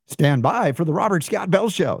Stand by for the Robert Scott Bell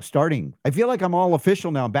Show starting. I feel like I'm all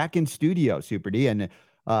official now, back in studio, Super D. And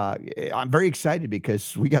I'm very excited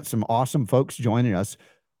because we got some awesome folks joining us.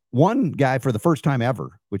 One guy for the first time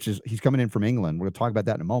ever, which is he's coming in from England. We're going to talk about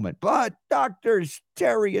that in a moment. But Doctors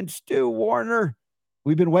Teri and Stu Warner,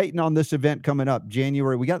 we've been waiting on this event coming up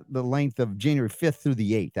January. We got the length of January 5th through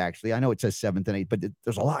the 8th, actually. I know it says 7th and 8th, but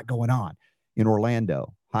there's a lot going on in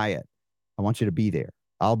Orlando. Hyatt, I want you to be there.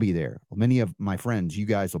 I'll be there. Many of my friends, you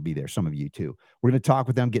guys will be there. Some of you too. We're going to talk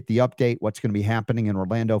with them, get the update, what's going to be happening in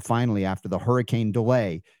Orlando finally after the hurricane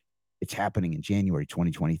delay. It's happening in January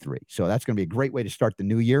 2023. So that's going to be a great way to start the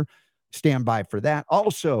new year. Stand by for that.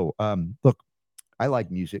 Also, look, I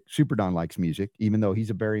like music. Super Don likes music, even though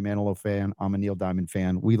he's a Barry Manilow fan. I'm a Neil Diamond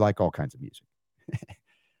fan. We like all kinds of music.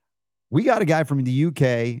 We got a guy from the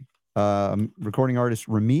UK, recording artist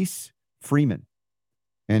Remeece Freeman.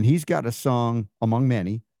 And he's got a song, among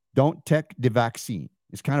many, Don't Take the Vaccine.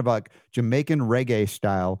 It's kind of like Jamaican reggae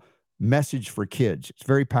style message for kids. It's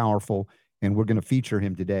very powerful, and we're going to feature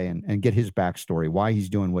him today and get his backstory, why he's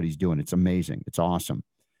doing what he's doing. It's amazing. It's awesome.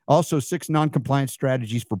 Also, 6 non-compliant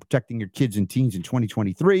strategies for protecting your kids and teens in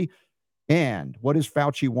 2023. And what is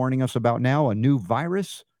Fauci warning us about now? A new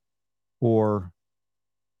virus or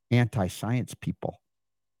anti-science people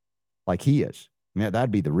like he is? Yeah,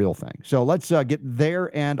 that'd be the real thing. So let's get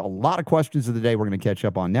there, and a lot of questions of the day we're going to catch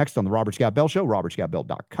up on next on the Robert Scott Bell Show,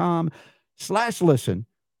 robertscottbell.com/listen.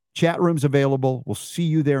 Chat room's available. We'll see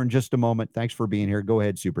you there in just a moment. Thanks for being here. Go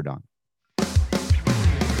ahead, Super Don.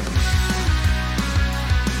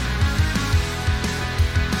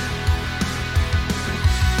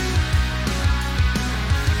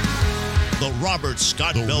 The Robert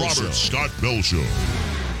Scott Bell Show.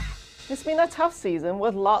 It's been a tough season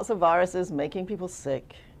with lots of viruses making people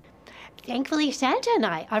sick. Thankfully, Santa and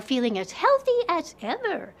I are feeling as healthy as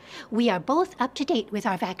ever. We are both up to date with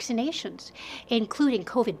our vaccinations, including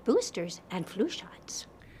COVID boosters and flu shots.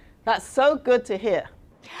 That's so good to hear.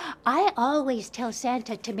 I always tell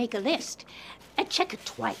Santa to make a list and check it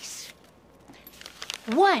twice.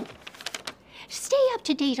 1, stay up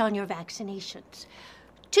to date on your vaccinations.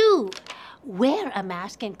 2, wear a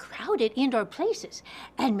mask in crowded indoor places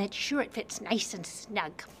and make sure it fits nice and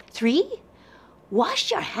snug. 3, wash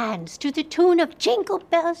your hands to the tune of jingle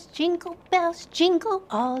bells, jingle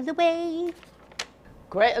all the way.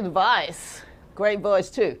 Great advice. Great voice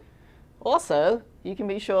too. Also, you can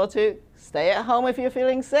be sure to stay at home if you're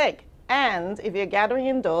feeling sick. And if you're gathering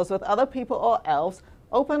indoors with other people or elves,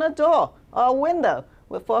 open a door or a window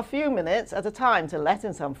for a few minutes at a time to let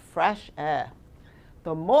in some fresh air.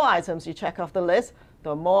 The more items you check off the list,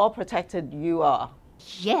 the more protected you are.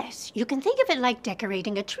 Yes, you can think of it like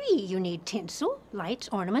decorating a tree. You need tinsel, lights,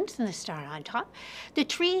 ornaments, and the star on top. The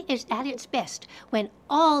tree is at its best when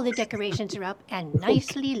all the decorations are up and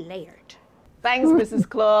nicely layered. Thanks, Mrs.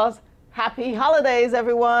 Claus. Happy holidays,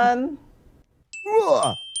 everyone.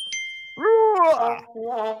 I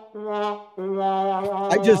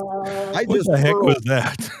What the heck was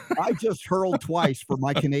that? I just hurled twice for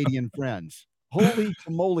my Canadian friends. Holy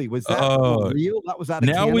moly, was that real? That was out of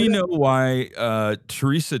Now Canada? we know why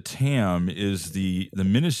Theresa Tam is the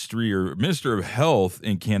Minister of Health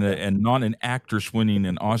in Canada and not an actress winning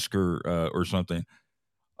an Oscar or something.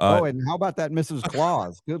 And how about that Mrs.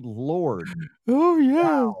 Claus? Good Lord. Oh,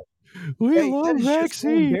 yeah. Wow. We love that is just so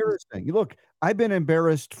vaccines. embarrassing. Look, I've been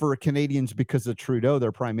embarrassed for Canadians because of Trudeau,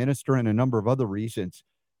 their prime minister, and a number of other reasons.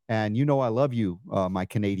 And you know I love you, my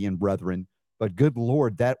Canadian brethren. But good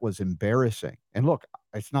Lord, that was embarrassing. And look,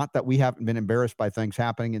 it's not that we haven't been embarrassed by things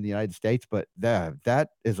happening in the United States, but that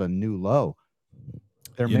is a new low.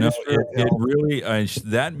 Their minister it really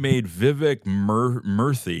that made Vivek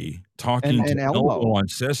Murthy talking to Elmo on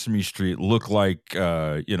Sesame Street look like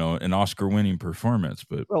an Oscar-winning performance.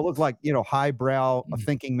 But it looked like highbrow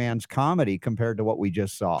thinking man's comedy compared to what we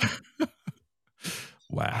just saw.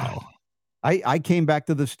 Wow. I came back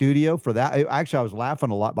to the studio for that. Actually, I was laughing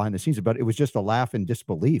a lot behind the scenes, but it was just a laugh in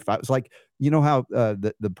disbelief. I was like, how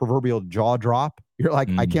the proverbial jaw drop? You're like,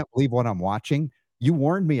 I can't believe what I'm watching. You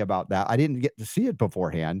warned me about that. I didn't get to see it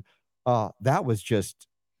beforehand. That was just,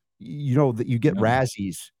 that you get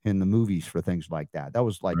Razzies in the movies for things like that. That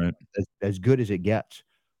was like as good as it gets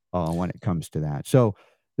when it comes to that. So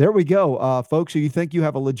there we go, folks. If you think you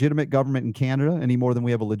have a legitimate government in Canada any more than we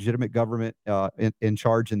have a legitimate government in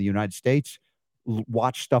charge in the United States,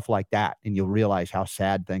 watch stuff like that, and you'll realize how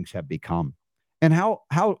sad things have become, and how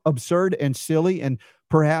absurd and silly. And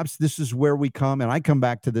perhaps this is where we come. And I come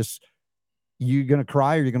back to this: you're going to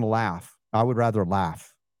cry or you're going to laugh. I would rather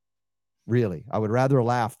laugh. Really, I would rather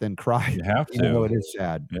laugh than cry. You have to. Even though it is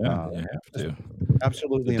sad. Yeah, you have to.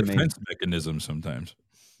 Absolutely the amazing. defense mechanism sometimes.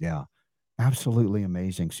 Yeah. Absolutely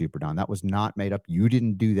amazing, Super Don. That was not made up. You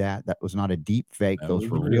didn't do that. That was not a deep fake. That Those was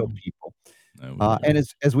were real real. people. That was And real.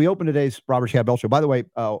 as we open today's Robert Scott Bell Show, by the way,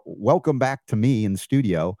 welcome back to me in the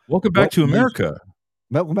studio. Welcome back to America.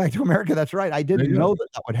 Welcome back to America. That's right. I didn't There you know go.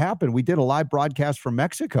 that would happen. We did a live broadcast from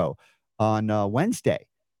Mexico on Wednesday.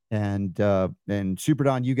 And Super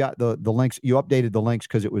Don, you got the links. You updated the links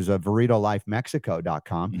because it was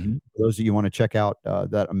VeritoLifeMexico.com. Mhm. For those of you want to check out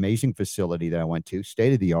that amazing facility that I went to,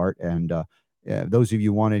 state of the art. And those of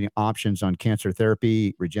you wanting options on cancer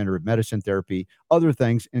therapy, regenerative medicine therapy, other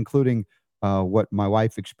things, including what my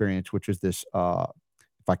wife experienced, which is this,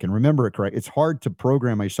 if I can remember it correct, it's hard to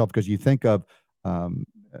program myself because you think of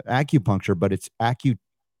acupuncture, but it's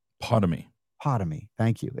Potomy.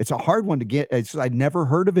 Thank you. It's a hard one to get. I'd never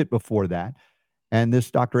heard of it before that. And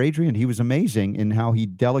this Dr. Adrian, he was amazing in how he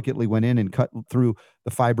delicately went in and cut through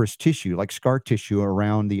the fibrous tissue, like scar tissue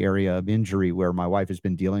around the area of injury where my wife has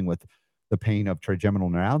been dealing with the pain of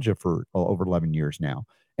trigeminal neuralgia for over 11 years now.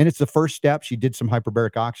 And it's the first step. She did some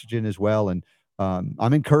hyperbaric oxygen as well. And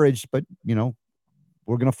I'm encouraged, but,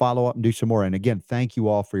 we're going to follow up and do some more. And again, thank you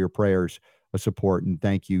all for your prayers of support. And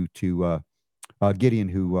thank you to Gideon,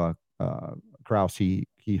 who Krause, he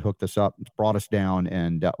hooked us up, brought us down,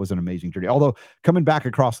 and that was an amazing journey. Although coming back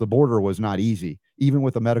across the border was not easy, even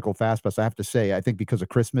with a medical fast pass. I have to say, I think because of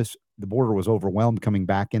Christmas, the border was overwhelmed coming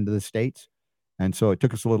back into the States. And so it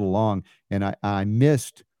took us a little long. And I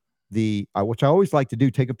missed which I always like to do,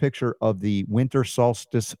 take a picture of the winter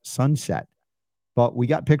solstice sunset. But we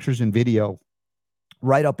got pictures and video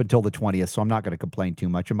right up until the 20th, so I'm not going to complain too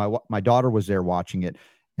much. And my daughter was there watching it,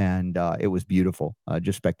 and it was beautiful,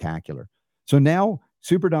 just spectacular. So now,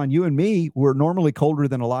 Super Don, you and me, we're normally colder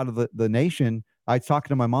than a lot of the nation. I was talking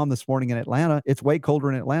to my mom this morning in Atlanta. It's way colder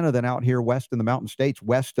in Atlanta than out here west in the Mountain States,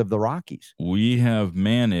 west of the Rockies. We have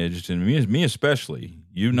managed, and me especially,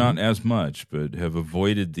 you not as much, but have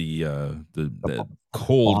avoided the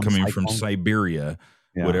cold coming from Siberia,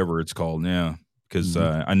 whatever it's called. Yeah, because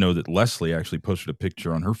I know that Leslie actually posted a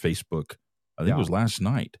picture on her Facebook. I think it was last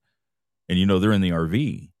night, and they're in the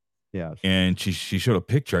RV. Yes. And she showed a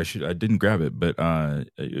picture. I didn't grab it, but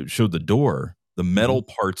it showed the door, the metal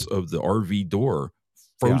parts of the RV door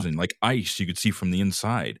frozen like ice. You could see from the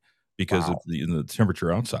inside because of the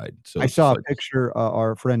temperature outside. So I saw a picture.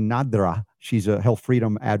 Our friend Nadra, she's a health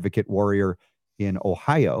freedom advocate warrior in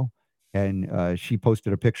Ohio, and she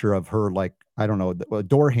posted a picture of her, like, I don't know, a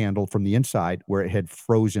door handle from the inside where it had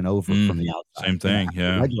frozen over from the outside. Same thing,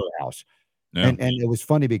 Regular house. Yeah. And it was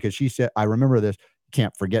funny because she said, I remember this.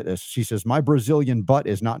 Can't forget this. She says, my Brazilian butt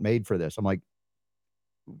is not made for this. I'm like,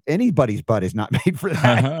 anybody's butt is not made for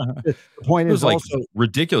that. The point is also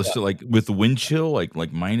ridiculous. So like with the wind chill,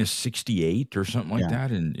 like minus 68 or something like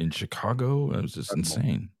that in Chicago. It was just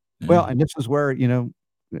insane. Yeah. Well, and this is where,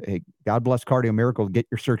 hey, God bless Cardio Miracle, get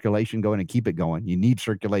your circulation going and keep it going. You need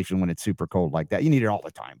circulation when it's super cold like that. You need it all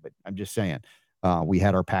the time, but I'm just saying, we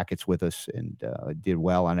had our packets with us and did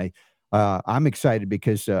well. And I'm excited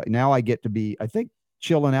because now I get to be, I think,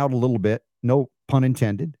 chilling out a little bit, no pun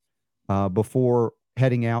intended, before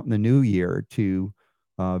heading out in the new year to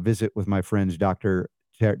visit with my friends, Doctors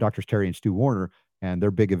Teri and Stu Warner, and their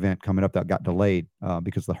big event coming up that got delayed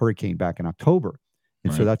because of the hurricane back in October.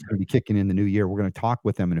 And so that's going to be kicking in the new year. We're going to talk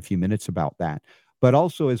with them in a few minutes about that. But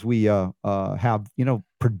also as we have,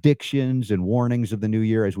 predictions and warnings of the new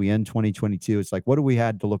year as we end 2022, it's like, what do we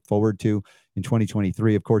had to look forward to in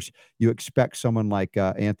 2023? Of course, you expect someone like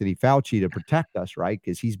Anthony Fauci to protect us, right?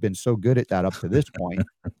 Because he's been so good at that up to this point.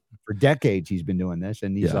 For decades, he's been doing this.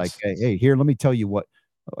 And he's like, hey, here, let me tell you what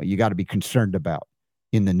you got to be concerned about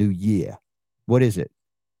in the new year. What is it?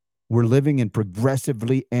 We're living in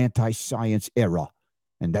progressively anti-science era,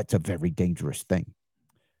 and that's a very dangerous thing.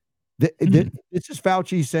 This is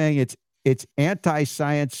Fauci saying it's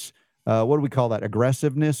anti-science. What do we call that?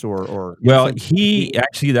 Aggressiveness or well, he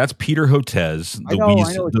actually, that's Peter Hotez,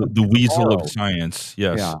 the weasel of science.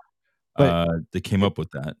 Yes. Yeah. But they came up with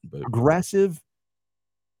that. But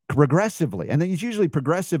progressively, and then it's usually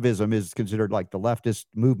progressivism is considered like the leftist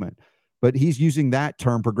movement, but he's using that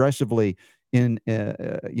term progressively in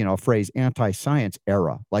a phrase, anti-science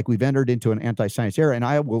era. Like we've entered into an anti-science era. And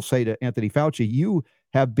I will say to Anthony Fauci, you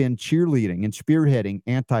have been cheerleading and spearheading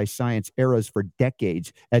anti-science eras for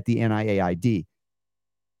decades at the NIAID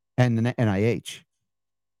and the NIH.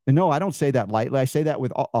 And no, I don't say that lightly. I say that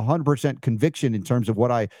with 100% conviction in terms of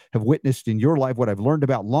what I have witnessed in your life, what I've learned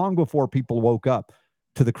about long before people woke up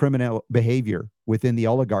to the criminal behavior within the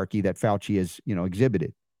oligarchy that Fauci has,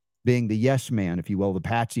 exhibited. Being the yes man, if you will, the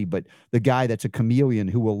patsy, but the guy that's a chameleon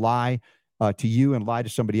who will lie to you and lie to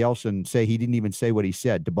somebody else and say he didn't even say what he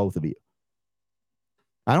said to both of you.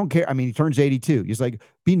 I don't care. I mean, he turns 82. He's like,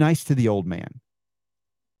 be nice to the old man.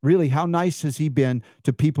 Really, how nice has he been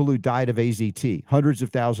to people who died of AZT, hundreds of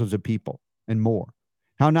thousands of people and more?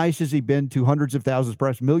 How nice has he been to hundreds of thousands,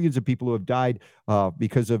 perhaps millions of people who have died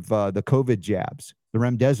because of the COVID jabs, the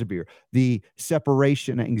remdesivir, the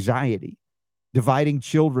separation anxiety, dividing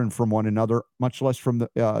children from one another, much less from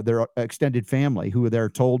their extended family, who they're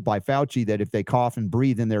told by Fauci that if they cough and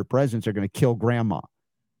breathe in their presence, they're going to kill grandma.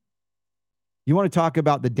 You want to talk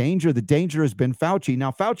about the danger? The danger has been Fauci.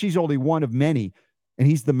 Now, Fauci's only one of many, and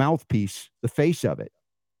he's the mouthpiece, the face of it.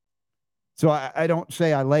 So I don't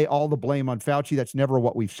say I lay all the blame on Fauci. That's never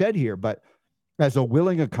what we've said here. But as a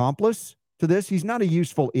willing accomplice to this, he's not a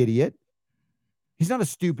useful idiot. He's not a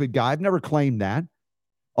stupid guy. I've never claimed that.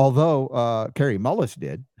 Although Kerry Mullis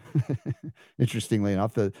did, interestingly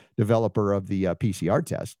enough, the developer of the PCR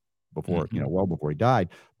test before, well before he died.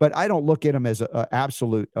 But I don't look at him as an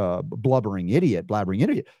absolute blabbering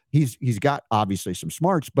idiot. He's got obviously some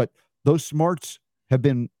smarts, but those smarts have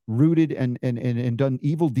been rooted and done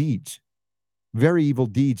evil deeds, very evil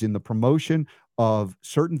deeds in the promotion of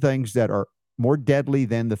certain things that are more deadly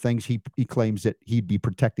than the things he claims that he'd be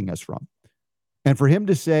protecting us from. And for him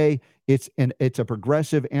to say it's a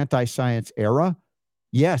progressive anti-science era,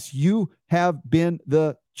 yes, you have been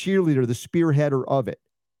the cheerleader, the spearheader of it.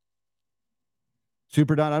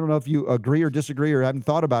 Super Don, I don't know if you agree or disagree or haven't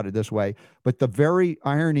thought about it this way, but the very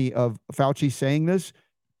irony of Fauci saying this,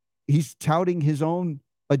 he's touting his own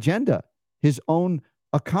agenda, his own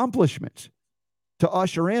accomplishments to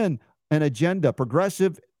usher in an agenda,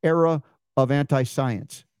 progressive era of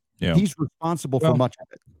anti-science. Yeah. He's responsible for much of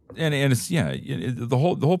it. And it's, the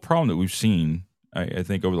whole problem that we've seen, I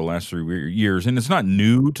think, over the last 3 years, and it's not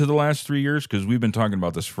new to the last 3 years because we've been talking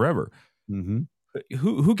about this forever. Mm-hmm.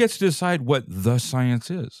 Who gets to decide what the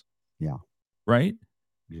science is? Yeah. Right?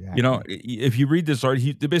 Exactly. If you read this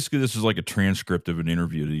article, basically this is like a transcript of an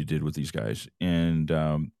interview that he did with these guys. And,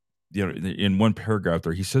 in one paragraph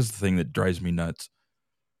there, he says the thing that drives me nuts.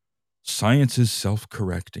 Science is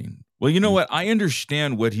self-correcting. Well, you know what? I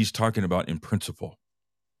understand what he's talking about in principle.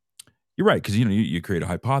 You're right, because you create a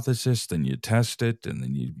hypothesis, then you test it, and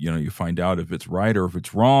then you find out if it's right or if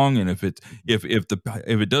it's wrong, and if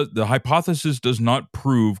the hypothesis does not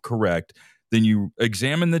prove correct, then you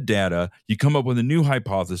examine the data, you come up with a new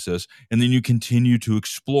hypothesis, and then you continue to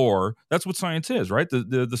explore. That's what science is, right?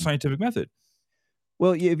 The scientific method.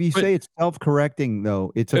 Well, if you say it's self-correcting,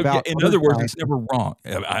 though, it's about. In other words, it's never wrong.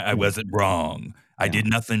 I wasn't wrong. I did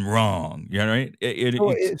nothing wrong. Right?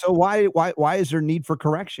 So why is there need for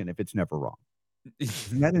correction if it's never wrong?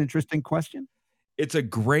 Isn't that an interesting question? It's a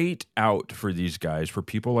great out for these guys, for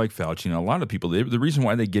people like Fauci and a lot of people. The reason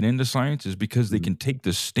why they get into science is because they can take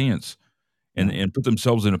this stance and put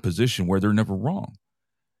themselves in a position where they're never wrong.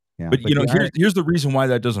 Yeah, but here's the reason why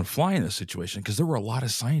that doesn't fly in this situation, because there were a lot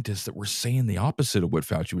of scientists that were saying the opposite of what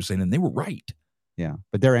Fauci was saying, and they were right. Yeah,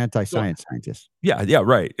 but they're anti-science scientists. Yeah,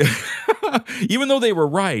 right. Even though they were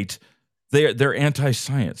right, they're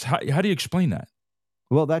anti-science. How do you explain that?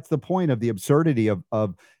 Well, that's the point of the absurdity of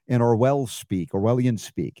an Orwellian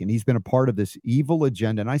speak, and he's been a part of this evil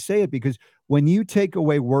agenda. And I say it because when you take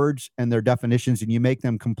away words and their definitions and you make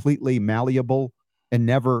them completely malleable and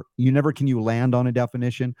you never can land on a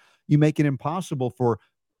definition, you make it impossible for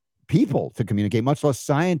people to communicate, much less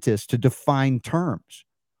scientists to define terms.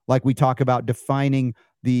 Like we talk about defining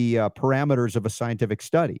the parameters of a scientific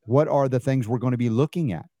study. What are the things we're going to be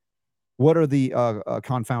looking at? What are the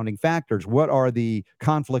confounding factors? What are the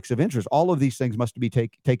conflicts of interest? All of these things must be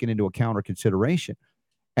taken into account or consideration.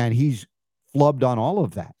 And he's flubbed on all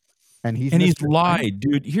of that. And he's lied,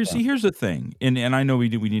 dude. Here's the thing. And I know we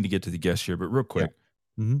need to get to the guest here, but real quick.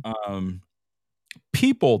 Yeah. Mm-hmm.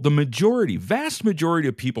 People, vast majority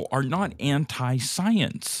of people are not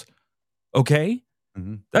anti-science. Okay?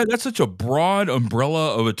 Mm-hmm. That's such a broad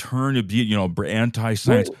umbrella of a term to be,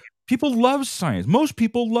 anti-science. Right. People love science. Most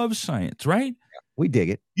people love science, right? We dig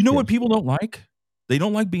it. You know what people don't like? They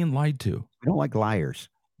don't like being lied to. They don't like liars.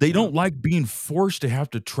 They don't like being forced to have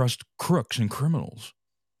to trust crooks and criminals.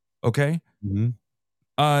 Okay? Mm-hmm.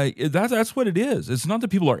 That's what it is. It's not that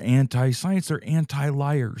people are anti-science. They're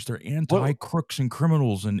anti-liars. They're anti-crooks and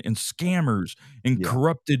criminals and scammers and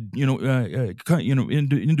corrupted,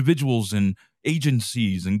 individuals and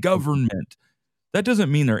agencies and government. That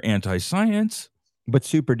doesn't mean they're anti-science. But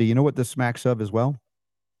Super, do you know what this smacks of as well?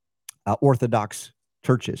 Orthodox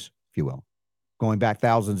churches, if you will, going back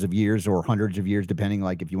thousands of years or hundreds of years, depending,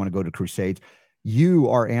 like if you want to go to crusades. You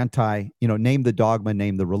are anti, name the dogma,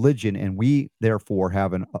 name the religion, and we therefore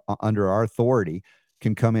have under our authority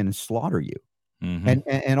can come in and slaughter you.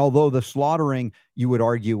 And although the slaughtering, you would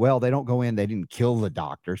argue, well, they don't go in, they didn't kill the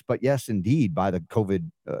doctors. But yes, indeed, by the COVID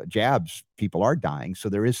jabs, people are dying. So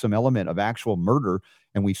there is some element of actual murder.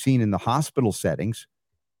 And we've seen in the hospital settings,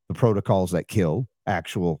 the protocols that kill,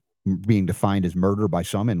 actual being defined as murder by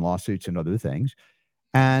some in lawsuits and other things.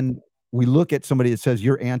 And we look at somebody that says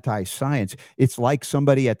you're anti-science. It's like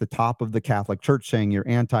somebody at the top of the Catholic Church saying you're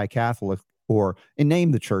anti-Catholic, and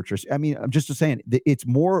name the church. I mean, I'm just saying it's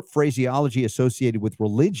more phraseology associated with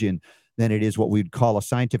religion than it is what we'd call a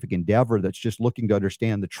scientific endeavor that's just looking to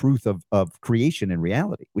understand the truth of creation and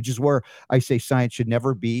reality, which is where I say science should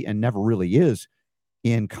never be and never really is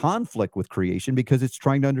in conflict with creation, because it's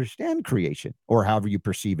trying to understand creation, or however you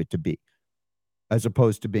perceive it to be, as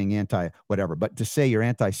opposed to being anti whatever. But to say you're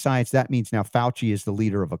anti-science, that means now Fauci is the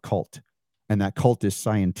leader of a cult. And that cult is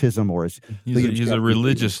scientism, or as he's a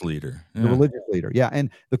religious leader. Yeah. The religious leader. Yeah. And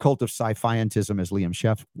the cult of sci-fiantism, as Liam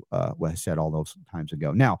Sheff said all those times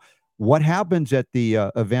ago. Now, what happens at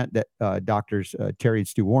the event that doctors Teri and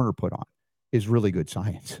Stu Warner put on is really good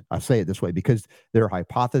science. I'll say it this way, because there are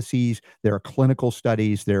hypotheses, there are clinical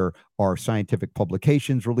studies, there are scientific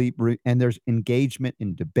publications, and there's engagement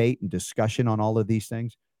and debate and discussion on all of these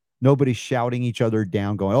things. Nobody's shouting each other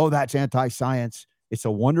down going, oh, that's anti-science. It's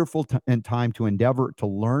a wonderful time to endeavor to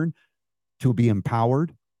learn, to be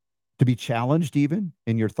empowered, to be challenged even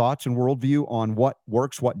in your thoughts and worldview on what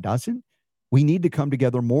works, what doesn't. We need to come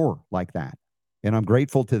together more like that. And I'm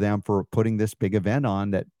grateful to them for putting this big event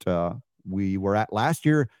on that we were at last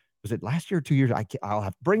year. Was it last year or 2 years? I'll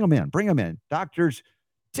have to bring them in. Doctors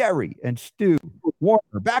Teri and Stu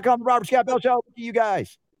Warner, back on the Robert Scott Bell Show. Look at you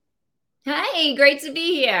guys. Hi, great to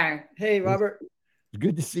be here. Hey, Robert. It's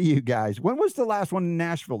good to see you guys. When was the last one in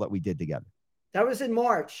Nashville that we did together? That was in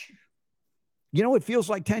March. You know, it feels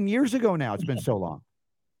like 10 years ago now. It's been so long.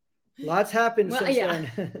 Lots happened since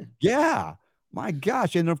then. Yeah. My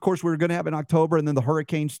gosh. And of course, we were going to have it in October, and then the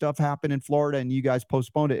hurricane stuff happened in Florida, and you guys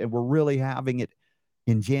postponed it, and we're really having it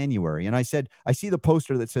in January. And I said, I see the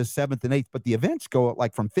poster that says 7th and 8th, but the events go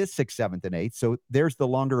like from 5th, 6th, 7th, and 8th. So there's the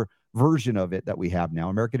longer version of it that we have now.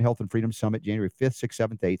 American Health and Freedom Summit, January 5th, 6th,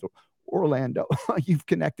 7th, 8th. Orlando. You've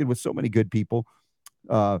connected with so many good people.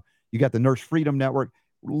 You got the Nurse Freedom Network.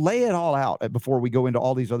 Lay it all out before we go into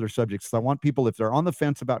all these other subjects. So I want people, if they're on the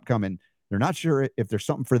fence about coming, they're not sure if there's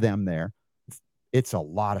something for them there. It's a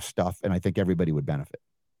lot of stuff, and I think everybody would benefit.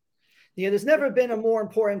 Yeah, there's never been a more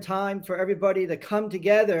important time for everybody to come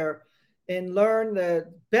together and learn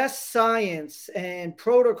the best science and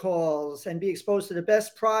protocols and be exposed to the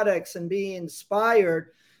best products and be inspired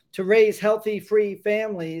to raise healthy, free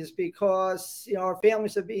families, because our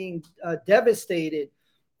families are being devastated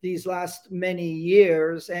these last many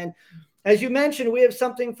years. And as you mentioned, we have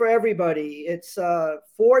something for everybody. It's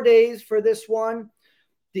 4 days for this one.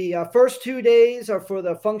 The first 2 days are for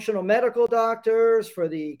the functional medical doctors, for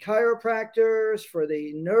the chiropractors, for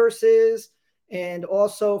the nurses, and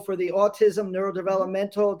also for the autism,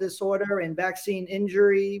 neurodevelopmental disorder, and vaccine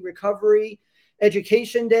injury recovery.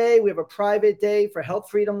 Education Day. We have a private day for health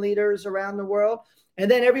freedom leaders around the world. And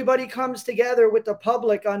then everybody comes together with the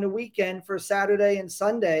public on the weekend for Saturday and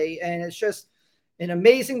Sunday. And it's just an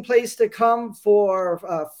amazing place to come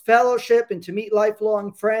for fellowship and to meet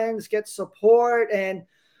lifelong friends, get support. And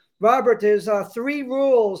Robert, there's 3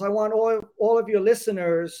 rules I want all of your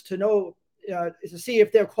listeners to know, to see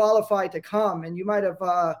if they're qualified to come. And you might have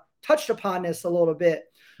touched upon this a little bit.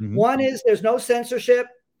 Mm-hmm. One is there's no censorship.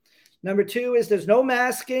 Number 2 is there's no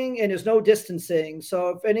masking and there's no distancing. So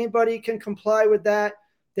if anybody can comply with that,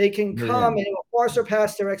 they can come and it will far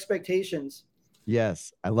surpass their expectations.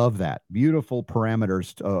 Yes, I love that. Beautiful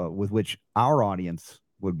parameters with which our audience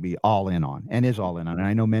would be all in on and is all in on. And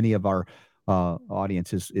I know many of our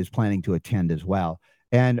audience is planning to attend as well.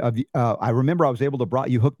 And I remember I was able to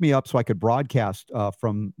you hooked me up so I could broadcast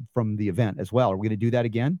from the event as well. Are we going to do that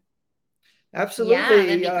again? Absolutely. Yeah,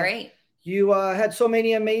 that'd be great. You had so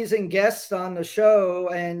many amazing guests on the show,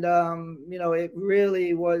 and it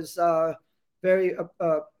really was very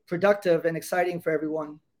productive and exciting for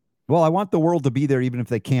everyone. Well, I want the world to be there, even if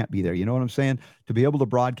they can't be there. You know what I'm saying? To be able to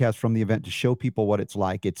broadcast from the event, to show people what it's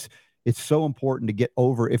like. It's so important to get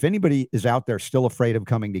over. If anybody is out there still afraid of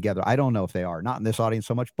coming together, I don't know if they are, not in this audience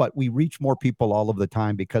so much, but we reach more people all of the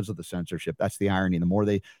time because of the censorship. That's the irony. The more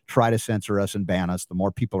they try to censor us and ban us, the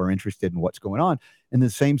more people are interested in what's going on. In the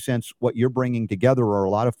same sense, what you're bringing together are a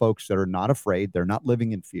lot of folks that are not afraid. They're not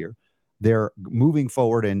living in fear. They're moving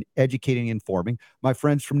forward and educating and informing. My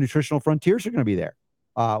friends from Nutritional Frontiers are going to be there,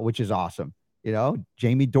 which is awesome.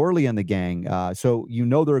 Jamie Dorley and the gang. So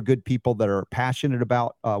there are good people that are passionate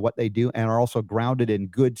about what they do and are also grounded in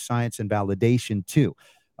good science and validation too.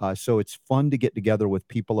 So it's fun to get together with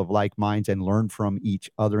people of like minds and learn from each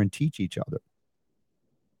other and teach each other.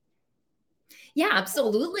 Yeah,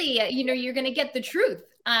 absolutely. You're going to get the truth.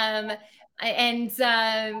 And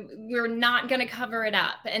we're not going to cover it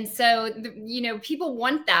up. And so, people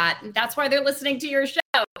want that. That's why they're listening to your show.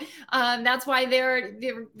 That's why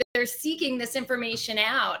they're seeking this information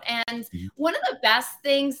out. And one of the best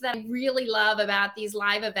things that I really love about these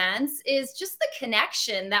live events is just the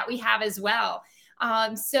connection that we have as well.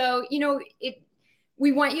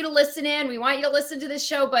 We want you to listen in. We want you to listen to this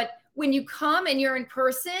show, but when you come and you're in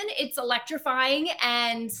person, it's electrifying.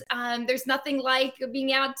 And there's nothing like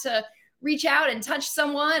being out to reach out and touch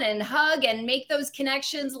someone and hug and make those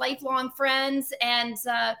connections, lifelong friends, and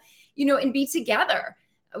be together.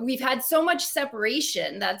 We've had so much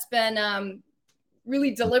separation that's been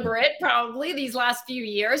really deliberate, probably these last few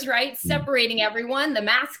years, right? Separating everyone. The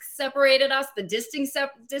masks separated us. The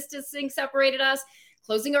distancing separated us.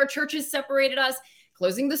 Closing our churches separated us.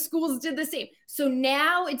 Closing the schools did the same. So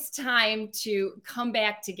now it's time to come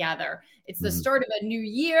back together. It's the start of a new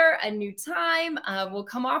year, a new time. We'll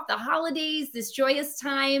come off the holidays, this joyous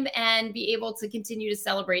time, and be able to continue to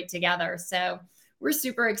celebrate together. So we're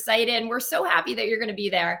super excited, and we're so happy that you're going to be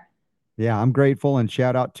there. Yeah, I'm grateful, and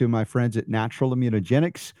shout out to my friends at Natural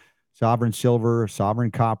Immunogenics, Sovereign Silver,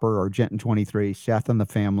 Sovereign Copper, Argentin 23, Seth and the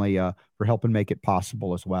family for helping make it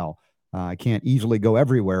possible as well. I can't easily go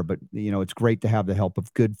everywhere, but it's great to have the help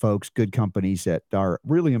of good folks, good companies that are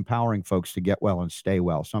really empowering folks to get well and stay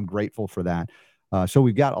well. So I'm grateful for that. So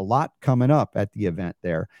we've got a lot coming up at the event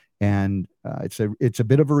there, and it's a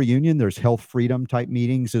bit of a reunion. There's health freedom type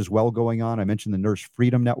meetings as well going on. I mentioned the Nurse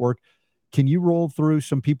Freedom Network. Can you roll through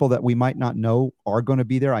some people that we might not know are going to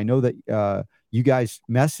be there? I know that you guys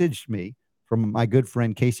messaged me from my good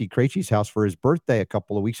friend Casey Krejci's house for his birthday a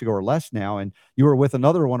couple of weeks ago or less now. And you were with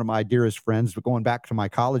another one of my dearest friends, but going back to my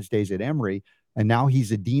college days at Emory. And now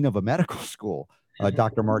he's a dean of a medical school,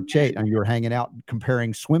 Dr. Mark Chait. And you were hanging out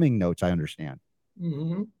comparing swimming notes, I understand.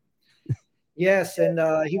 Mm-hmm. Yes.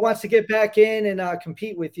 And he wants to get back in and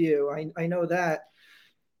compete with you. I know that.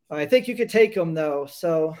 I think you could take him though.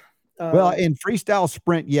 So, well, in freestyle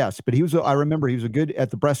sprint, yes, but I remember he was a good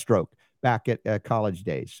at the breaststroke back at college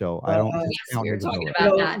days. So I don't count his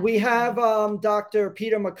ability. We have Dr.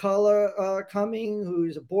 Peter McCullough coming,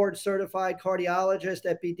 who's a board certified cardiologist,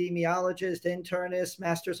 epidemiologist, internist,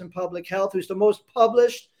 master's in public health, who's the most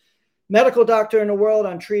published medical doctor in the world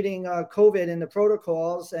on treating COVID and the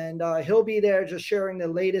protocols. And he'll be there just sharing the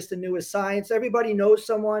latest and newest science. Everybody knows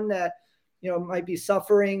someone that might be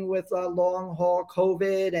suffering with long haul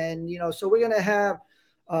COVID. And, so we're going to have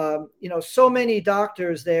so many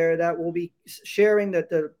doctors there that will be sharing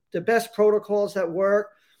the best protocols that work.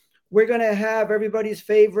 We're going to have everybody's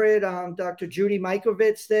favorite, Dr. Judy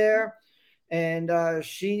Mikovits there. And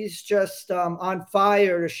she's just on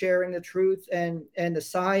fire to sharing the truth and the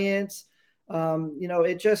science.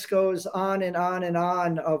 It just goes on and on and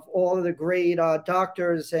on of all of the great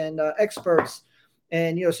doctors and experts.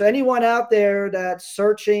 And, so anyone out there that's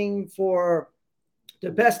searching for the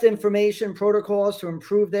best information, protocols to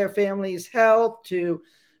improve their family's health,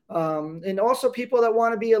 and also people that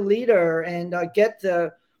want to be a leader and get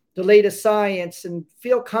the latest science and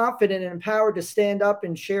feel confident and empowered to stand up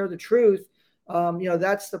and share the truth.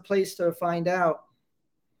 That's the place to find out.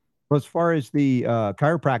 Well, as far as the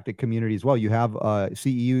chiropractic community as well, you have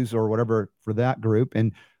CEUs or whatever for that group.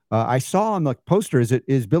 And I saw on the poster,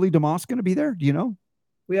 is Billy DeMoss going to be there? Do you know?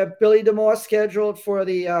 We have Billy DeMoss scheduled for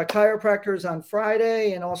the chiropractors on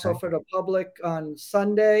Friday and also for the public on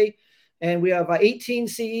Sunday. And we have 18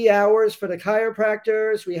 CE hours for the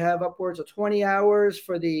chiropractors. We have upwards of 20 hours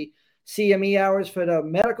for the CME hours for the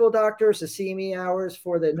medical doctors, the CME hours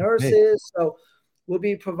for the nurses. So we'll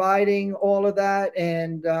be providing all of that.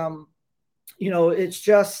 And, it's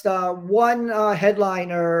just one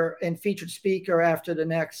headliner and featured speaker after the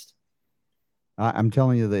next. I'm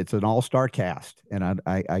telling you that it's an all-star cast, and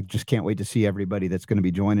I just can't wait to see everybody that's going to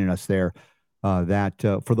be joining us there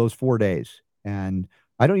for those 4 days. And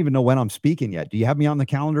I don't even know when I'm speaking yet. Do you have me on the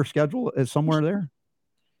calendar schedule somewhere there?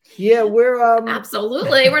 Yeah, we're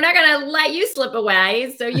absolutely. We're not going to let you slip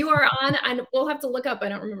away. So you are on, and we'll have to look up. I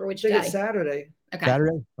don't remember which day. It's Saturday. Okay.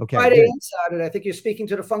 Saturday. Okay. Friday and Saturday. I think you're speaking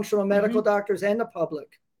to the functional medical doctors and the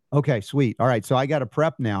public. Okay, sweet. All right. So I got to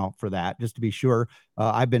prep now for that just to be sure.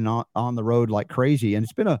 I've been on the road like crazy, and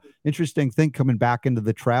it's been a interesting thing coming back into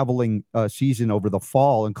the traveling season over the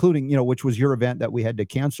fall, including, which was your event that we had to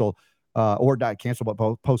cancel or not cancel,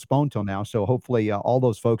 but postpone till now. So hopefully all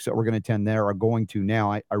those folks that were going to attend there are going to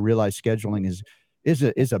now. I realize scheduling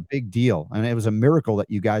is a big deal. And it was a miracle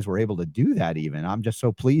that you guys were able to do that even. I'm just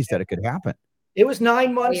so pleased that it could happen. It was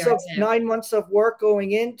 9 months of work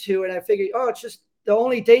going into, and I figured, it's just the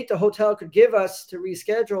only date the hotel could give us to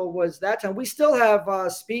reschedule was that time. We still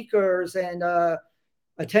have speakers and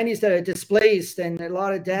attendees that are displaced and a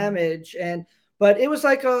lot of damage, but it was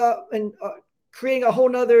like creating a whole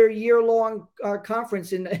nother year-long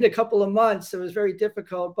conference in a couple of months. It was very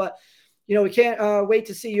difficult, but we can't wait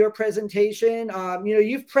to see your presentation.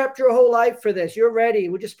 You've prepped your whole life for this. You're ready.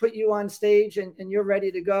 We just put you on stage and you're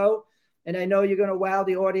ready to go. And I know you're going to wow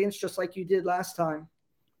the audience just like you did last time.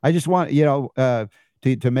 I just want,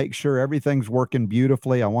 to make sure everything's working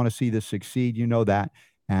beautifully. I want to see this succeed. You know that.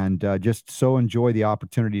 And just so enjoy the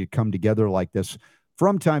opportunity to come together like this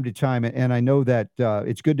from time to time. And I know that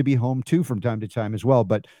it's good to be home too from time to time as well,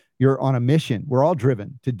 but you're on a mission. We're all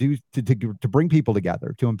driven to bring people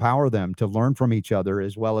together, to empower them, to learn from each other,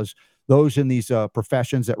 as well as those in these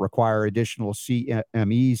professions that require additional CMEs,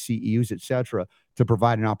 CEUs, et cetera, to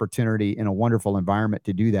provide an opportunity in a wonderful environment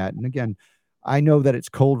to do that. And again, I know that it's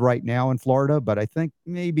cold right now in Florida, but I think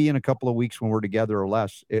maybe in a couple of weeks when we're together or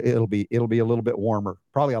less, it'll be a little bit warmer,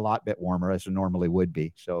 probably a lot bit warmer as it normally would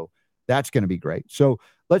be. So that's going to be great. So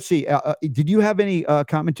let's see. Did you have any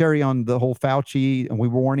commentary on the whole Fauci? And we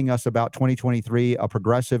were warning us about 2023, a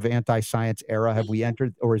progressive anti-science era. Have we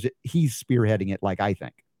entered, or is it he's spearheading it like I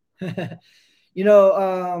think? We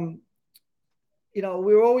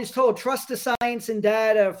were always told, trust the science and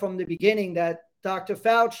data from the beginning, that Dr.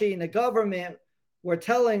 Fauci and the government were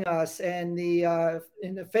telling us, and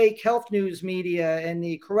in the fake health news media and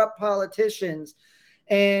the corrupt politicians.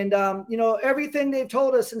 And, everything they've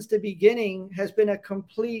told us since the beginning has been a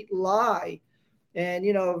complete lie. And,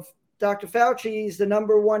 Dr. Fauci is the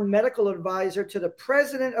 #1 medical advisor to the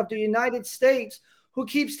president of the United States, who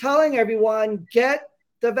keeps telling everyone, get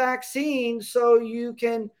the vaccine so you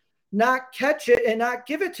can not catch it and not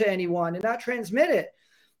give it to anyone and not transmit it.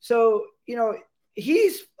 So,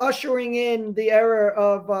 he's ushering in the era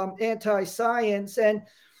of anti-science. And,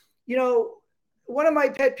 one of my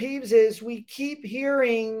pet peeves is we keep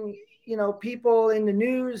hearing, people in the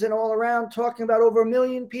news and all around talking about over 1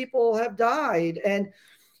 million people have died. And,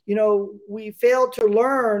 we failed to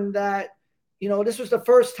learn that, this was the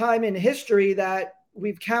first time in history that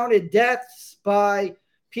we've counted deaths by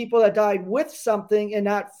people that died with something and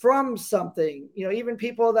not from something. Even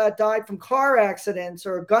people that died from car accidents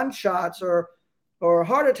or gunshots or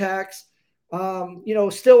heart attacks,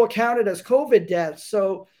 still counted as COVID deaths.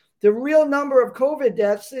 So the real number of COVID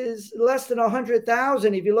deaths is less than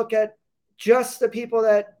 100,000 if you look at just the people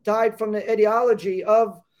that died from the etiology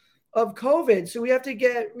of COVID. So we have to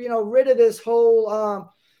get rid of this whole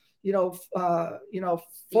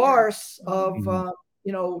farce of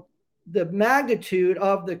the magnitude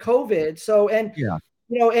of the COVID. So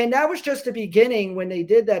and that was just the beginning when they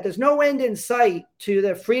did that. There's no end in sight to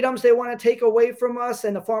the freedoms they want to take away from us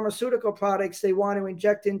and the pharmaceutical products they want to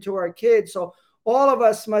inject into our kids. So all of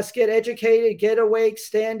us must get educated, get awake,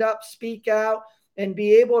 stand up, speak out, and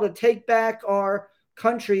be able to take back our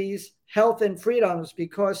country's health and freedoms,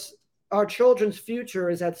 because our children's future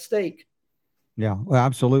is at stake. Yeah, well,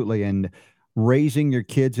 absolutely. And raising your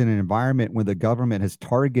kids in an environment where the government has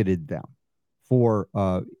targeted them for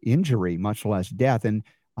injury, much less death. And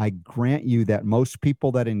I grant you that most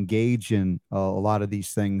people that engage in a lot of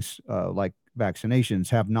these things, like vaccinations,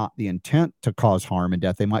 have not the intent to cause harm and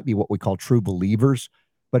death. They might be what we call true believers,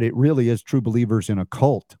 but it really is true believers in a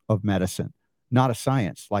cult of medicine, not a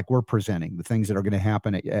science like we're presenting, the things that are going to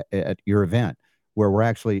happen at your event, where we're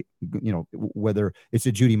actually, whether it's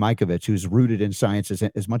a Judy Mikovits, who's rooted in science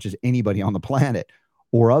as much as anybody on the planet,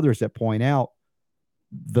 or others that point out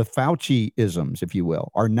the Fauci-isms, if you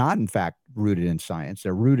will, are not in fact rooted in science.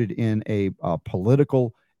 They're rooted in a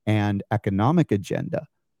political and economic agenda.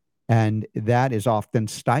 And that is often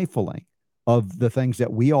stifling of the things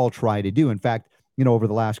that we all try to do. In fact, over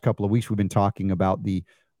the last couple of weeks, we've been talking about the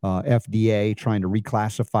FDA trying to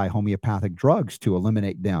reclassify homeopathic drugs to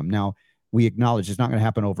eliminate them. Now, we acknowledge it's not going to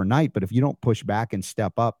happen overnight, but if you don't push back and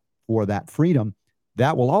step up for that freedom,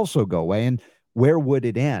 that will also go away. And where would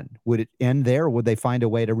it end? Would it end there? Would they find a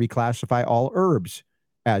way to reclassify all herbs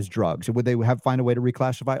as drugs? Or would they find a way to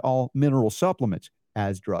reclassify all mineral supplements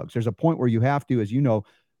as drugs? There's a point where you have to, as you know,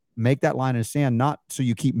 make that line in the sand, not so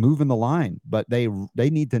you keep moving the line, but they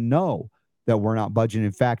need to know that we're not budging.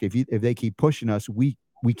 In fact, if they keep pushing us, we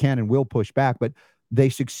can and will push back. But they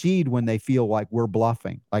succeed when they feel like we're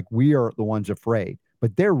bluffing, like we are the ones afraid.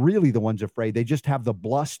 But they're really the ones afraid. They just have the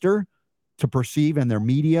bluster to perceive, and their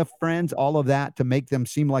media friends, all of that, to make them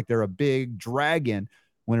seem like they're a big dragon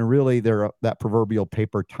when really they're that proverbial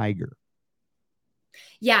paper tiger.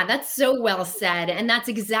 Yeah, that's so well said. And that's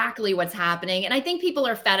exactly what's happening. And I think people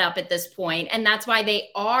are fed up at this point, and that's why they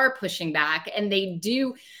are pushing back, and they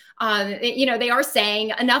do, they are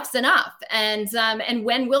saying enough's enough. And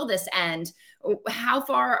when will this end? How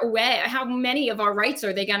far away, how many of our rights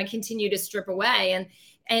are they going to continue to strip away?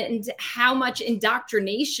 And how much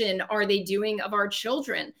indoctrination are they doing of our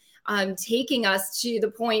children, taking us to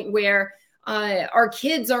the point where our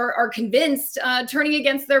kids are convinced, turning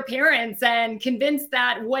against their parents, and convinced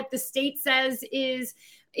that what the state says is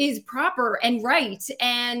proper and right,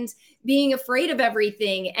 and being afraid of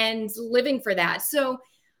everything and living for that. So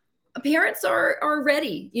parents are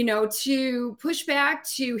ready, to push back,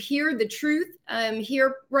 to hear the truth,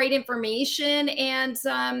 hear right information, and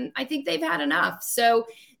I think they've had enough. So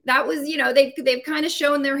that was, they've kind of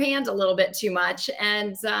shown their hand a little bit too much,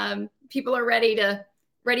 and people are ready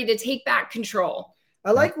to take back control.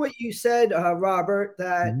 I like what you said, Robert,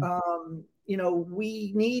 that,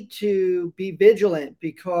 we need to be vigilant,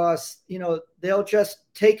 because, they'll just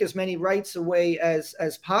take as many rights away as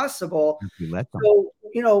possible. So,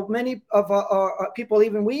 many of our people,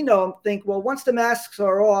 even we know, think, well, once the masks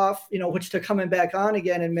are off, which they're coming back on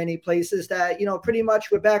again in many places, that, pretty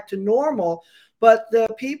much we're back to normal. But the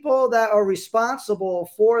people that are responsible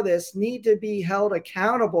for this need to be held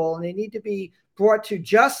accountable, and they need to be brought to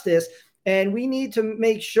justice. And we need to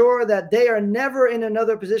make sure that they are never in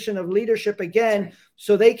another position of leadership again,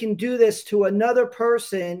 so they can do this to another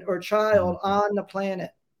person or child on the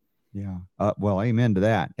planet. Yeah. Well, amen to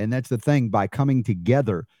that. And that's the thing. By coming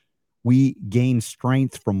together, we gain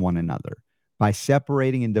strength from one another. By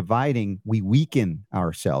separating and dividing, we weaken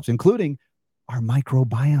ourselves, including our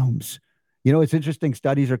microbiomes. It's interesting.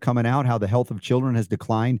 Studies are coming out how the health of children has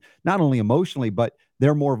declined, not only emotionally, but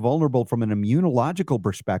they're more vulnerable from an immunological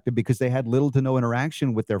perspective because they had little to no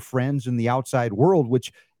interaction with their friends in the outside world,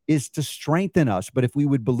 which is to strengthen us. But if we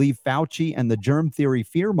would believe Fauci and the germ theory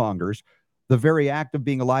fearmongers, the very act of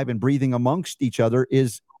being alive and breathing amongst each other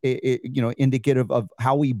is, indicative of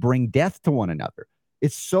how we bring death to one another.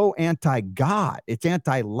 It's so anti-God. It's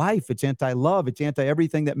anti-life. It's anti-love. It's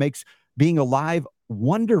anti-everything that makes being alive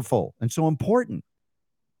wonderful and so important.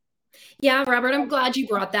 Yeah, Robert, I'm glad you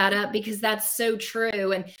brought that up, because that's so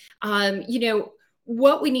true. And,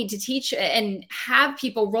 what we need to teach and have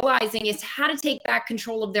people realizing is how to take back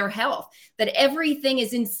control of their health, that everything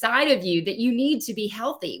is inside of you, that you need to be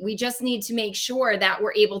healthy. We just need to make sure that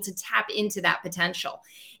we're able to tap into that potential.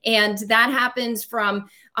 And that happens from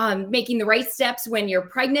making the right steps when you're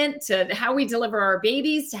pregnant, to how we deliver our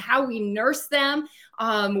babies, to how we nurse them,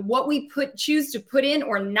 what we choose to put in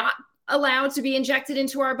or not allowed to be injected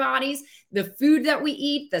into our bodies, the food that we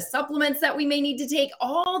eat, the supplements that we may need to take,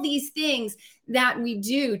 all these things that we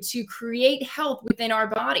do to create health within our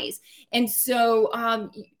bodies. And so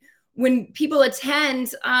when people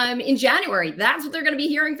attend in January, that's what they're going to be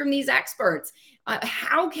hearing from these experts.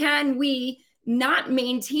 How can we not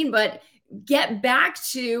maintain, but get back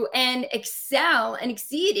to and excel and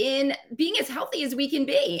exceed in being as healthy as we can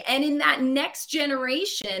be, and in that next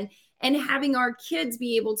generation, and having our kids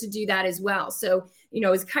be able to do that as well. So,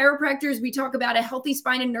 as chiropractors, we talk about a healthy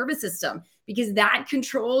spine and nervous system, because that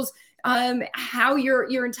controls how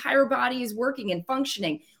your entire body is working and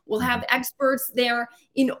functioning. We'll have experts there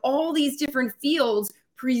in all these different fields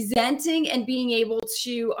presenting and being able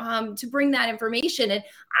to bring that information. And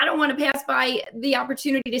I don't want to pass by the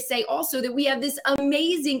opportunity to say also that we have this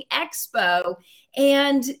amazing expo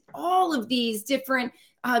and all of these different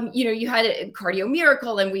you had a Cardio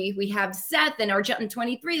Miracle, and we have Seth and Argentine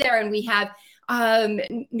 23 there, and we have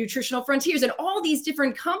Nutritional Frontiers, and all these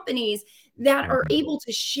different companies that are able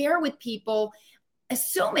to share with people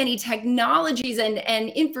so many technologies and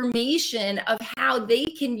information of how they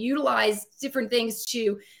can utilize different things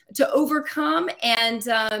to overcome and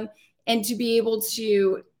to be able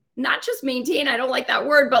to not just maintain, I don't like that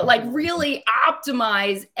word, but like really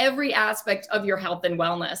optimize every aspect of your health and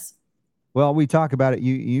wellness. Well, we talk about it,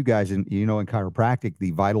 you guys, in chiropractic,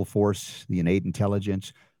 the vital force, the innate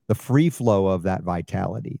intelligence, the free flow of that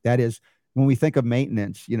vitality. That is, when we think of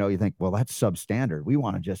maintenance, you think, well, that's substandard. We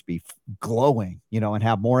want to just be glowing, and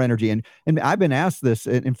have more energy. And I've been asked this.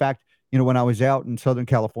 In fact, when I was out in Southern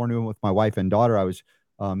California with my wife and daughter, I was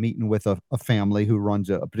meeting with a family who runs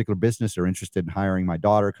a particular business. They're interested in hiring my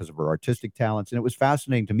daughter because of her artistic talents. And it was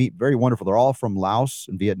fascinating to meet. Very wonderful. They're all from Laos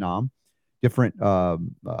and Vietnam. Different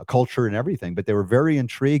culture and everything, but they were very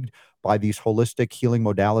intrigued by these holistic healing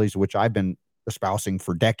modalities, which I've been espousing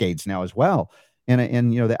for decades now as well. And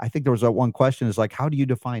I think there was one question is like, how do you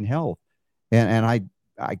define health? And I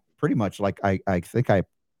pretty much I think I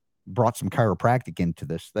brought some chiropractic into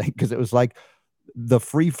this thing, because it was like, the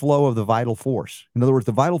free flow of the vital force. In other words,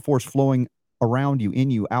 the vital force flowing around you,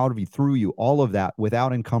 in you, out of you, through you, all of that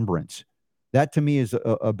without encumbrance. That to me is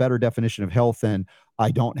a better definition of health than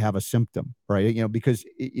I don't have a symptom, right? Because,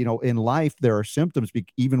 in life, there are symptoms,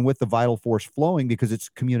 even with the vital force flowing, because it's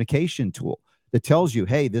a communication tool that tells you,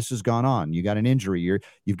 hey, this has gone on. You got an injury,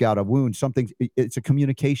 you've got a wound, something. It's a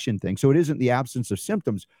communication thing. So it isn't the absence of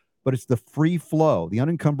symptoms, but it's the free flow, the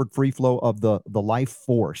unencumbered free flow of the life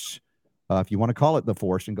force. If you want to call it the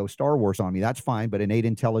force and go Star Wars on me, that's fine, but innate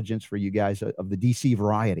intelligence for you guys of the DC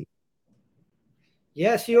variety.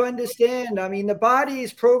 Yes, you understand. I mean, the body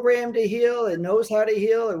is programmed to heal. It knows how to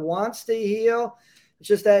heal. It wants to heal. It's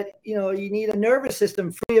just that, you need a nervous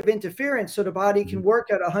system free of interference so the body can work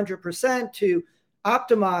at 100% to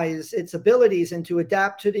optimize its abilities and to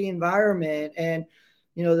adapt to the environment. And,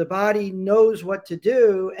 the body knows what to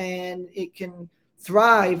do, and it can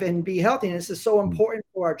thrive and be healthy. And this is so important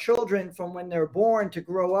for our children from when they're born to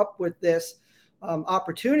grow up with this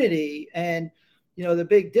opportunity. And, the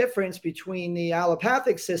big difference between the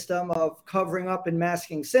allopathic system of covering up and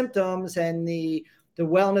masking symptoms and the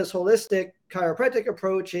wellness holistic chiropractic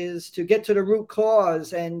approach is to get to the root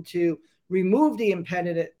cause and to remove the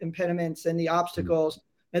impediments and the obstacles,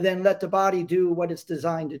 and then let the body do what it's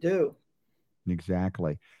designed to do.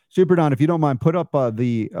 Exactly. Super Don, if you don't mind, put up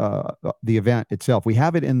the event itself. We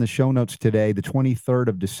have it in the show notes today, the 23rd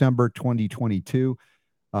of December, 2022.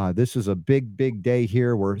 This is a big, big day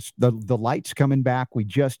here where the light's coming back. We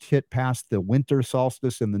just hit past the winter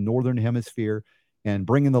solstice in the northern hemisphere and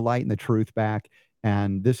bringing the light and the truth back.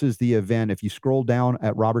 And this is the event. If you scroll down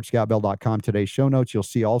at robertscottbell.com, today's show notes, you'll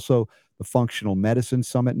see also the Functional Medicine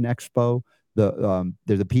Summit and Expo.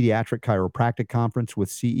 There's a Pediatric Chiropractic Conference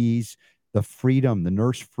with CEs, the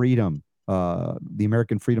Nurse Freedom, the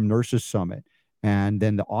American Freedom Nurses Summit, and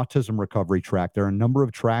then the Autism Recovery Track. There are a number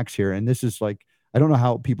of tracks here, and this is like, I don't know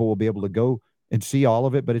how people will be able to go and see all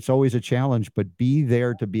of it, but it's always a challenge. But be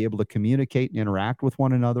there to be able to communicate and interact with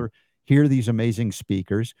one another, hear these amazing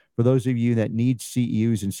speakers. For those of you that need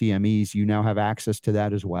CEUs and CMEs, you now have access to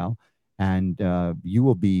that as well. And you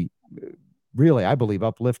will be really, I believe,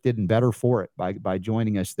 uplifted and better for it by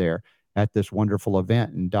joining us there at this wonderful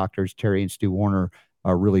event. And Doctors Teri and Stu Warner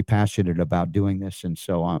are really passionate about doing this. And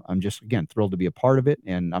so I'm just, again, thrilled to be a part of it.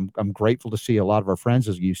 And I'm grateful to see a lot of our friends,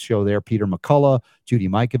 as you show there, Peter McCullough, Judy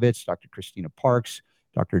Mikovits, Dr. Christina Parks,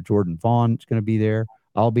 Dr. Jordan Vaughn is going to be there.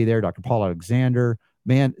 I'll be there, Dr. Paul Alexander.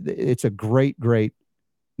 Man, it's a great,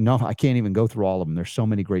 no, I can't even go through all of them. There's so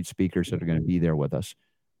many great speakers that are going to be there with us.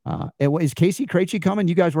 Is Casey Krejci coming?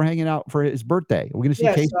 You guys were hanging out for his birthday. We're going to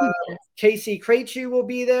see Casey. Casey Krejci will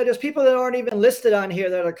be there. There's people that aren't even listed on here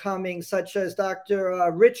that are coming, such as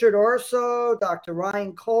Dr. Richard Orso, Dr.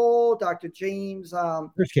 Ryan Cole, Dr. James.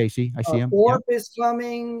 There's Casey. I see him. Orp is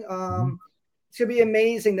coming. It's going to be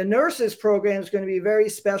amazing. The nurses program is going to be very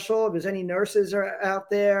special. If there's any nurses are out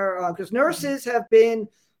there, because nurses have been,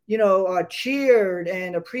 cheered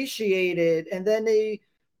and appreciated, and then they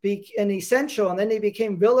an essential, and then they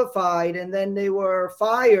became vilified, and then they were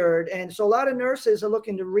fired. And so a lot of nurses are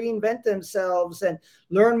looking to reinvent themselves and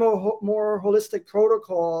learn more holistic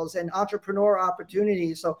protocols and entrepreneur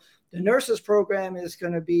opportunities. So the nurses program is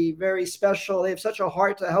going to be very special. They have such a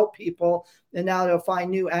heart to help people, and now they'll find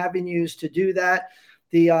new avenues to do that.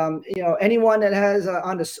 The anyone that has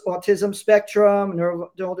on the autism spectrum,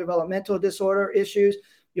 neurodevelopmental disorder issues,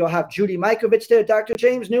 you'll have Judy Mikovits there. Dr.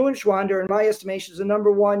 James Neuenschwander, in my estimation, is the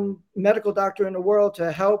 #1 medical doctor in the world to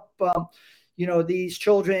help, these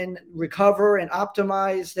children recover and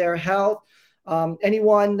optimize their health.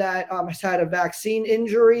 Anyone that has had a vaccine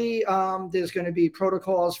injury, there's going to be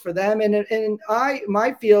protocols for them. And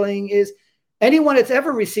my feeling is anyone that's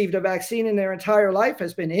ever received a vaccine in their entire life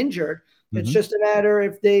has been injured. It's just a matter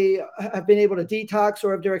if they have been able to detox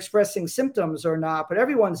or if they're expressing symptoms or not. But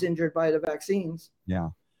everyone's injured by the vaccines.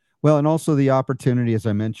 Yeah. Well, and also the opportunity, as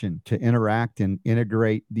I mentioned, to interact and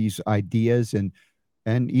integrate these ideas and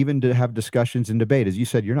even to have discussions and debate. As you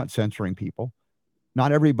said, you're not censoring people.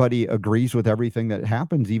 Not everybody agrees with everything that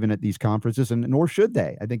happens, even at these conferences, and nor should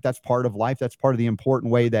they. I think that's part of life. That's part of the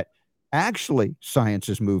important way that actually science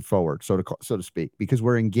has moved forward, so to speak, because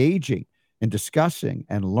we're engaging and discussing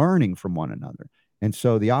and learning from one another. And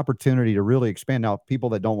so the opportunity to really expand. Now, people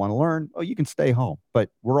that don't want to learn, you can stay home,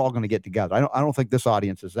 but we're all going to get together. I don't think this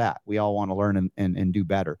audience is that. We all want to learn and do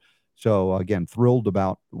better. So again, thrilled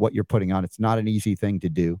about what you're putting on. It's not an easy thing to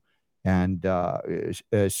do. And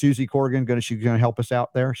Susie Corrigan, she's going to help us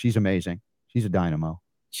out there. She's amazing. She's a dynamo.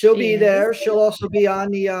 She'll be there. She'll also be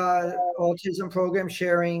on the autism program,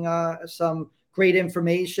 sharing some great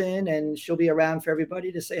information, and she'll be around for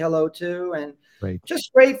everybody to say hello to. And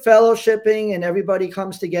just great fellowshipping, and everybody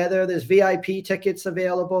comes together. There's VIP tickets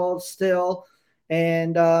available still.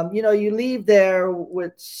 And, you leave there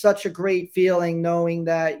with such a great feeling, knowing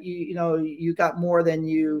that, you got more than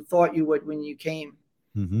you thought you would when you came.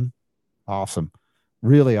 Mm-hmm. Awesome.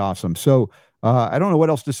 Really awesome. So I don't know what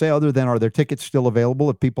else to say other than, are there tickets still available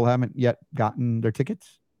if people haven't yet gotten their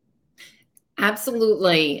tickets?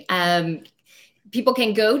 Absolutely. People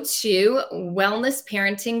can go to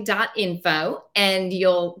wellnessparenting.info and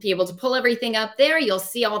you'll be able to pull everything up there. You'll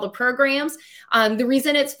see all the programs. The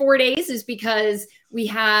reason it's 4 days is because we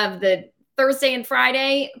have the Thursday and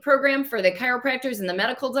Friday program for the chiropractors and the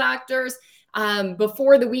medical doctors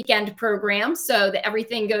before the weekend program, so that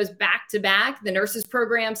everything goes back to back. The nurses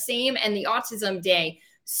program, same, and the autism day.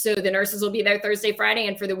 So the nurses will be there Thursday, Friday,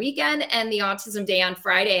 and for the weekend, and the autism day on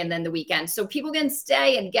Friday, and then the weekend. So people can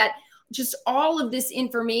stay and get just all of this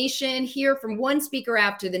information here from one speaker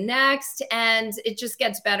after the next, and it just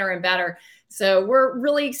gets better and better. So we're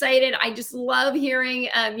really excited. I just love hearing,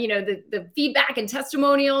 the feedback and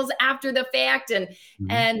testimonials after the fact. And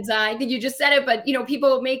I think you just said it, but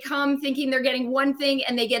people may come thinking they're getting one thing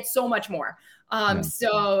and they get so much more.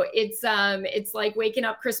 So it's like waking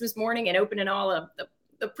up Christmas morning and opening all of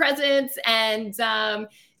the presents, and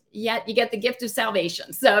yet you get the gift of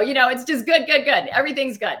salvation. So it's just good.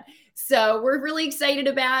 Everything's good. So we're really excited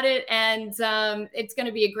about it, and it's going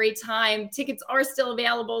to be a great time. Tickets are still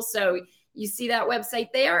available, so you see that website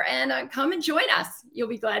there, and come and join us. You'll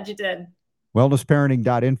be glad you did.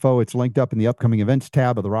 Wellnessparenting.info. It's linked up in the upcoming events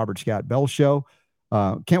tab of the Robert Scott Bell Show.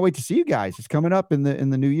 Can't wait to see you guys. It's coming up in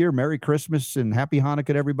the new year. Merry Christmas and Happy Hanukkah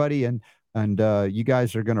to everybody, and you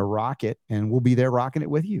guys are going to rock it, and we'll be there rocking it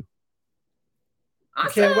with you.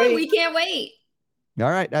 Awesome. We can't wait. All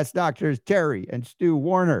right. That's Doctors Teri and Stu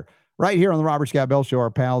Warner right here on the Robert Scott Bell Show, our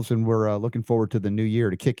pals, and we're looking forward to the new year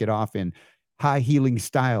to kick it off in high healing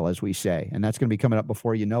style, as we say. And that's going to be coming up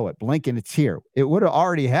before you know it. Blink and it's here. It would have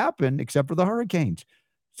already happened except for the hurricanes.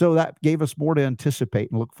 So that gave us more to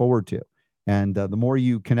anticipate and look forward to. And the more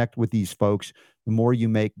you connect with these folks, the more you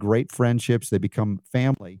make great friendships. They become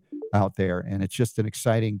family out there. And it's just an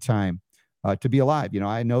exciting time to be alive.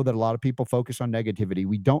 I know that a lot of people focus on negativity.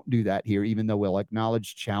 We don't do that here, even though we'll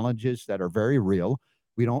acknowledge challenges that are very real.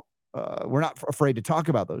 We're not afraid to talk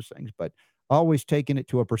about those things, but always taking it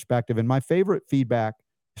to a perspective. And my favorite feedback,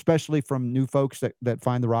 especially from new folks that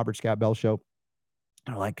find the Robert Scott Bell Show,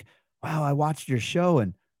 are like, wow, I watched your show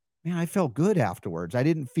and man, I felt good afterwards. I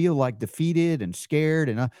didn't feel like defeated and scared.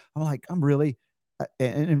 And I'm like, I'm really,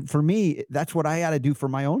 and for me, that's what I had to do for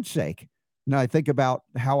my own sake. I think about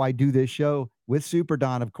how I do this show with Super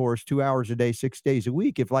Don, of course, 2 hours a day, 6 days a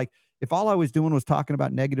week. If all I was doing was talking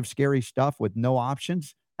about negative, scary stuff with no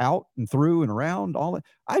options out and through and around,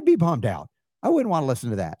 I'd be bummed out. I wouldn't want to listen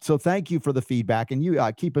to that. So thank you for the feedback, and you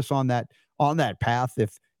keep us on that path.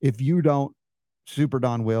 If you don't, Super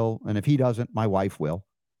Don will, and if he doesn't, my wife will,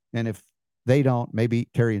 and if they don't, maybe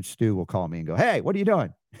Teri and Stu will call me and go, "Hey, what are you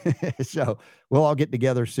doing?" So we'll all get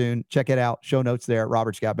together soon. Check it out. Show notes there at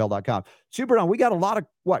robertscottbell.com. Super Don, we got a lot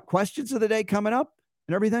of questions of the day coming up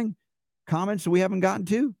and everything. Comments that we haven't gotten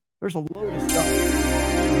to. There's a load of stuff.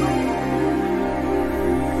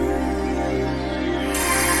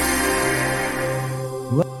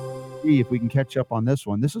 Let's see if we can catch up on this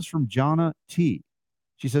one. This is from Jonna T.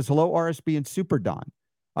 She says, "Hello, RSB and Super Don.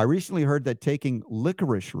 I recently heard that taking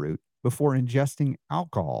licorice root before ingesting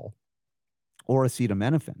alcohol or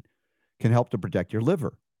acetaminophen can help to protect your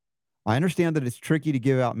liver. I understand that it's tricky to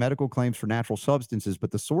give out medical claims for natural substances,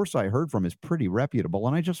 but the source I heard from is pretty reputable,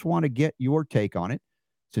 and I just want to get your take on it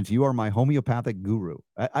since you are my homeopathic guru."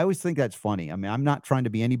 I always think that's funny. I mean, I'm not trying to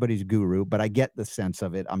be anybody's guru, but I get the sense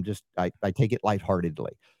of it. I take it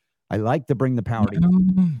lightheartedly. I like to bring the power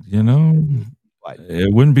to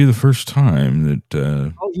it wouldn't be the first time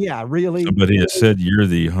that oh yeah, really somebody has said you're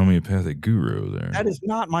the homeopathic guru there. That is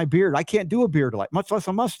not my beard. I can't do a beard much less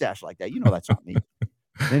a mustache like that. That's not me.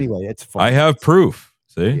 Anyway, it's fun. I have proof.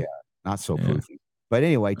 See? Yeah, not so proofy. But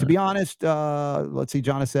anyway, to be honest, let's see,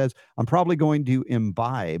 Jonna says, "I'm probably going to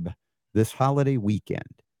imbibe this holiday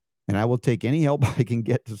weekend, and I will take any help I can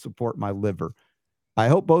get to support my liver. I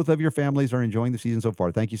hope both of your families are enjoying the season so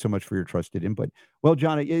far. Thank you so much for your trusted input." Well,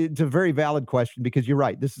 Jonna, it's a very valid question because you're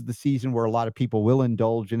right. This is the season where a lot of people will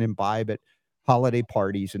indulge and imbibe at holiday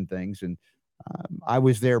parties and things. And I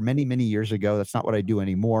was there many, many years ago. That's not what I do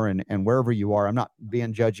anymore. And wherever you are, I'm not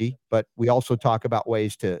being judgy, but we also talk about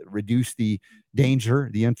ways to reduce the danger,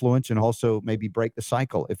 the influence, and also maybe break the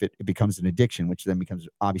cycle if it becomes an addiction, which then becomes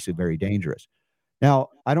obviously very dangerous. Now,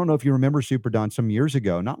 I don't know if you remember, Super Don, some years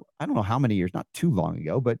ago, I don't know how many years, not too long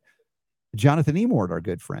ago, but Jonathan Emord, our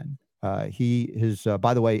good friend, By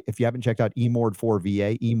the way, if you haven't checked out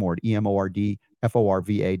EMORD4VA, EMORD,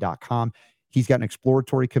 EMORD4VA.com, he's got an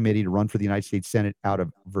exploratory committee to run for the United States Senate out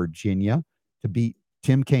of Virginia to beat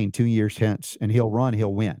Tim Kaine 2 years hence, and he'll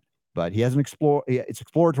win. But he has it's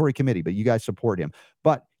exploratory committee, but you guys support him.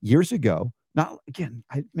 But years ago,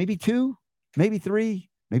 maybe 2, maybe 3,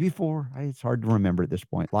 maybe 4. It's hard to remember at this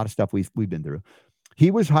point. A lot of stuff we've been through. He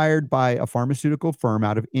was hired by a pharmaceutical firm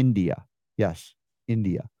out of India. Yes,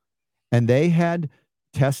 India. And they had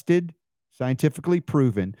tested, scientifically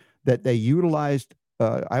proven that they utilized,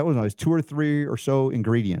 I don't know, 2 or 3 or so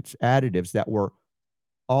ingredients, additives that were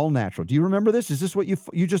all natural. Do you remember this? Is this what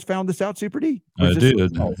you just found this out, Super D? I did.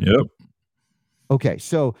 Yep. Okay,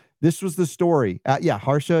 so this was the story.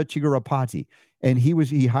 Harsha Chigurapati, and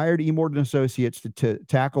he hired Emord and Associates to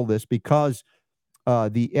tackle this because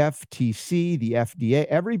the FTC, the FDA,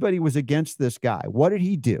 everybody was against this guy. What did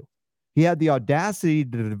he do? He had the audacity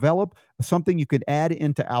to develop something you could add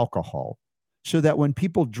into alcohol so that when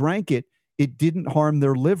people drank it, it didn't harm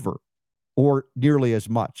their liver or nearly as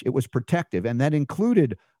much. It was protective, and that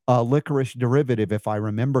included a licorice derivative, if I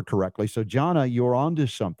remember correctly. So, Jana, you're onto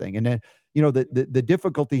something. And then, the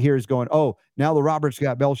difficulty here is going, oh, now the Robert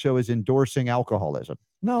Scott Bell Show is endorsing alcoholism.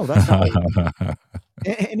 No, that's not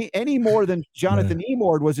any more than Jonathan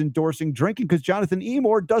Emord was endorsing drinking, because Jonathan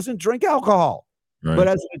Emord doesn't drink alcohol. Right. But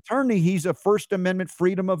as an attorney, he's a First Amendment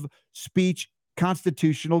freedom of speech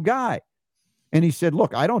constitutional guy. And he said,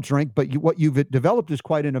 look, I don't drink, but what you've developed is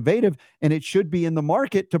quite innovative, and it should be in the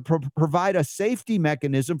market to provide a safety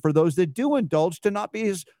mechanism for those that do indulge to not be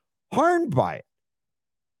as harmed by it.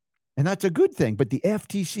 And that's a good thing. But the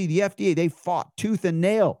FTC, the FDA, they fought tooth and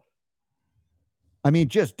nail. I mean,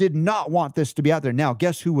 just did not want this to be out there. Now,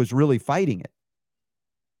 guess who was really fighting it?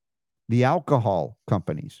 The alcohol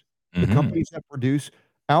companies. The companies that produce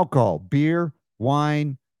alcohol, beer,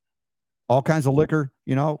 wine, all kinds of liquor,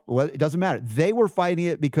 it doesn't matter. They were fighting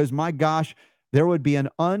it because, my gosh, there would be an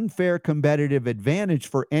unfair competitive advantage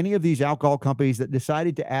for any of these alcohol companies that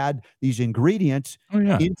decided to add these ingredients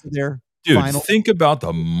into their final. Think about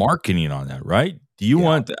the marketing on that, right? Do you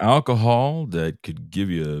want the alcohol that could give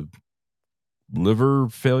you liver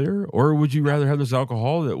failure, or would you rather have this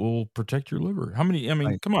alcohol that will protect your liver?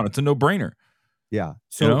 Come on, it's a no-brainer. Yeah.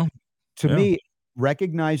 So to me,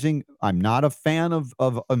 recognizing I'm not a fan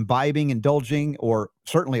of imbibing, indulging, or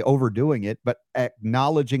certainly overdoing it, but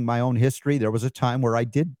acknowledging my own history. There was a time where I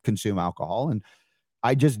did consume alcohol, and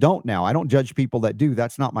I just don't now. I don't judge people that do.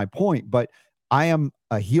 That's not my point. But I am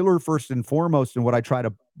a healer first and foremost in what I try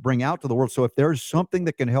to bring out to the world. So if there's something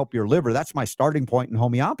that can help your liver, that's my starting point in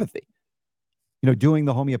homeopathy. Doing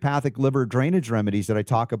the homeopathic liver drainage remedies that I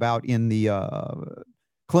talk about in the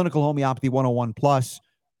Clinical Homeopathy 101 Plus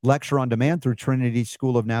lecture on demand through Trinity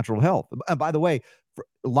School of Natural Health. And by the way,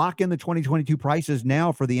 lock in the 2022 prices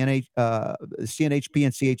now for the CNHP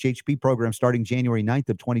and CHHP program starting January 9th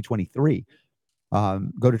of 2023.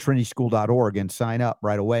 Go to trinityschool.org and sign up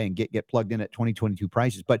right away and get plugged in at 2022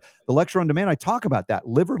 prices. But the lecture on demand, I talk about that.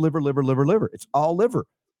 Liver. It's all liver.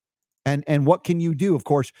 And what can you do? Of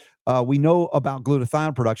course, we know about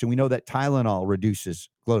glutathione production. We know that Tylenol reduces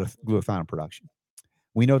glutathione production.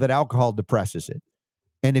 We know that alcohol depresses it.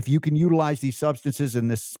 And if you can utilize these substances,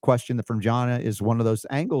 and this question from Jana is one of those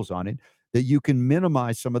angles on it, that you can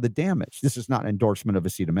minimize some of the damage. This is not an endorsement of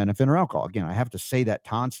acetaminophen or alcohol. Again, I have to say that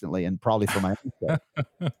constantly, and probably for my own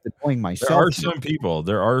sake, annoying myself.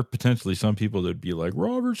 There are potentially some people that would be like,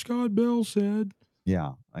 Robert Scott Bell said.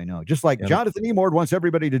 Yeah, I know. Just like Jonathan Emord wants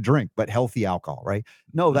everybody to drink, but healthy alcohol, right?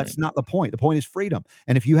 No, that's not the point. The point is freedom.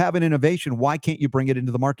 And if you have an innovation, why can't you bring it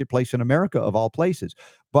into the marketplace in America, of all places?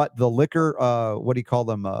 But the liquor, what do you call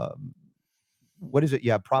them? What is it?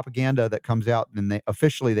 You have propaganda that comes out, and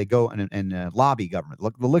they go and lobby government,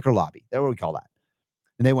 the liquor lobby. That's what we call that.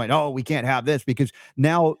 And they went, oh, we can't have this, because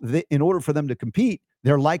now in order for them to compete,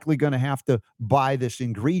 they're likely going to have to buy this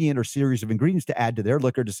ingredient or series of ingredients to add to their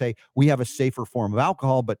liquor to say, we have a safer form of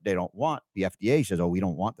alcohol, but they don't want, the FDA says, oh, we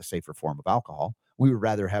don't want the safer form of alcohol. We would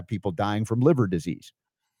rather have people dying from liver disease.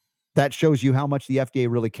 That shows you how much the FDA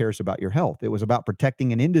really cares about your health. It was about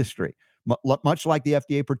protecting an industry, much like the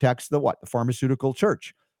FDA protects the pharmaceutical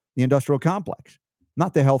church, the industrial complex,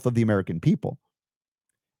 not the health of the American people.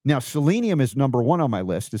 Now, selenium is number 1 on my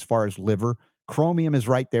list as far as liver. Chromium is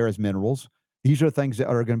right there as minerals. These are things that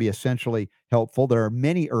are going to be essentially helpful. There are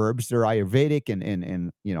many herbs. They're Ayurvedic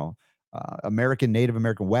and American, Native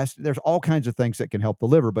American West. There's all kinds of things that can help the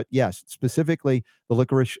liver. But yes, specifically the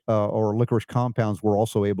licorice or licorice compounds were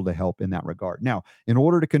also able to help in that regard. Now, in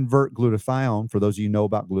order to convert glutathione, for those of you who know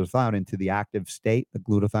about glutathione, into the active state, the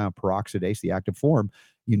glutathione peroxidase, the active form,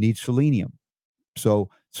 you need selenium. So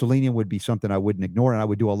selenium would be something I wouldn't ignore, and I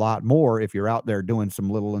would do a lot more if you're out there doing some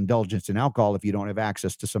little indulgence in alcohol if you don't have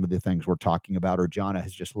access to some of the things we're talking about or Jana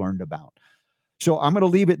has just learned about. So I'm going to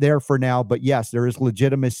leave it there for now, but yes, there is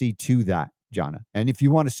legitimacy to that, Jana. And if you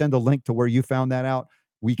want to send a link to where you found that out,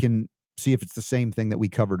 we can see if it's the same thing that we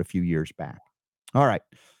covered a few years back. All right.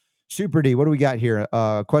 Super D, what do we got here?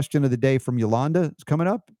 Question of the day from Yolanda is coming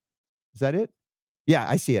up. Is that it? Yeah,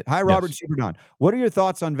 I see it. Hi, Robert. Yes. Super Don. What are your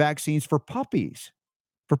thoughts on vaccines for puppies?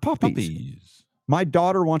 For puppies. My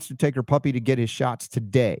daughter wants to take her puppy to get his shots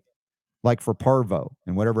today, like for parvo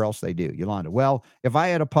and whatever else they do. Yolanda. Well, if I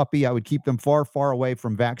had a puppy, I would keep them far, far away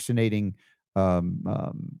from vaccinating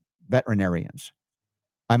veterinarians.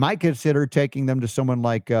 I might consider taking them to someone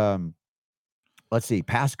like, let's see,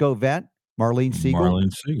 Pasco Vet, Marlene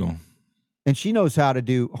Siegel. And she knows how to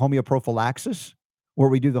do homeoprophylaxis, where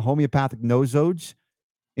we do the homeopathic nosodes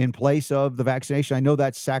in place of the vaccination. I know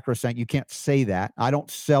that's sacrosanct. You can't say that. I don't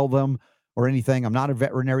sell them or anything. I'm not a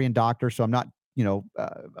veterinarian doctor, so I'm not,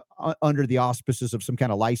 under the auspices of some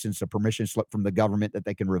kind of license or permission slip from the government that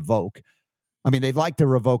they can revoke. I mean, they'd like to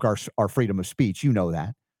revoke our freedom of speech. You know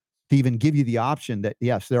that. To even give you the option that,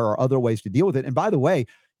 yes, there are other ways to deal with it. And by the way,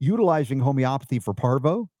 utilizing homeopathy for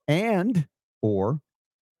parvo or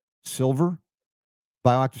silver,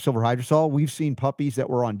 bioactive silver hydrosol, we've seen puppies that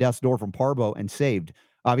were on death's door from parvo and saved.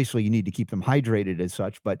 Obviously, you need to keep them hydrated as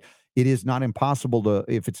such, but it is not impossible to,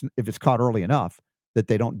 if it's caught early enough, that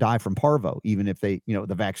they don't die from parvo, even if they,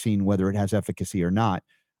 the vaccine, whether it has efficacy or not,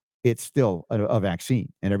 it's still a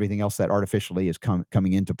vaccine, and everything else that artificially is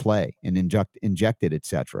coming into play and injected, et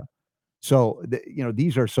cetera. So,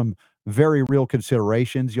 these are some very real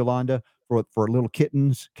considerations, Yolanda, for little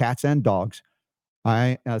kittens, cats, and dogs.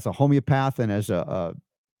 I, as a homeopath and as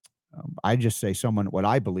I just say someone, what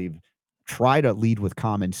I believe, try to lead with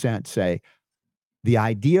common sense, say, the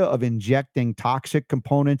idea of injecting toxic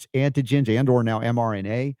components, antigens, and or now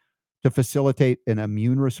mRNA to facilitate an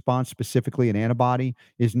immune response, specifically an antibody,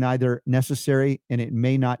 is neither necessary and it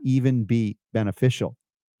may not even be beneficial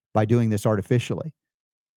by doing this artificially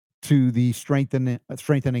to the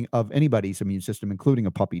strengthening of anybody's immune system, including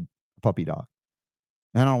a puppy dog.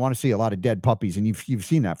 And I don't want to see a lot of dead puppies, and you've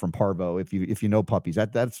seen that from parvo. If you know puppies,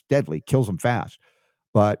 that's deadly, kills them fast.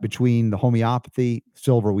 But between the homeopathy,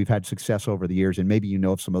 silver, we've had success over the years, and maybe you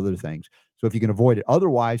know of some other things. So if you can avoid it.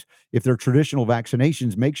 Otherwise, if they're traditional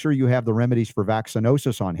vaccinations, make sure you have the remedies for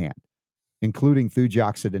vaccinosis on hand, including Thuja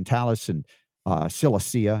occidentalis and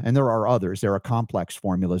Silicea, and there are others. There are complex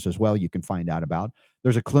formulas as well you can find out about.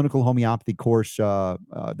 There's a clinical homeopathy course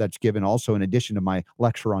that's given also in addition to my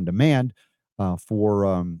lecture on demand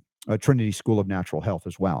for Trinity School of Natural Health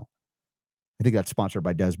as well. I think that's sponsored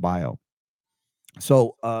by Des Bio.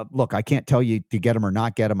 So, look, I can't tell you to get them or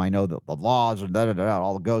not get them. I know the laws and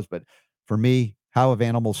all it goes. But for me, how have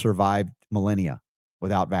animals survived millennia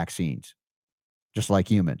without vaccines? Just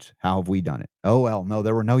like humans. How have we done it? Oh, well, no,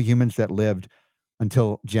 there were no humans that lived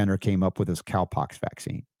until Jenner came up with his cowpox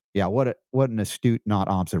vaccine. Yeah, what an astute not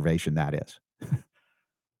observation that is.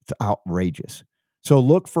 It's outrageous. So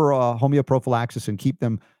look for homeoprophylaxis and keep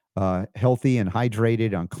them healthy and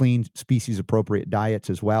hydrated on clean, species-appropriate diets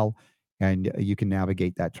as well. And you can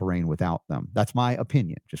navigate that terrain without them. That's my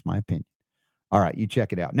opinion, just my opinion. All right, you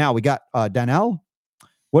check it out. Now, we got Danelle.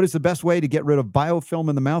 What is the best way to get rid of biofilm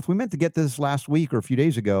in the mouth? We meant to get this last week or a few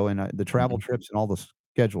days ago, and the travel trips and all the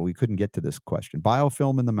schedule, we couldn't get to this question.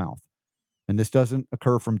 Biofilm in the mouth. And this doesn't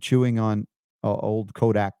occur from chewing on old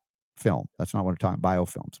Kodak film. That's not what we're talking about,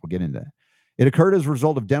 biofilms. We'll get into that. It occurred as a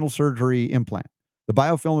result of dental surgery implant. The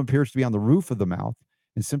biofilm appears to be on the roof of the mouth,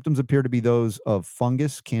 and symptoms appear to be those of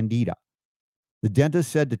fungus candida. The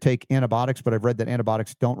dentist said to take antibiotics, but I've read that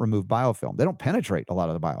antibiotics don't remove biofilm. They don't penetrate a lot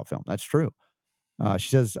of the biofilm. That's true. She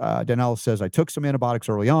says, Danelle says, I took some antibiotics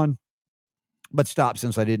early on, but stopped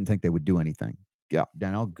since I didn't think they would do anything. Yeah,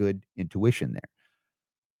 Danelle, good intuition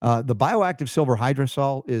there. The bioactive silver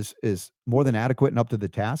hydrosol is more than adequate and up to the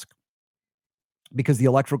task because the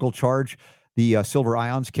electrical charge the silver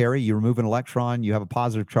ions carry, you remove an electron, you have a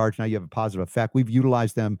positive charge, now you have a positive effect. We've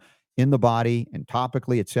utilized them in the body and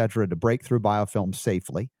topically, et cetera, to break through biofilm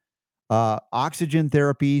safely. Oxygen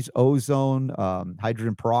therapies, ozone,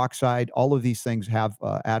 hydrogen peroxide, all of these things have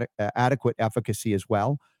adequate efficacy as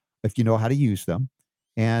well, if you know how to use them.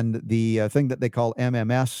 And the thing that they call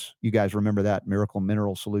MMS, you guys remember that miracle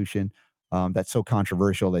mineral solution that's so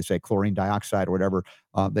controversial. They say chlorine dioxide or whatever.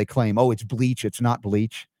 They claim, oh, it's bleach. It's not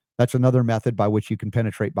bleach. That's another method by which you can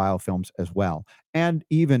penetrate biofilms as well. And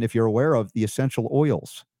even if you're aware of the essential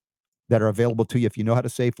oils that are available to you, if you know how to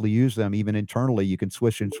safely use them, even internally, you can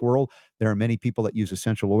swish and swirl. There are many people that use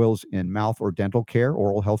essential oils in mouth or dental care,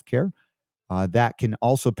 oral health care. that can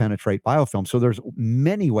also penetrate biofilm. So there's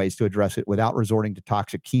many ways to address it without resorting to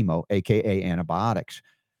toxic chemo, aka antibiotics.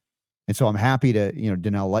 And so I'm happy to,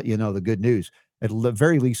 Danelle, let you know the good news. At the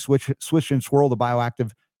very least, switch and swirl the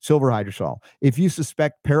bioactive silver hydrosol. If you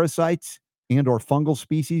suspect parasites and or fungal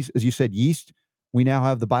species, as you said, yeast, we now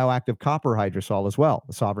have the bioactive copper hydrosol as well,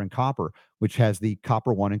 the Sovereign Copper, which has the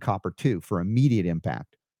copper 1 and copper 2 for immediate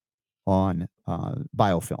impact on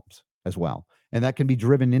biofilms as well. And that can be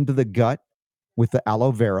driven into the gut with the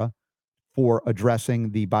aloe vera for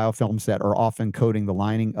addressing the biofilms that are often coating the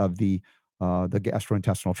lining of the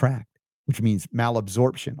gastrointestinal tract, which means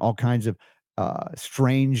malabsorption. All kinds of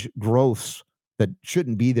strange growths that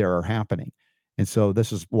shouldn't be there are happening. And so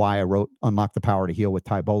this is why I wrote Unlock the Power to Heal with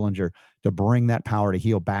Ty Bollinger, to bring that power to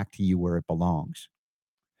heal back to you where it belongs.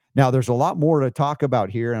 Now, there's a lot more to talk about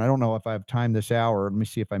here, and I don't know if I have time this hour. Let me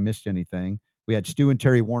see if I missed anything. We had Stu and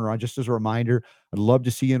Terry Warner on. Just as a reminder, I'd love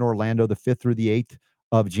to see you in Orlando the 5th through the 8th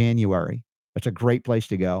of January. That's a great place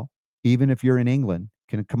to go. Even if you're in England,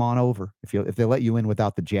 can come on over if they let you in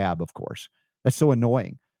without the jab, of course. That's so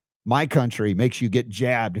annoying. My country makes you get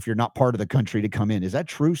jabbed if you're not part of the country to come in. Is that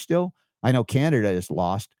true still? I know Canada is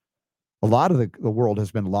lost. A lot of the world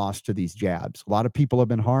has been lost to these jabs. A lot of people have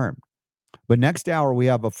been harmed. But next hour, we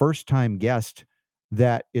have a first-time guest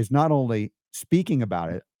that is not only speaking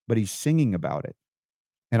about it, but he's singing about it.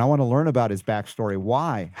 And I want to learn about his backstory.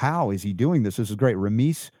 Why? How is he doing this? This is great.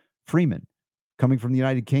 Remeece Freeman, coming from the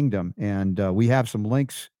United Kingdom. And we have some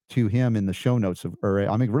links to him in the show notes.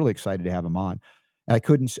 I'm really excited to have him on. And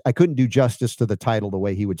I couldn't do justice to the title the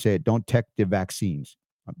way he would say it. Don't tech the vaccines.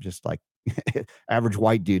 I'm just like average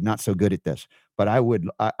white dude, not so good at this. But I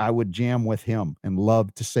would jam with him and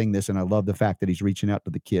love to sing this. And I love the fact that he's reaching out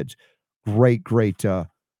to the kids. Great.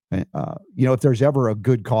 If there's ever a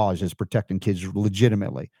good cause, is protecting kids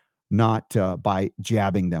legitimately, not by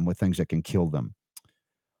jabbing them with things that can kill them.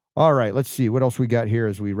 All right, let's see what else we got here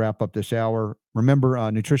as we wrap up this hour.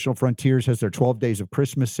 Remember, Nutritional Frontiers has their 12 days of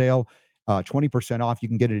Christmas sale, 20% off. You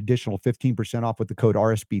can get an additional 15% off with the code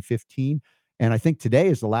RSB15. And I think today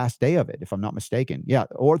is the last day of it, if I'm not mistaken. Yeah,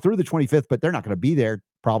 or through the 25th, but they're not going to be there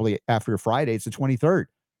probably after Friday. It's the 23rd.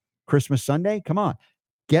 Christmas Sunday, come on.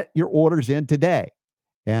 Get your orders in today.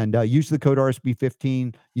 And use the code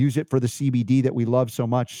RSB15. Use it for the CBD that we love so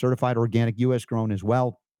much, certified organic, U.S. grown as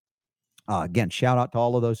well. Again, shout out to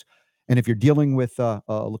all of those. And if you're dealing with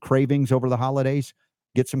cravings over the holidays,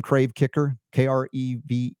 get some Crave Kicker,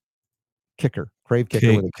 K-R-E-V Kicker. Crave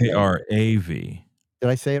Kicker with a K-R-A-V. Did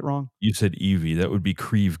I say it wrong? You said EV. That would be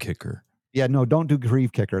Creve Kicker. Yeah, no, don't do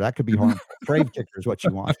Creve Kicker. That could be harmful. Crave Kicker is what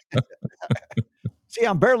you want. See,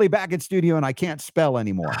 I'm barely back in studio and I can't spell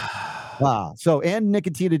anymore. So end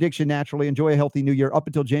nicotine addiction naturally. Enjoy a healthy new year. Up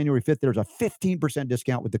until January 5th, there's a 15%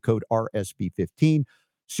 discount with the code RSB15.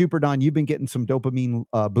 Super Don, you've been getting some dopamine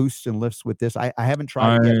boosts and lifts with this. I haven't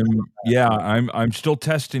tried it yet. I'm still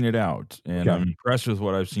testing it out, and I'm impressed with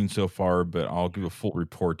what I've seen so far. But I'll give a full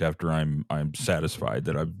report after I'm satisfied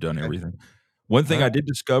that I've done everything. One thing I did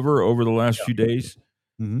discover over the last few days,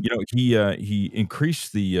 he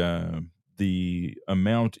increased the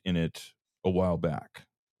amount in it a while back,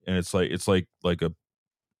 and it's like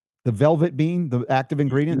the velvet bean, the active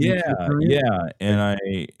ingredient.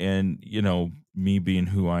 And me being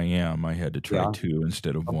who I am, I had to try 2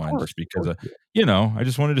 instead of 1, just because I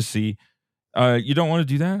just wanted to see. You don't want to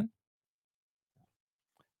do that?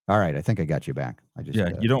 All right, I think I got you back.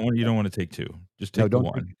 You don't want to take 2. Just take the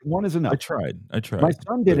 1. 1 is enough. I tried. My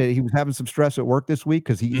son did it. He was having some stress at work this week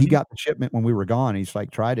because he got the shipment when we were gone. He's like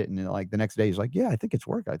tried it, and the next day he's like, "Yeah, I think it's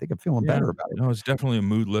working. I think I'm feeling better about it." No, it's definitely a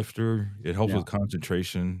mood lifter. It helps with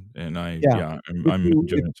concentration, and I'm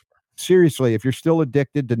enjoying it. Seriously, if you're still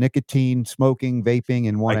addicted to nicotine, smoking, vaping,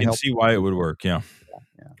 and want to help, I can see why it would work. Yeah.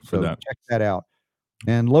 So check that out,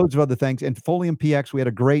 and loads of other things. And Folium PX, we had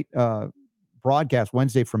a great broadcast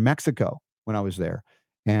Wednesday from Mexico when I was there.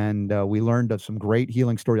 And we learned of some great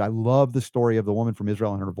healing stories. I love the story of the woman from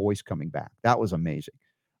Israel and her voice coming back. That was amazing.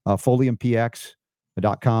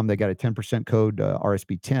 FoliumPX.com. They got a 10% code,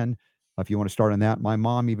 RSB10, if you want to start on that. My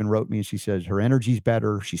mom even wrote me and she says her energy's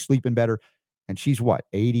better. She's sleeping better. And she's what,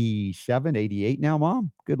 87, 88 now,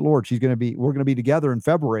 Mom? Good Lord. We're going to be together in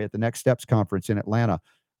February at the Next Steps Conference in Atlanta,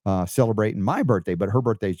 celebrating my birthday, but her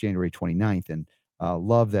birthday is January 29th. And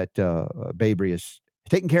love that Babry is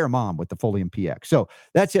taking care of Mom with the Folium PX. So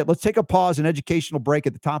that's it. Let's take a pause, an educational break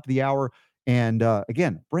at the top of the hour. And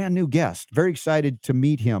again, brand new guest. Very excited to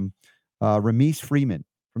meet him, Remeece Freeman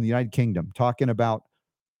from the United Kingdom, talking about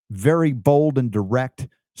very bold and direct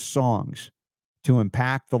songs to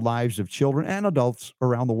impact the lives of children and adults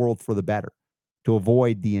around the world for the better, to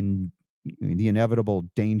avoid the the inevitable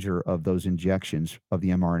danger of those injections of the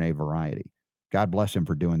mRNA variety. God bless him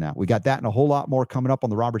for doing that. We got that and a whole lot more coming up on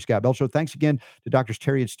the Robert Scott Bell Show. Thanks again to Drs.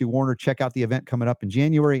 Teri and Stu Warner. Check out the event coming up in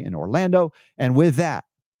January in Orlando. And with that,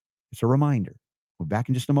 it's a reminder. We're back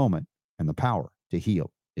in just a moment, and the power to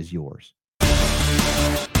heal is yours.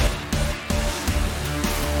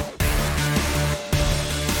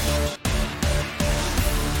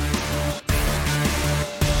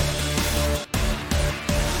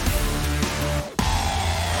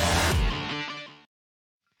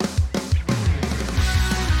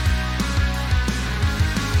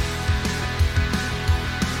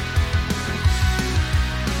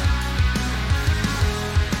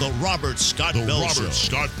 The Robert Scott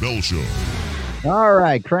Bell Show. All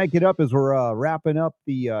right, crank it up as we're wrapping up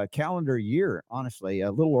the calendar year. Honestly,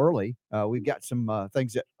 a little early. We've got some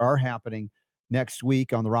things that are happening next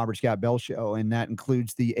week on the Robert Scott Bell Show, and that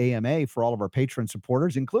includes the AMA for all of our patron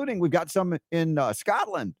supporters, including we've got some in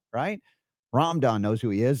Scotland, right? Ramdan knows who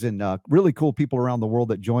he is, and really cool people around the world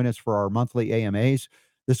that join us for our monthly AMAs.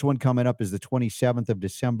 This one coming up is the 27th of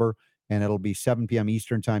December, and it'll be 7 p.m.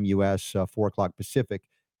 Eastern Time, U.S., 4 o'clock Pacific.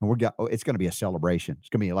 And it's going to be a celebration. It's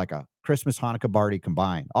going to be like a Christmas, Hanukkah party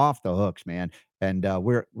combined. Off the hooks, man. And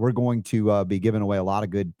we're going to be giving away a lot of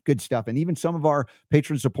good stuff. And even some of our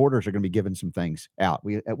patron supporters are going to be giving some things out.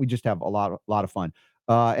 We just have a lot of fun.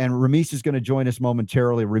 And Remeece is going to join us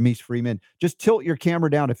momentarily. Remeece Freeman. Just tilt your camera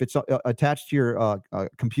down if it's attached to your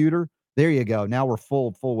computer. There you go. Now we're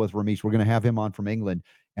full with Remeece. We're going to have him on from England.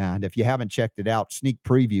 And if you haven't checked it out, sneak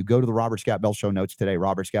preview, go to the Robert Scott Bell Show notes today,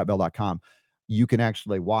 robertscottbell.com. You can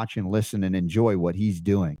actually watch and listen and enjoy what he's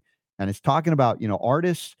doing. And it's talking about,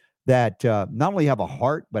 artists that not only have a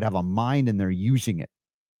heart, but have a mind, and they're using it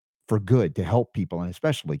for good to help people, and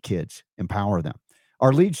especially kids, empower them.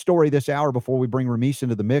 Our lead story this hour before we bring Remeece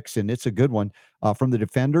into the mix, and it's a good one, from The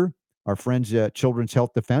Defender, our friends at Children's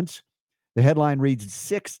Health Defense. The headline reads,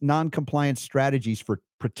 6 non-compliance strategies for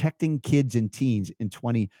protecting kids and teens in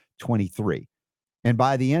 2023. And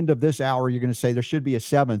by the end of this hour, you're going to say there should be a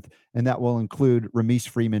 7th, and that will include Remeece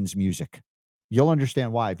Freeman's music. You'll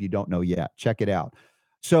understand why if you don't know yet. Check it out.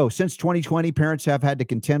 So since 2020, parents have had to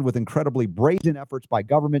contend with incredibly brazen efforts by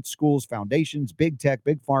government, schools, foundations, big tech,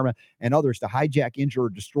 big pharma, and others to hijack, injure, or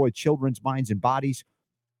destroy children's minds and bodies.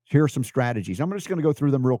 Here are some strategies. I'm just going to go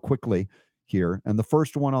through them real quickly here. And the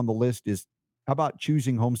first one on the list is, how about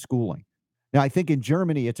choosing homeschooling? Now, I think in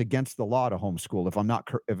Germany, it's against the law to homeschool, if I'm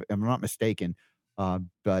not mistaken.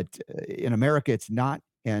 But in America, it's not,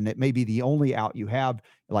 and it may be the only out you have,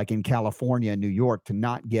 like in California and New York, to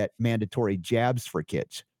not get mandatory jabs for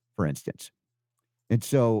kids, for instance. And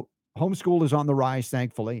so homeschool is on the rise,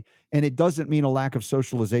 thankfully, and it doesn't mean a lack of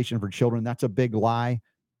socialization for children. That's a big lie.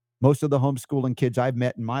 Most of the homeschooling kids I've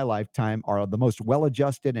met in my lifetime are the most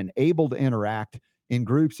well-adjusted and able to interact in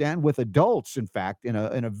groups and with adults, in fact, in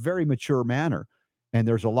a very mature manner. And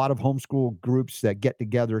there's a lot of homeschool groups that get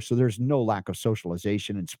together, so there's no lack of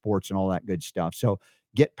socialization and sports and all that good stuff. So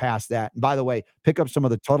get past that. And by the way, pick up some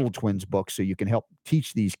of the Tuttle Twins books so you can help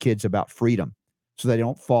teach these kids about freedom so they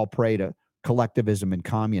don't fall prey to collectivism and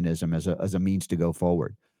communism as a means to go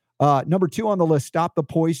forward. Number 2 on the list, stop the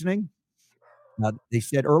poisoning. They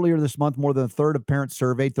said earlier this month, more than a third of parents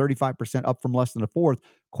surveyed, 35% up from less than a fourth,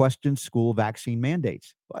 questioned school vaccine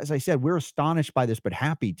mandates. As I said, we're astonished by this, but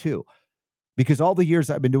happy too. Because all the years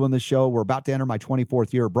I've been doing this show, we're about to enter my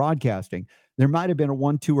 24th year of broadcasting, there might have been a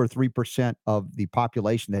 1, 2, or 3% of the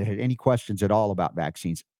population that had any questions at all about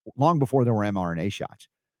vaccines, long before there were mRNA shots.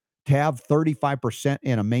 To have 35%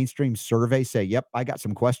 in a mainstream survey say, yep, I got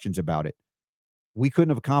some questions about it. We couldn't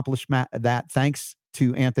have accomplished that thanks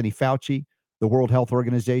to Anthony Fauci, the World Health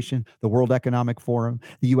Organization, the World Economic Forum,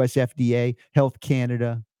 the US FDA, Health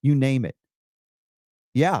Canada, you name it.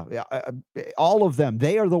 Yeah, all of them.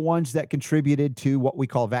 They are the ones that contributed to what we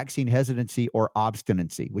call vaccine hesitancy or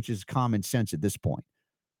obstinacy, which is common sense at this point.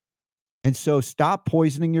 And so stop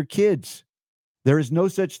poisoning your kids. There is no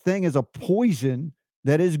such thing as a poison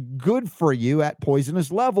that is good for you at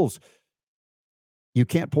poisonous levels. You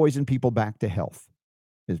can't poison people back to health,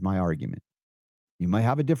 is my argument. You might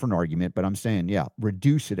have a different argument, but I'm saying, yeah,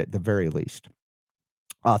 reduce it at the very least.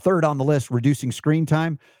 Third on the list, reducing screen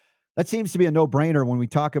time. That seems to be a no-brainer when we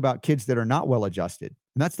talk about kids that are not well-adjusted.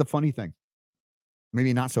 And that's the funny thing.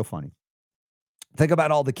 Maybe not so funny. Think about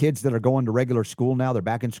all the kids that are going to regular school now. They're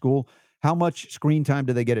back in school. How much screen time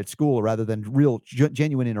do they get at school rather than real,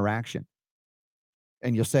 genuine interaction?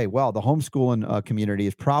 And you'll say, well, the homeschooling community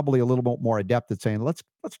is probably a little bit more adept at saying, let's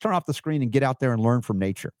turn off the screen and get out there and learn from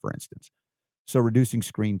nature, for instance. So reducing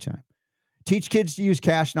screen time. Teach kids to use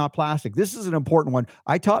cash, not plastic. This is an important one.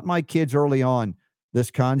 I taught my kids early on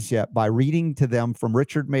this concept by reading to them from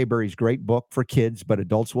Richard Maybury's great book for kids, but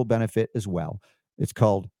adults will benefit as well. It's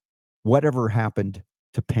called Whatever Happened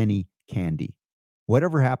to Penny Candy.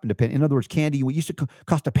 Whatever happened to penny? In other words, candy used to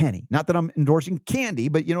cost a penny. Not that I'm endorsing candy,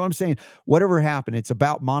 but you know what I'm saying? Whatever happened, it's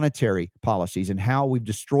about monetary policies and how we've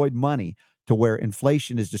destroyed money to where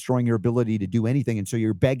inflation is destroying your ability to do anything. And so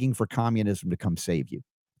you're begging for communism to come save you.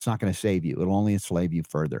 It's not going to save you. It'll only enslave you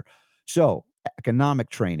further. So economic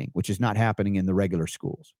training, which is not happening in the regular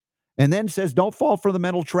schools. And then says, don't fall for the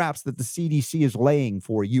mental traps that the CDC is laying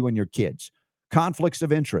for you and your kids. Conflicts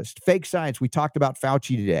of interest, fake science. We talked about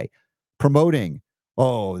Fauci today, promoting,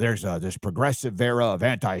 there's this progressive era of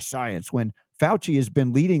anti-science, when Fauci has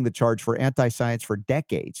been leading the charge for anti-science for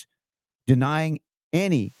decades, denying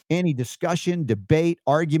any discussion, debate,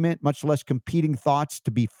 argument, much less competing thoughts to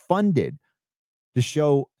be funded to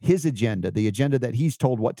show his agenda, the agenda that he's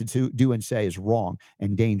told what to do and say is wrong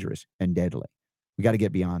and dangerous and deadly. We got to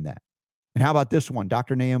get beyond that. And how about this one?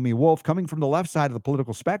 Dr. Naomi Wolf, coming from the left side of the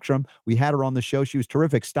political spectrum. We had her on the show. She was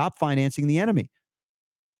terrific. Stop financing the enemy.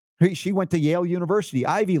 She went to Yale University,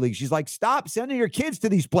 Ivy League. She's like, stop sending your kids to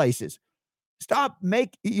these places. Stop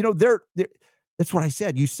they're that's what I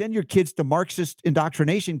said. You send your kids to Marxist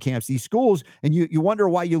indoctrination camps, these schools, and you wonder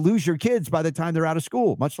why you lose your kids by the time they're out of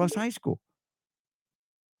school, much less high school.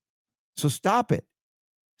 So stop it.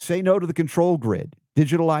 Say no to the control grid,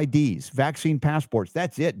 digital IDs, vaccine passports.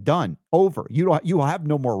 That's it. Done. Over. You will have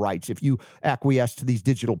no more rights if you acquiesce to these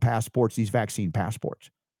digital passports, these vaccine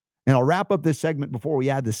passports. And I'll wrap up this segment before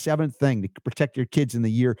we add the seventh thing to protect your kids in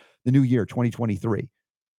the new year, 2023,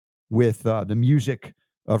 with the music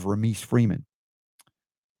of Remeece Freeman.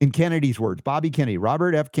 In Kennedy's words, Bobby Kennedy,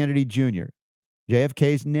 Robert F. Kennedy Jr.,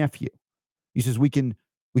 JFK's nephew, he says we can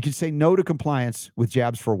say no to compliance with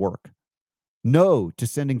jabs for work. No to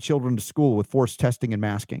sending children to school with forced testing and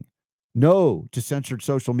masking. No to censored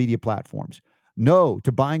social media platforms. No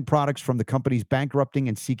to buying products from the companies bankrupting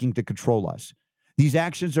and seeking to control us. These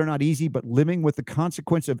actions are not easy, but living with the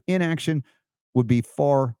consequence of inaction would be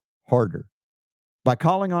far harder. By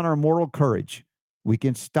calling on our moral courage, we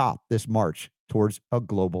can stop this march towards a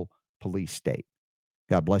global police state.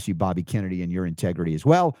 God bless you, Bobby Kennedy, and your integrity as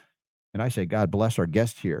well. And I say, God bless our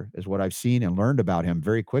guest here, is what I've seen and learned about him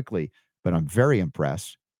very quickly. But I'm very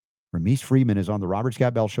impressed. Remeece Freeman is on the Robert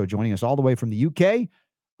Scott Bell Show, joining us all the way from the UK.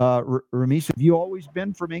 Remeece, have you always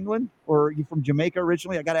been from England, or are you from Jamaica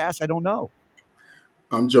originally? I got to ask, I don't know.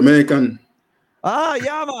 I'm Jamaican.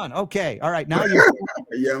 Yeah, man. Okay. All right. Now you're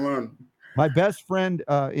yeah, man. My best friend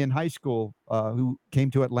in high school who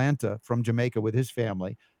came to Atlanta from Jamaica with his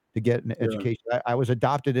family to get an education. I was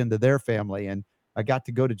adopted into their family, and I got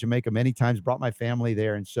to go to Jamaica many times, brought my family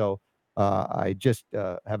there. And so I just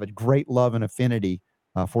have a great love and affinity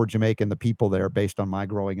for Jamaica and the people there based on my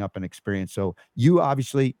growing up and experience. So you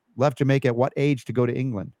obviously left Jamaica at what age to go to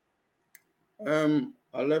England?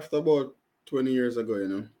 I left about 20 years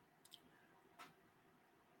ago,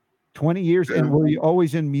 20 years. And were you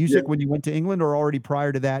always in music when you went to England, or already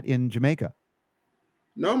prior to that in Jamaica?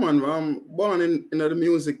 No, man, I'm born in the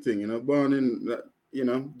music thing, born in,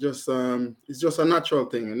 just, it's just a natural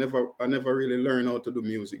thing. I never really learned how to do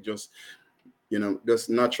music, just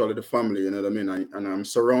naturally the family, you know what I mean? And I'm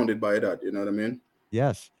surrounded by that, you know what I mean?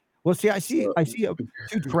 Yes. Well, see, I see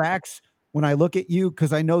two tracks when I look at you,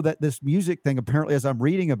 because I know that this music thing, apparently, as I'm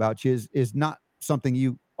reading about you, is not something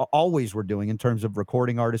you always were doing in terms of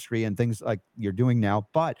recording artistry and things like you're doing now.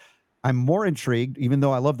 But I'm more intrigued, even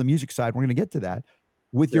though I love the music side, we're going to get to that,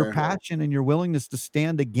 with your passion and your willingness to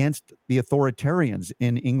stand against the authoritarians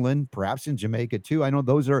in England, perhaps in Jamaica too. I know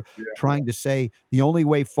those are trying to say the only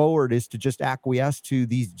way forward is to just acquiesce to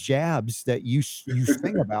these jabs that you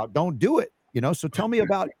sing about. Don't do it, So tell me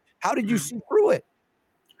about, how did you see through it?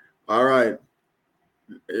 All right.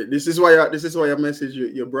 This is why I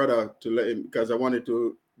messaged your brother to let him, because I wanted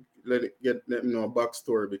to let him know a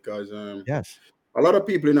backstory, because a lot of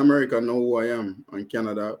people in America know who I am, and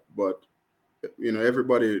Canada, but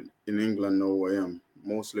everybody in England know who I am.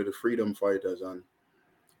 Mostly the freedom fighters and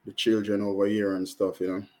the children over here and stuff,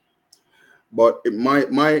 But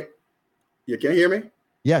you can hear me?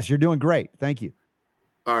 Yes, you're doing great. Thank you.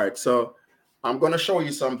 All right, so I'm gonna show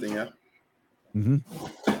you something, Mm-hmm.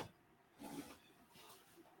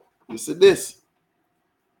 You see this?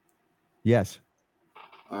 Yes.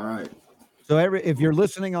 All right. So if you're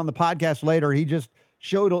listening on the podcast later, he just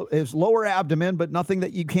showed his lower abdomen, but nothing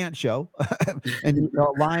that you can't show. And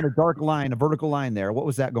a dark line, a vertical line there. What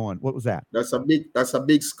was that going? What was that? That's a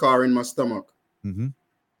big scar in my stomach. Mm-hmm.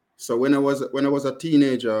 So when I was a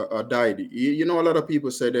teenager, I died. A lot of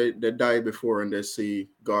people say they die before and they see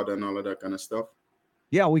God and all of that kind of stuff.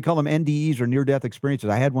 Yeah, we call them NDEs or near-death experiences.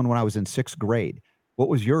 I had one when I was in 6th grade. What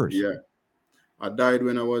was yours? Yeah, I died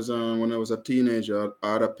when I was a teenager.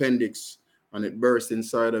 I had appendix, and it burst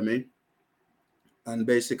inside of me, and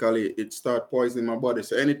basically it started poisoning my body.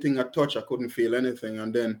 So anything I touch, I couldn't feel anything,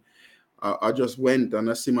 and then I just went and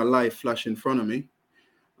I see my life flash in front of me,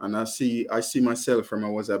 and I see myself from I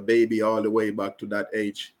was a baby all the way back to that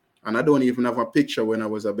age, and I don't even have a picture when I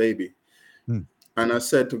was a baby. And I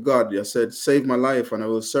said to God, I said, save my life and I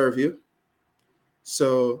will serve you.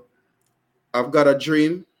 So I've got a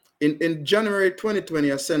dream. In January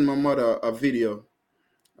 2020, I sent my mother a video,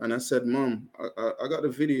 and I said, Mom, I got a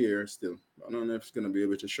video here still. I don't know if it's going to be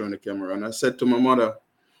able to show on the camera. And I said to my mother,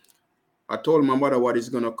 I told my mother what is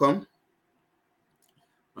going to come,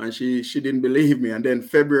 and she didn't believe me. And then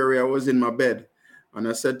February, I was in my bed, and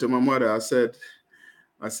I said to my mother, I said,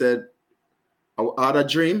 I had a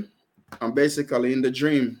dream, and basically in the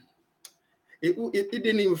dream, it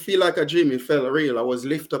didn't even feel like a dream. It felt real. I was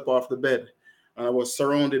lifted up off the bed, and I was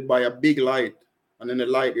surrounded by a big light, and in the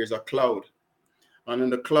light there's a cloud, and in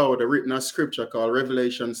the cloud I written a scripture called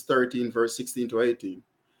Revelations 13 verse 16 to 18,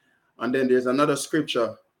 and then there's another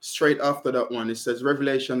scripture straight after that one. It says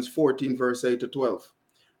Revelations 14 verse 8 to 12.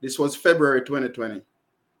 This was February 2020,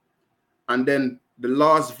 and then the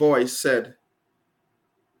last voice said,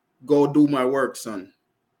 go do my work, son.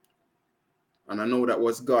 And I know that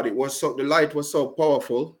was God. It was so, the light was so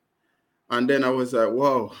powerful. And then I was like,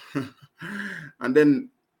 wow. And then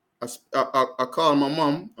I called my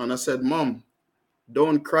mom and I said, Mom,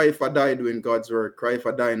 don't cry if I die doing God's work. Cry if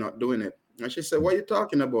I die not doing it. And she said, what are you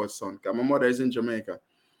talking about, son? Because my mother is in Jamaica.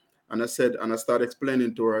 And I started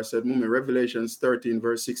explaining to her, I said, Mommy, Revelations 13,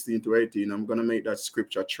 verse 16 to 18, I'm going to make that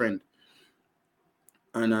scripture trend.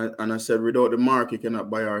 And I said, without the mark, you cannot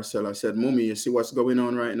buy or sell. I said, Mommy, you see what's going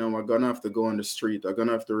on right now? I'm going to have to go on the street. I'm going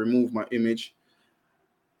to have to remove my image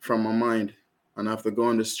from my mind. And I have to go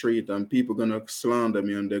on the street, and people are going to slander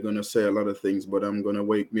me, and they're going to say a lot of things, but I'm going to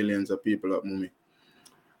wake millions of people up, Mommy.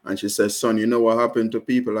 And she says, son, you know what happened to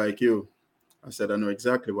people like you? I said, I know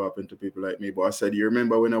exactly what happened to people like me. But I said, you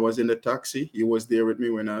remember when I was in the taxi? You was there with me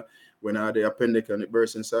when I had the appendix and it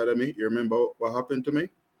burst inside of me. You remember what happened to me?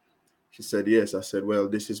 She said, yes. I said, well,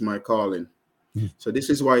 this is my calling. So this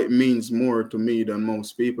is why it means more to me than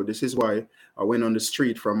most people. This is why I went on the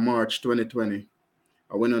street from March 2020.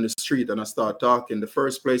 I went on the street and I started talking. The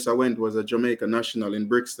first place I went was a Jamaica National in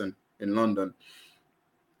Brixton in London.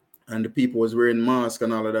 And the people was wearing masks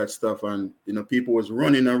and all of that stuff. And, you know, people was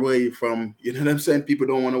running away from, you know what I'm saying? People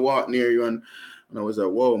don't want to walk near you. And I was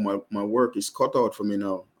like, whoa, my work is cut out for me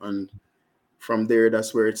now. And from there,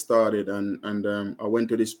 that's where it started. And I went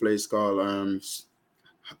to this place called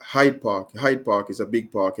Hyde Park. Hyde Park is a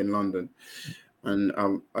big park in London. And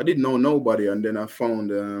I didn't know nobody. And then I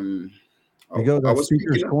found... you go to the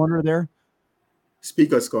Speaker's Corner there?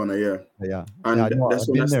 Speaker's Corner, yeah. Yeah. And yeah, no, that's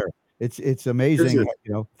I've been there. It's amazing,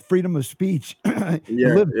 you know, freedom of speech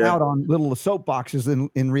lives out on little soapboxes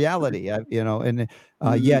in reality, you know, and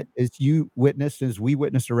yet as you witnessed, as we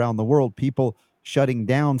witnessed around the world, people shutting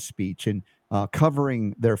down speech and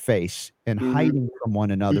covering their face and hiding from one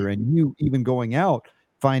another, and you even going out,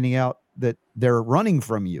 finding out that they're running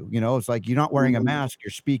from you. You know, it's like you're not wearing a mask, you're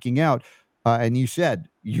speaking out. And you said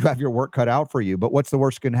you have your work cut out for you, but what's the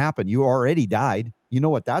worst can happen? You already died. You know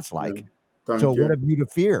what that's like. So what have you to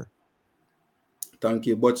fear? Thank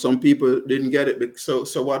you. But some people didn't get it. So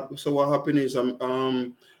what happened is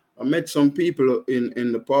I met some people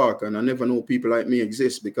in the park, and I never knew people like me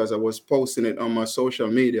exist because I was posting it on my social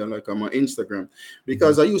media, like on my Instagram,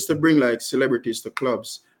 because I used to bring like celebrities to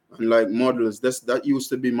clubs and like models. That used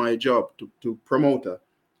to be my job to promote her.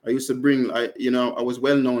 I used to bring, I was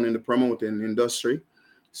well known in the promoting industry.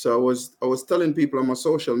 So I was telling people on my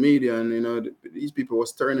social media, and you know, these people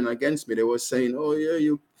was turning against me. They were saying, "Oh yeah,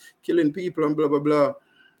 you killing people and blah blah blah."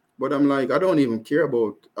 But I'm like, I don't even care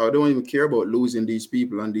about losing these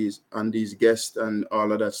people and these guests and all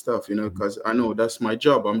of that stuff, you know, because I know that's my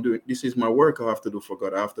job. This is my work I have to do for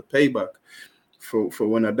God. I have to pay back for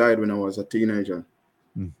when I died when I was a teenager.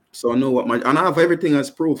 So I know and I have everything as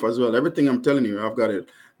proof as well. Everything I'm telling you, I've got it,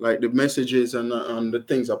 like the messages and the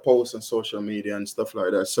things I post on social media and stuff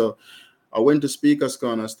like that. So I went to Speaker's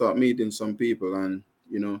Corner and start meeting some people, and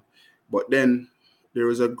you know, but then there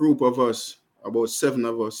was a group of us, about 7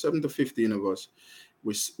 to 15 of us.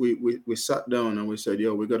 We sat down and we said,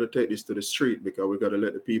 yo, we got to take this to the street, because we got to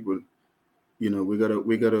let the people, you know, we got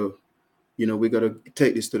to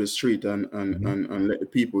take this to the street and let the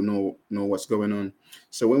people know what's going on.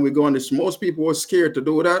 So when we go on this, most people were scared to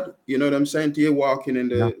do that. You know what I'm saying to you, walking in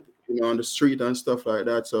the, you know, on the street and stuff like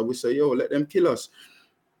that. So we say, yo, let them kill us.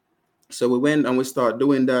 So we went and we start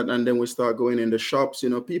doing that, and then we start going in the shops. You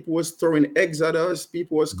know, people was throwing eggs at us.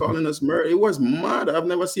 People was calling us murder. It was mad. I've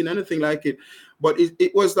never seen anything like it. But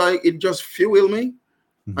it was like it just fueled me,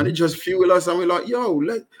 and it just fueled us. And we're like, yo,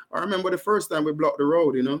 I remember the first time we blocked the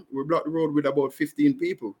road. You know, we blocked the road with about 15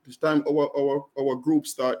 people. This time our group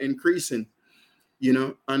start increasing. You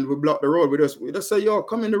know, and we blocked the road. We just say, yo,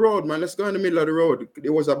 come in the road, man. Let's go in the middle of the road.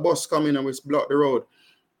 There was a bus coming, and we blocked the road.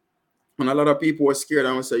 And a lot of people were scared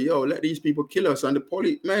and would say, yo, let these people kill us. And the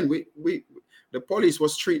police, man, the police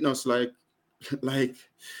was treating us like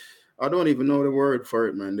I don't even know the word for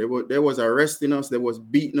it, man. They was arresting us, they was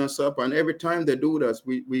beating us up. And every time they do that,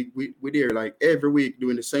 we there like every week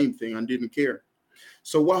doing the same thing and didn't care.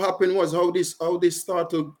 So what happened was how this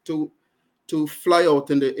started to fly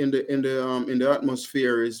out in the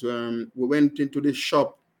atmosphere is we went into this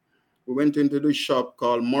shop. We went into this shop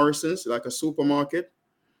called Morrison's, like a supermarket.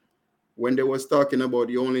 When they was talking about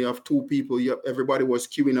you only have 2 people, everybody was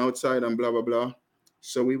queuing outside and blah, blah, blah.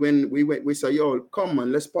 So we said, yo, come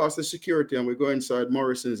on, let's pass the security. And we go inside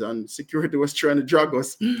Morrison's, and security was trying to drag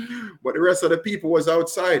us. But the rest of the people was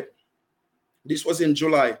outside. This was in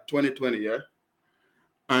July 2020, yeah?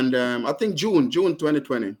 And I think June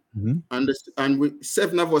 2020. And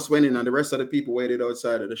 7 of us went in, and the rest of the people waited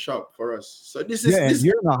outside of the shop for us. So this is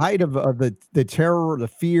you're in the height of the terror, the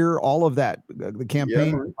fear, all of that, the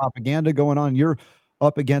campaign, the propaganda going on. You're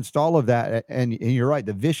up against all of that, and you're right.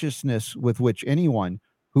 The viciousness with which anyone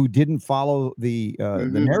who didn't follow the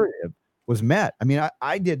narrative was met. I mean,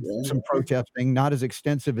 I did some protesting, not as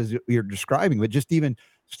extensive as you're describing, but just even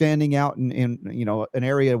standing out in you know, an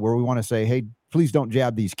area where we want to say, hey, please don't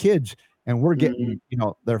jab these kids. And we're getting, you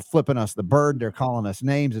know, they're flipping us the bird. They're calling us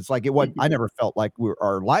names. It's like I never felt like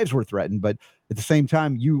our lives were threatened. But at the same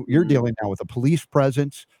time, you're dealing now with a police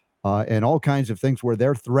presence and all kinds of things where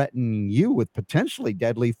they're threatening you with potentially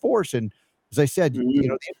deadly force. And as I said, you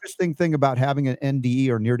know, the interesting thing about having an NDE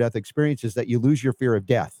or near-death experience is that you lose your fear of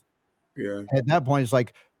death. Yeah. At that point, it's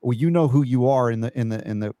like, well, you know who you are in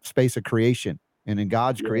the space of creation and in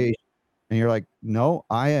God's creation. And you're like, no,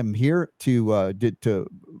 I am here to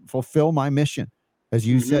fulfill my mission, as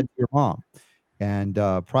you said to your mom, and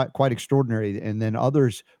quite extraordinary. And then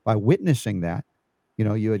others, by witnessing that, you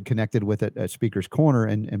know, you had connected with it at Speaker's Corner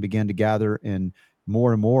and began to gather in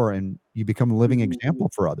more and more, and you become a living example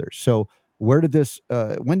for others. So when did this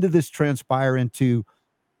transpire into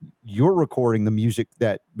your recording the music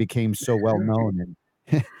that became so well known,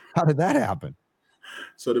 and how did that happen?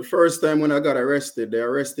 So the first time when I got arrested, they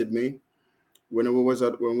arrested me. When we were at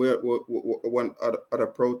a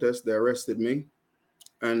protest, they arrested me,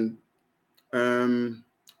 and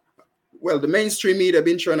well, the mainstream media have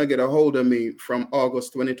been trying to get a hold of me from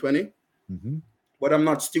August 2020, but I'm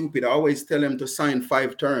not stupid. I always tell them to sign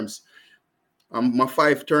 5 terms. My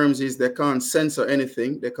 5 terms is they can't censor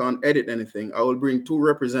anything, they can't edit anything. I will bring 2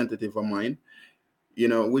 representatives of mine, you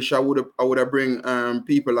know, which I would have bring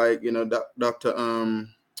people like, you know, Dr.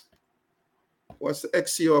 What's the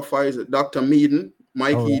ex-CEO of Pfizer, Dr.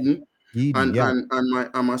 Mike Eden,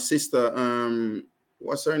 and my sister,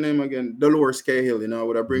 what's her name again? Dolores Cahill. You know, I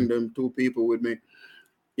would have bring them 2 people with me.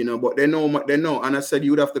 You know, but they know, and I said you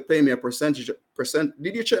would have to pay me a percent.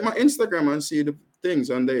 Did you check my Instagram and see the things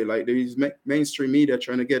on there? Like these mainstream media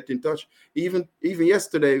trying to get in touch. Even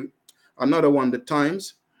yesterday, another one, the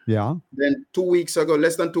Times. Yeah. Then 2 weeks ago,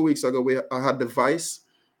 less than 2 weeks ago, I had the Vice.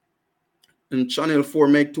 And Channel 4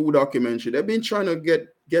 make 2 documentaries. They've been trying to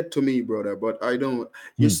get to me, brother, but I don't.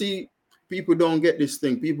 You see, people don't get this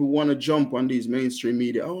thing. People want to jump on these mainstream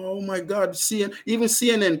media. Oh my God, even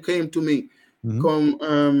CNN came to me. When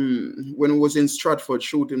I was in Stratford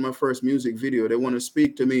shooting my first music video. They want to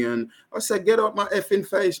speak to me, and I said, "Get out my effing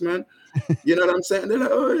face, man." You know what I'm saying? They're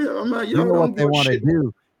like, "Oh yeah, I'm like, you know what they want to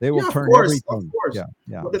do. They will turn everything." Of course.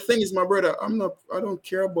 Yeah. But the thing is, my brother, I don't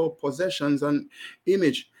care about possessions and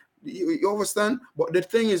image. You understand? But the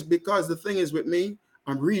thing is with me,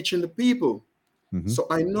 I'm reaching the people. So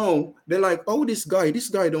I know they're like, oh, this guy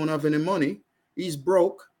don't have any money. He's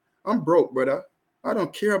broke. I'm broke, brother. I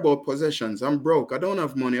don't care about possessions. I'm broke. I don't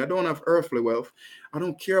have money. I don't have earthly wealth. I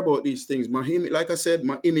don't care about these things. Like I said,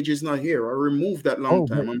 my image is not here. I removed that long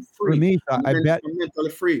time. I'm free. Remeece, I bet I'm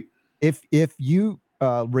mentally free. If you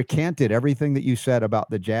recanted everything that you said about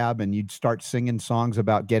the jab and you'd start singing songs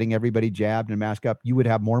about getting everybody jabbed and masked up, you would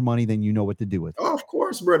have more money than you know what to do with. Oh, of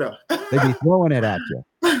course, brother. They'd be throwing it at you.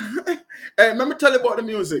 Hey, let me tell you about the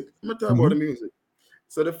music.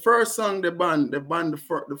 So the first song they banned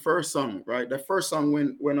the first song, right? The first song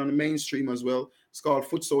went on the mainstream as well. It's called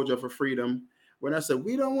Foot Soldier for Freedom. When I said,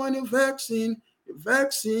 we don't want a vaccine,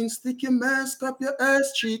 Vaccine, stick your mask up your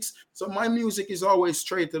ass cheeks. So my music is always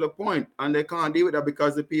straight to the point, and they can't deal with that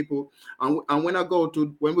because the people. And when we go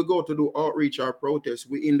to do outreach or protest,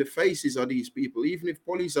 we in the faces of these people. Even if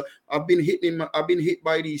police are, I've been hit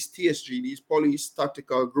by these TSG, these police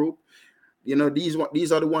tactical group. You know, these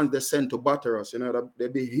are the ones that sent to batter us. You know,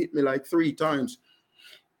 they hit me like 3 times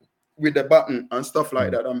with the button and stuff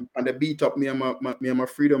like that. And they beat up me and my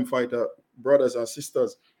freedom fighter brothers and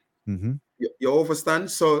sisters. Mm-hmm. You understand?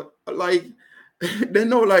 So like they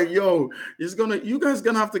know, like, yo, you guys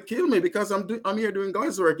gonna have to kill me because I'm here doing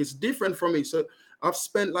God's work. It's different from me. So I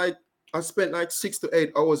spent like 6 to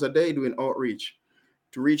 8 hours a day doing outreach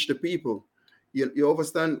to reach the people. You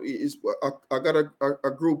understand? I got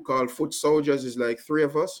a group called Foot Soldiers. It's like 3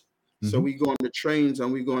 of us. Mm-hmm. So we go on the trains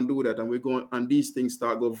and we go and do that, and these things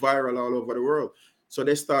start go viral all over the world. So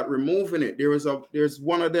they start removing it. There's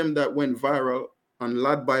one of them that went viral on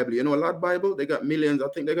Lad Bible. You know, Lad Bible, they got millions. I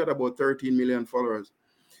think they got about 13 million followers.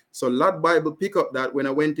 So Lad Bible pick up that when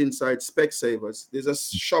I went inside Specsavers. There's a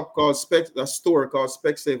store called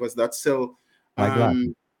Specsavers that sell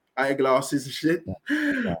eyeglasses and shit.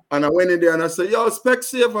 Yeah. And I went in there and I said, yo,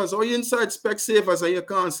 Specsavers, are you inside Specsavers and you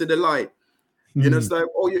can't see the light? You know, it's like,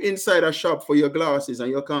 oh, you're inside a shop for your glasses and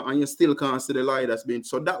you still can't see the light that's been.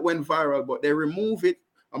 So that went viral, but they remove it.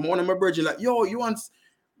 I'm one of my bridges like, yo, you want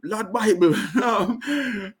Lord Bible?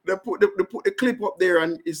 They put the clip up there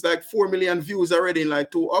and it's like 4 million views already in like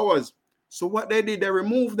 2 hours. So what they did, they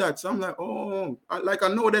removed that. So I'm like, oh, I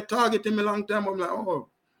know they're targeting me a long time. I'm like, oh,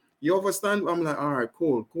 you understand? I'm like, all right,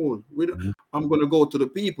 cool. I'm going to go to the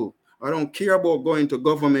people. I don't care about going to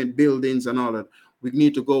government buildings and all that. We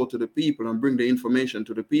need to go to the people and bring the information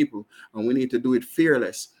to the people. And we need to do it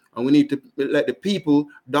fearless. And we need to let the people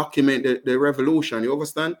document the revolution. You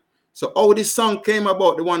understand? So how this song came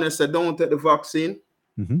about, the one that said, don't take the vaccine.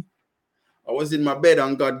 Mm-hmm. I was in my bed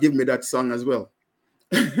and God gave me that song as well.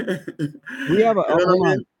 We have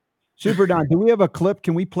Super Don, do we have a clip?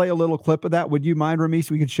 Can we play a little clip of that? Would you mind,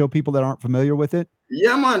 Remeece? We could show people that aren't familiar with it.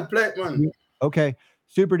 Yeah, man. Play it, man. Okay.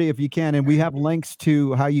 Super D, if you can. And we have links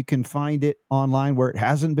to how you can find it online where it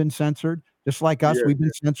hasn't been censored. Just like us, we've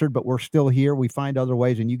been censored, but we're still here. We find other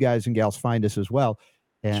ways, and you guys and gals find us as well.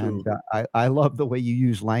 And I love the way you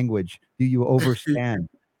use language. Do you overstand?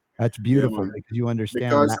 That's beautiful because you understand.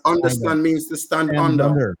 Because understand means to stand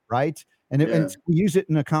under, right? And we use it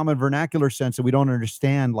in a common vernacular sense that we don't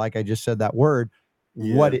understand, like I just said that word,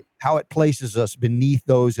 how it places us beneath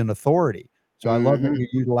those in authority. So I love that you're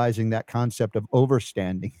utilizing that concept of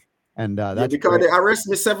overstanding. And that's because they arrest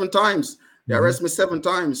me 7 times. They arrest me 7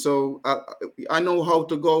 times. So I know how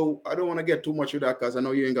to go. I don't want to get too much of that because I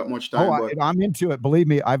know you ain't got much time. I'm into it. Believe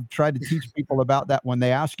me, I've tried to teach people about that. When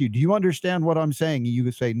they ask you, do you understand what I'm saying?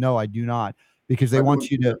 You say, no, I do not, because they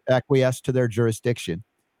want you to acquiesce to their jurisdiction.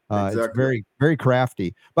 Exactly. It's very, very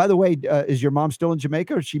crafty. By the way, is your mom still in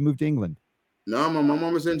Jamaica or she moved to England? No, my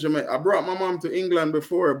mom is in Jamaica. I brought my mom to England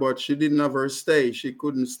before, but she didn't have her stay. She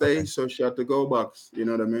couldn't stay, so she had to go back. You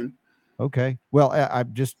know what I mean? Okay. Well, I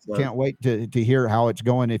just can't wait to hear how it's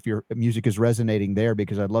going if your music is resonating there,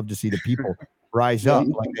 because I'd love to see the people rise up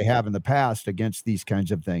like they have in the past against these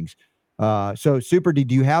kinds of things. So, Super D,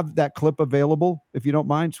 do you have that clip available, if you don't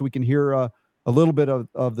mind, so we can hear a little bit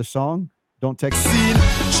of the song? Don't take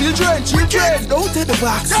children, don't take the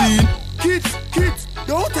vaccine. Kids,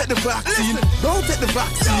 don't take the vaccine. Don't take the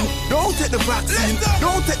vaccine. Don't take the vaccine.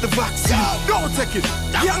 Don't take the vaccine. Don't take it.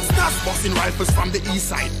 Youngsters busting rifles from the east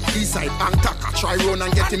side. Antaka try run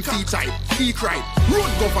and get him feet tight. He cried. Run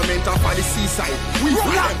government off of the seaside. We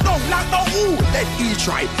lock down. Ooh, let he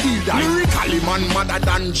try. He died. Lyrically man madder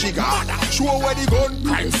than Jigga. Show where the gun.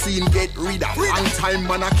 Crime scene get rid of. Long time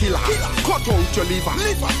man a killer. Cut out your liver.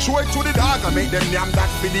 Show it to the dog and make them yam that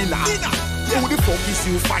for dinner. Who the fuck is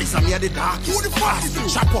you? Pfizer, me a the darkest. Who the fuck is you?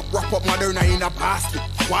 Chop up, wrap up, Moderna in a basket.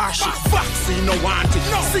 Wash it, vaccine no want it.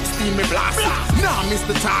 No. 16 me blast it. Nah, miss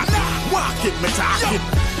the target. Walk it, me target.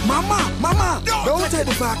 Mama, don't take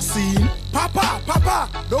the vaccine. Papa,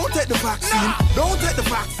 don't take the vaccine. Don't take the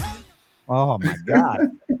vaccine. Oh my God,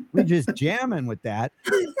 we're just jamming with that.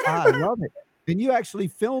 I love it. And you actually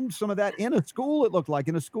filmed some of that in a school. It looked like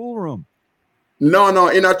in a schoolroom. No,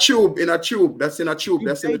 in a tube. That's in a tube.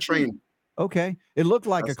 That's in the train. Okay. It looked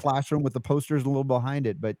like a classroom with the posters a little behind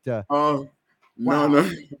it, but no.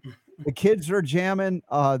 The kids are jamming.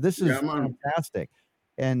 This is fantastic.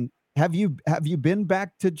 And have you been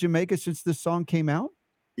back to Jamaica since this song came out?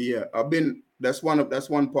 Yeah, I've been. That's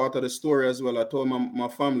one part of the story as well. I told my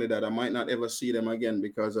family that I might not ever see them again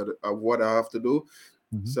because of what I have to do.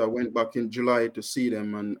 Mm-hmm. So I went back in July to see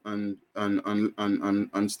them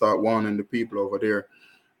and start warning the people over there.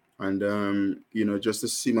 and you know, just to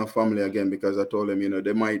see my family again, because I told them, you know,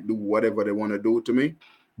 they might do whatever they want to do to me.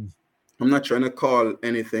 I'm not trying to call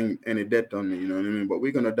anything any death on me, you know what I mean? But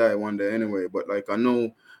we're gonna die one day anyway. But like, I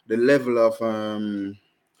know the level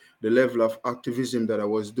of activism that I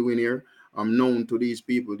was doing here. I'm known to these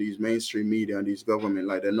people, these mainstream media and these government,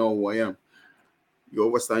 like they know who I am. You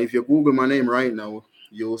understand? If you Google my name right now,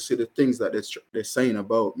 you'll see the things that they're saying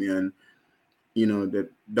about me, and you know, the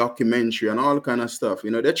documentary and all kind of stuff.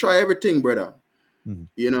 You know, they try everything, brother.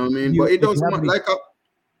 You know what I mean? But it doesn't like.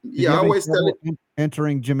 Yeah, I always tell it.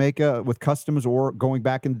 Entering Jamaica with customs or going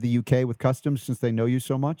back into the UK with customs, since they know you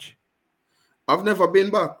so much? I've never been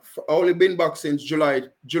back. I've only been back since July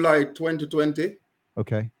 2020.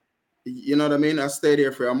 Okay. You know what I mean? I stayed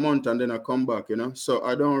there for a month and then I come back, you know? So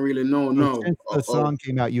I don't really know. No. Since the song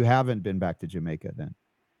came out, you haven't been back to Jamaica then?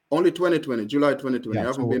 Only 2020, July 2020. Yeah, I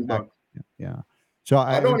haven't been back. Yeah. So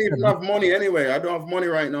I don't even have money anyway. I don't have money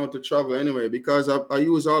right now to travel anyway, because I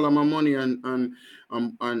use all of my money and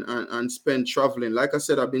spend traveling. Like I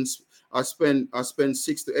said, I spend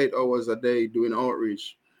 6 to 8 hours a day doing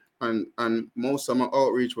outreach, and most of my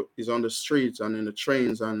outreach is on the streets and in the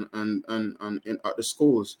trains and at the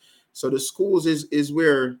schools. So the schools is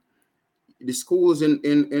where the schools in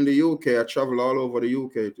the UK. I travel all over the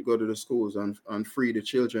UK to go to the schools and free the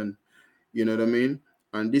children. You know what I mean?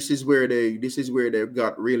 And this is where they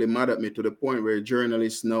got really mad at me, to the point where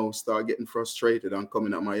journalists now start getting frustrated and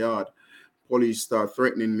coming at my yard. Police start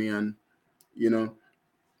threatening me, and you know.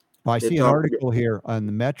 Well, I see an article here on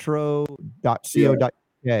the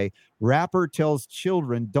metro.co.uk. Rapper tells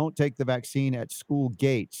children don't take the vaccine at school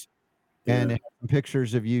gates. And it has some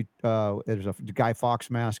pictures of you. There's a Guy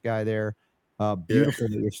Fawkes mask guy there. Beautiful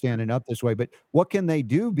that you're standing up this way. But what can they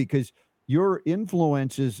do? Because your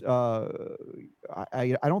influence is,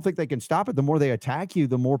 I don't think they can stop it. The more they attack you,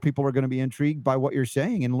 the more people are going to be intrigued by what you're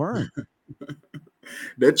saying and learn.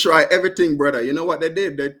 They try everything, brother. You know what they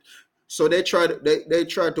did? They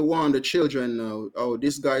tried to warn the children. Oh,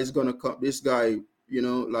 this guy is gonna come. This guy, you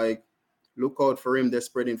know, like, look out for him. They're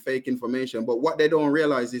spreading fake information. But what they don't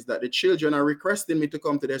realize is that the children are requesting me to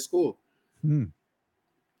come to their school. You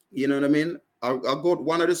know what I mean? I go to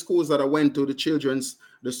one of the schools that I went to, the children's,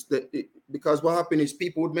 because what happened is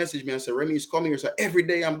people would message me and say, Remeece, come here. So every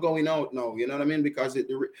day I'm going out now, you know what I mean? Because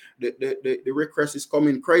the request is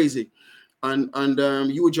coming crazy. And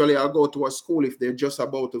usually I'll go to a school if they're just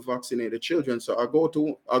about to vaccinate the children. So I go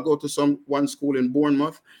to one school in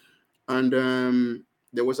Bournemouth, and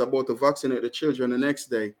there was about to vaccinate the children the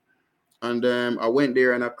next day. And I went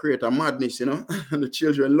there and I create a madness, you know, and the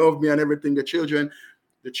children love me and everything. The children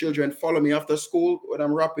follow me after school when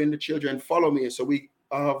I'm rapping. The children follow me. So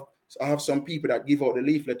I have some people that give out the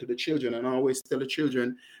leaflet to the children, and I always tell the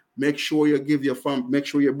children, make sure you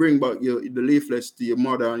bring back the leaflets to your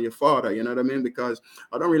mother and your father. You know what I mean? Because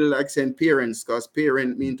I don't really like saying parents, because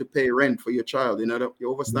parent mean to pay rent for your child. You know,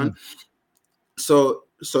 you understand? So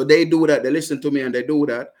they do that. They listen to me and they do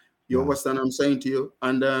that. You understand what I'm saying to you?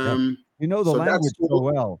 And you know the language so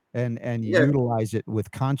well, and you utilize it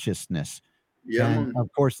with consciousness. And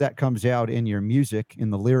of course that comes out in your music,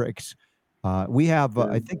 in the lyrics. We have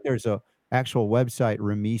I think there's a actual website,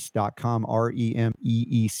 remeece.com,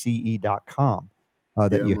 remeece.com,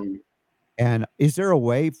 and is there a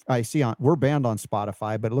way? I see we're banned on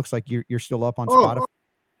Spotify, but it looks like you're still up on Spotify.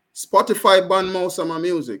 Spotify banned most of my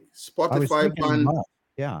music. Spotify banned.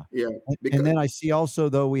 Yeah. And then I see also,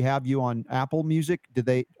 though, we have you on Apple Music.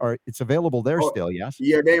 It's available there still? Yes.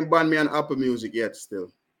 Yeah, they ain't banned me on Apple Music yet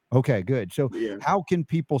still. Okay, good. So how can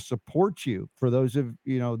people support you, for those of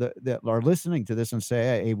that are listening to this and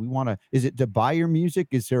say, hey, we want to, is it to buy your music?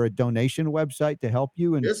 Is there a donation website to help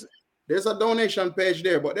you? And there's a donation page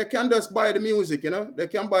there, but they can just buy the music, you know. They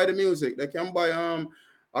can buy the music. They can buy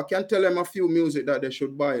I can tell them a few music that they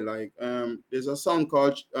should buy. Like there's a song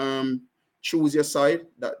called Choose Your Side.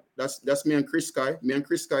 That's me and Chris Sky. Me and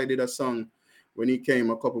Chris Sky did a song when he came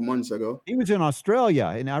a couple months ago. He was in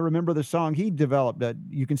Australia, and I remember the song he developed, that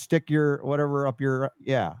you can stick your whatever up your,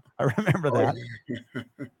 I remember that.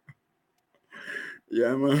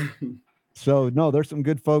 Yeah, man. So no, there's some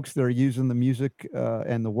good folks that are using the music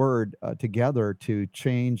and the word together to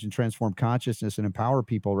change and transform consciousness and empower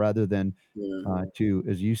people, rather than to,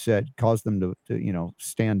 as you said, cause them to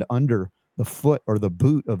stand under the foot or the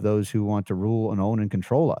boot of those who want to rule and own and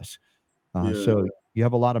control us. So you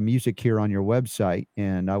have a lot of music here on your website,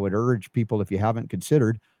 and I would urge people, if you haven't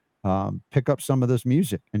considered, pick up some of this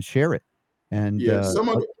music and share it. And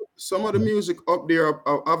some of the music up there,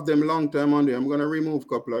 I have them long time on there. I'm gonna remove a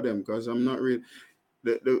couple of them because I'm not really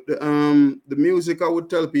the music I would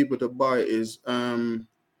tell people to buy is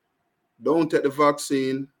don't take the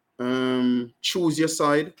vaccine, choose your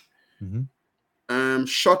side,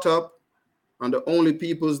 shut up, and the only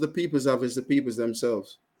peoples the peoples have is the peoples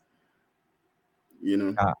themselves. You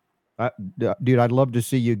know, dude, I'd love to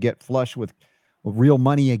see you get flush with real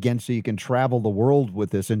money again, so you can travel the world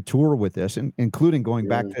with this and tour with this, and including going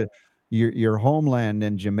back to your homeland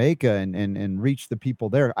and Jamaica and reach the people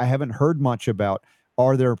there. I haven't heard much about,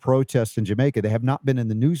 are there protests in Jamaica? They have not been in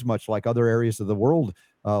the news much like other areas of the world,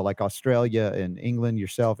 like Australia and England,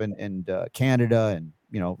 yourself, and Canada, and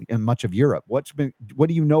and much of Europe. What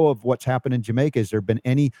do you know of what's happened in Jamaica? Has there been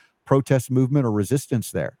any protest movement or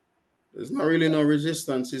resistance there? There's not really no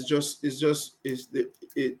resistance. Because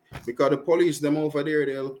the police them over there,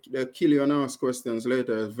 they'll kill you and ask questions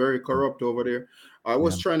later. It's very corrupt over there. I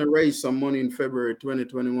was trying to raise some money in February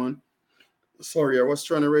 2021. Sorry, I was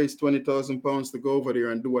trying to raise £20,000 to go over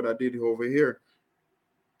there and do what I did over here.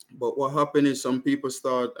 But what happened is some people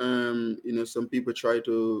start, some people try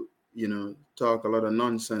to, talk a lot of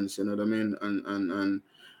nonsense, you know what I mean,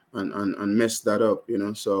 and mess that up,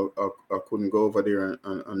 so I couldn't go over there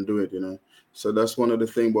and do it, So that's one of the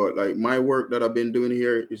things. But like my work that I've been doing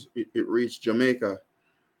here is it reached Jamaica.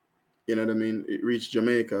 You know what I mean? It reached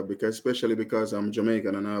Jamaica especially because I'm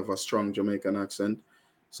Jamaican and I have a strong Jamaican accent.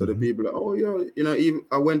 So the people are, oh yeah, even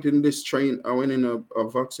I went in this train, I went in a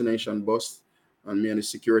vaccination bus, and me and the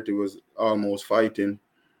security was almost fighting.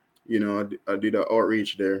 I did an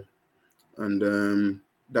outreach there, and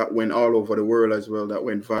that went all over the world as well. That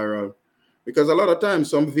went viral, because a lot of times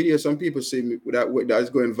some people see me that's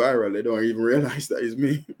going viral. They don't even realize that is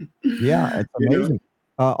me. Yeah, it's amazing.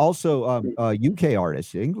 Also, UK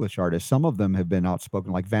artists, English artists, some of them have been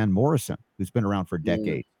outspoken, like Van Morrison, who's been around for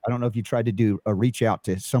decades. I don't know if you tried to do a reach out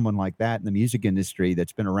to someone like that in the music industry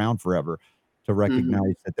that's been around forever, to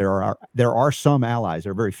recognize that there are some allies.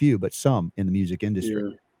 There are very few, but some in the music industry.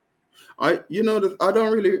 Yeah. I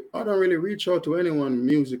don't really reach out to anyone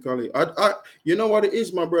musically. I you know what it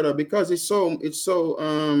is, my brother, because it's so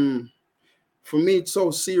for me, it's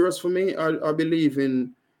so serious for me. I believe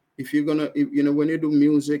in, if you're gonna, when you do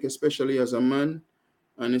music, especially as a man,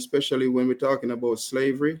 and especially when we're talking about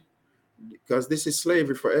slavery, because this is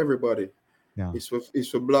slavery for everybody. Yeah. It's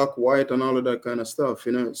for black, white, and all of that kind of stuff,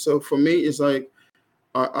 So for me, it's like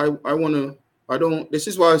this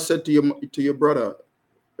is why I said to your brother,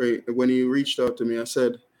 when he reached out to me, I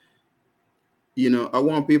said, I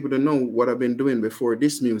want people to know what I've been doing before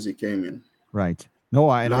this music came in. Right. No,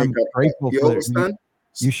 I'm grateful for understand?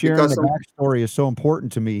 You sharing the backstory is so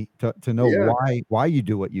important to me to know why you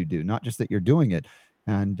do what you do, not just that you're doing it.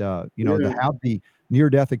 And, to have the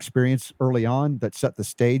near-death experience early on that set the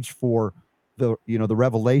stage for the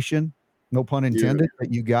revelation, no pun intended,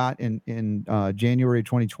 that you got in January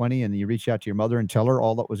 2020, and you reached out to your mother and tell her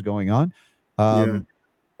all that was going on.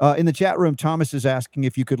 In the chat room, Thomas is asking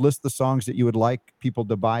if you could list the songs that you would like people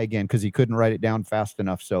to buy again, because he couldn't write it down fast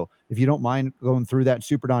enough. So if you don't mind going through that,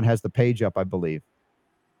 Super Don has the page up, I believe.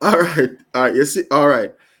 All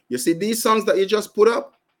right. You see these songs that you just put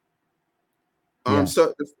up?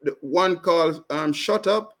 So the one called Shut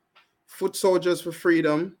Up, Foot Soldiers for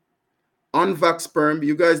Freedom, Unvax Sperm.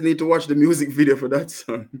 You guys need to watch the music video for that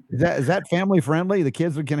song. Is that family friendly? The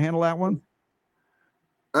kids can handle that one?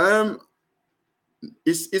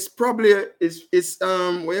 It's probably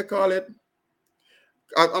what you call it?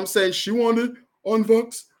 I'm saying she wanted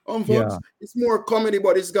unvax. Yeah. It's more comedy,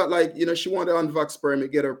 but it's got like, she wanted unvax sperm to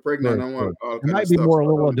get her pregnant. It might be more a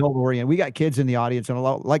little adult oriented. We got kids in the audience, and I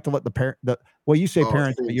like to let you say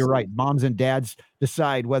parents, but you're right. Moms and dads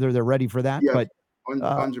decide whether they're ready for that. Yeah, but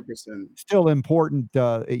 100%. Still important,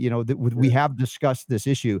 we have discussed this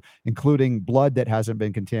issue, including blood that hasn't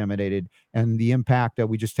been contaminated, and the impact that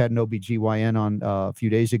we just had an OBGYN on a few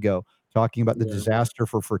days ago, talking about the disaster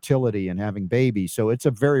for fertility and having babies. So it's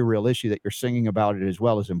a very real issue that you're singing about it as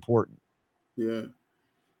well as important. Yeah.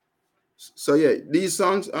 So these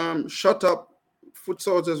songs, Shut Up, Foot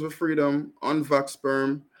Soldiers for Freedom, Unvax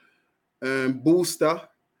Sperm, Booster.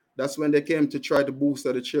 That's when they came to try to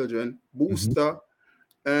booster the children. Booster.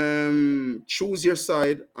 Choose your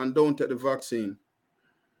side, and don't take the vaccine.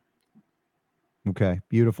 Okay,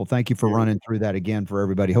 beautiful. Thank you for running through that again for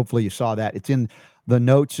everybody. Hopefully you saw that. It's in the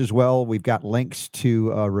notes as well. We've got links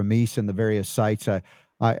to Remeece and the various sites. Look,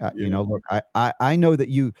 I know that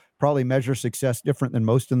you probably measure success different than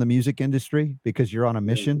most in the music industry, because you're on a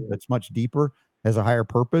mission that's much deeper, has a higher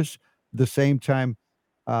purpose. At the same time,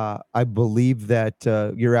 I believe that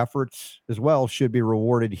your efforts as well should be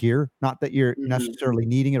rewarded here. Not that you're necessarily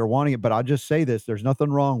needing it or wanting it, but I'll just say this: there's nothing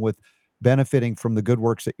wrong with benefiting from the good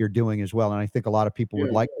works that you're doing as well. And I think a lot of people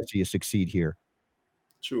would like to see you succeed here.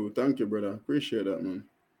 True. Thank you, brother. Appreciate that, man.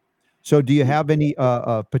 So do you have any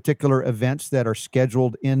particular events that are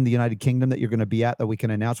scheduled in the United Kingdom that you're going to be at that we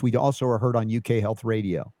can announce? We also are heard on UK Health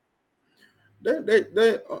Radio.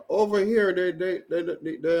 They over here, they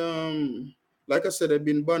like I said, they've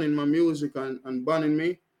been banning my music and banning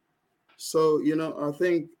me. So, you know, I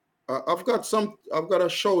think I've got a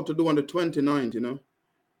show to do on the 29th,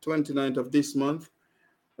 29th of this month.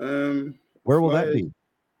 Where will that be?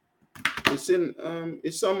 It's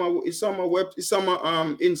on my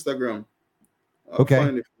Instagram. I'll Okay.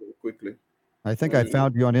 find it quickly. I think I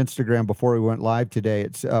found you on Instagram before we went live today.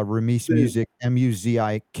 It's Remeece Music,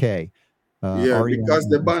 MUZIK. Yeah, because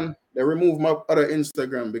they removed my other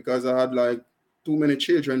Instagram because I had like too many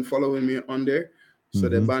children following me on there. So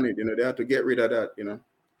they banned it, they had to get rid of that,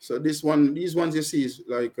 So these ones you see is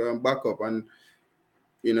like backup, and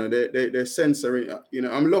they're censoring.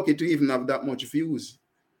 I'm lucky to even have that much views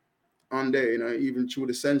on there, even through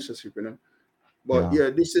the censorship, But yeah,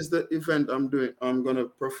 this is the event I'm doing. I'm gonna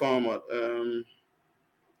perform at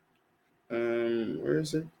where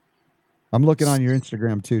is it? I'm looking on your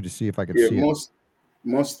Instagram too to see if I can see it.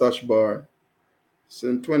 Mustache Bar. It's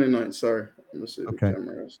in 29th. Sorry, let me see the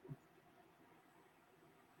camera.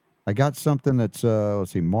 I got something that's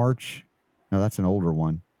let's see, March. No, that's an older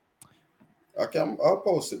one. I'll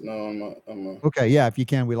post it now on my Okay, yeah, if you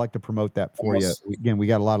can, we like to promote that for you. Again, we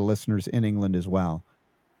got a lot of listeners in England as well.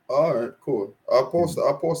 All right, cool. I'll post it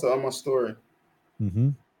on my story.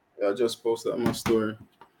 Yeah, I just posted on my story.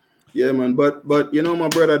 Yeah, man. But my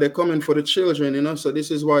brother, they're coming for the children, so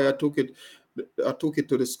this is why I took it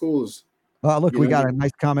to the schools. Look, we got a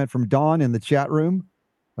nice comment from Dawn in the chat room.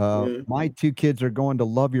 My 2 kids are going to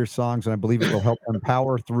love your songs, and I believe it will help them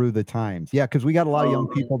power through the times. Yeah, because we got a lot of young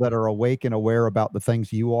people that are awake and aware about the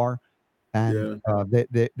things you are, and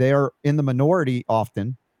they are in the minority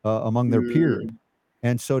often among their peers.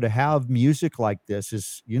 And so to have music like this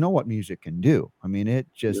is, what music can do. I mean, it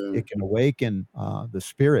can awaken the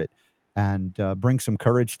spirit and bring some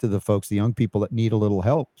courage to the folks, the young people that need a little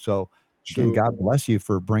help. So again, God bless you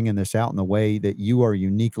for bringing this out in the way that you are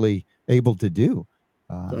uniquely able to do.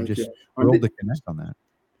 I'm just thrilled to connect on that.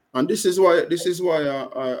 And this is why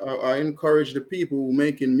I encourage the people who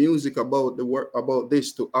making music about the work about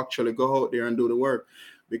this to actually go out there and do the work.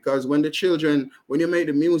 Because when you make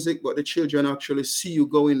the music, but the children actually see you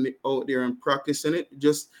going out there and practicing it,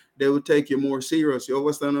 they will take you more serious. You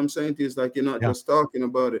understand what I'm saying? It's like you're not just talking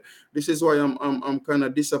about it. This is why I'm kind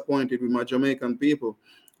of disappointed with my Jamaican people.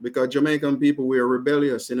 Because Jamaican people, we are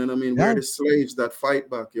rebellious, you know what I mean? We're the slaves that fight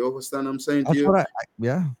back. You understand what I'm saying to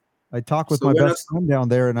you? I talk with my best friend down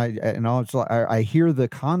there, and I hear the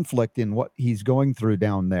conflict in what he's going through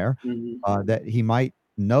down there, that he might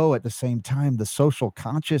know at the same time the social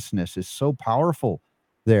consciousness is so powerful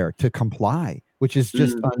there to comply, which is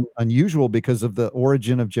just unusual because of the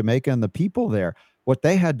origin of Jamaica and the people there, what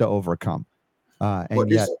they had to overcome.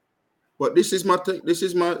 But this is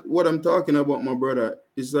what I'm talking about, my brother.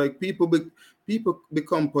 It's like people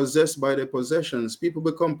become possessed by their possessions. People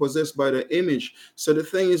become possessed by their image. So the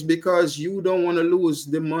thing is, because you don't want to lose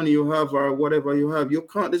the money you have or whatever you have, you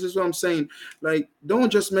can't. This is what I'm saying. Like,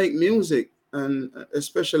 don't just make music, and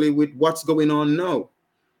especially with what's going on now.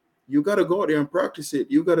 You gotta go out there and practice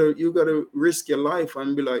it. You gotta risk your life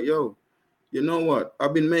and be like, yo, you know what?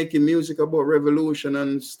 I've been making music about revolution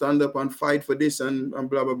and stand up and fight for this and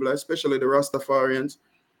blah, blah, blah, especially the Rastafarians.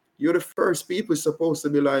 You're the first people supposed to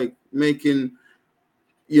be like making,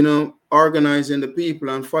 organizing the people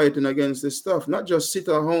and fighting against this stuff. Not just sit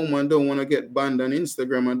at home and don't want to get banned on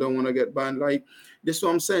Instagram and don't want to get banned. Like, this is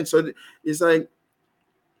what I'm saying. So it's like,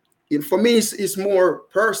 for me, it's more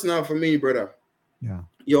personal for me, brother. Yeah.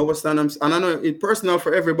 You understand? And I know it's personal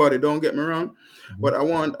for everybody. Don't get me wrong, but I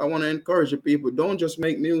want to encourage the people. Don't just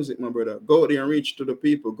make music, my brother. Go out there and reach to the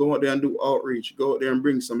people. Go out there and do outreach. Go out there and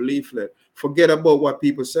bring some leaflet. Forget about what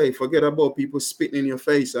people say. Forget about people spitting in your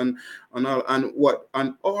face and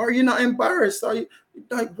are you not embarrassed? Are you,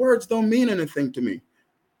 like, words don't mean anything to me.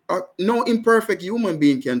 No imperfect human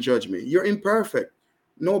being can judge me. You're imperfect.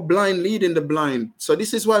 No blind leading the blind. So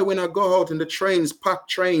this is why when I go out in the trains, packed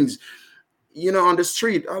trains, on the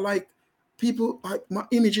street, I like people, my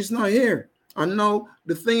image is not here. And now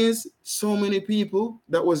the thing is, so many people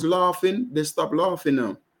that was laughing, they stopped laughing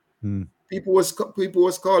now. People was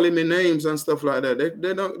calling me names and stuff like that.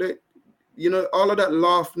 They all of that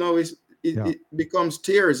laugh now it becomes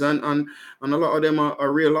tears, and a lot of them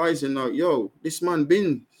are realizing now, yo, this man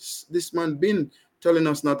been telling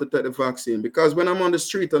us not to take the vaccine. Because when I'm on the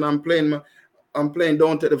street and I'm playing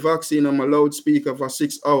Don't Take the Vaccine on my loudspeaker for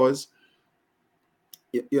 6 hours,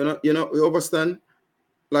 you understand?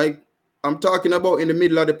 Like, I'm talking about in the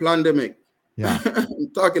middle of the pandemic. Yeah.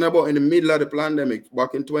 I'm talking about in the middle of the pandemic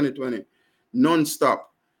back in 2020,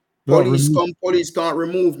 non-stop. Well, Police can't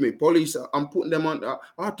remove me. Police, I'm putting them on. I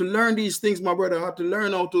had to learn these things, my brother. I had to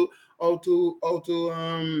learn how to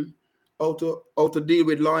deal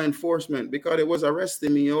with law enforcement because it was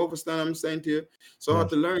arresting me. You understand what I'm saying to you? So I had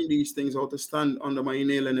to learn these things, how to stand under my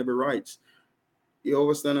inalienable rights. You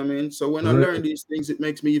understand what I mean? So when I learn these things, it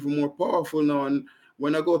makes me even more powerful now. And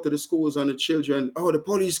when I go to the schools and the children, oh, the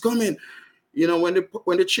police coming. You know, when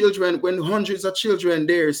hundreds of children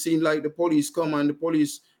there seem like the police come and the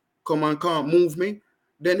police come and can't move me,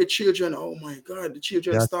 then the children, oh my God, the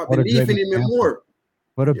children start believing in me more.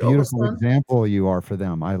 What a beautiful example you are for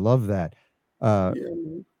them. I love that.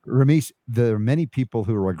 Remeece, there are many people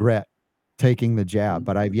who regret taking the jab,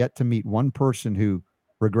 but I've yet to meet one person who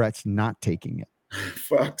regrets not taking it.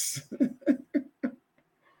 Facts.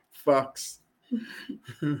 Facts.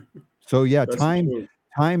 So yeah,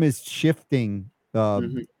 time is shifting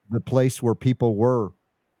the place where people were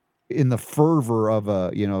in the fervor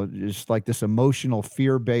of just like this emotional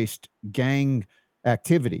fear-based gang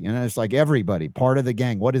activity. And it's like everybody part of the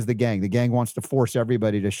gang. What is the gang? The gang wants to force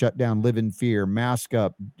everybody to shut down, live in fear, mask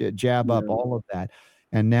up, jab up, all of that.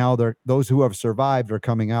 And now those who have survived are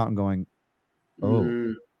coming out and going,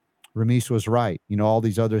 oh, Remeece was right. You know, all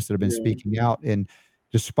these others that have been speaking out, and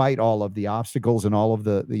despite all of the obstacles and all of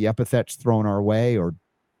the epithets thrown our way or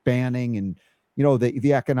banning and, you know,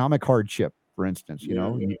 the economic hardship, for instance, you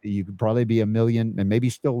know, you could probably be a million and maybe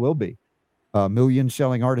still will be a million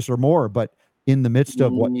selling artists or more. But in the midst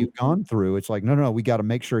of what you've gone through, it's like, no, we got to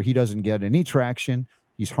make sure he doesn't get any traction.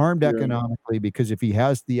 He's harmed economically, because if he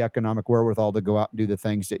has the economic wherewithal to go out and do the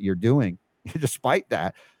things that you're doing, despite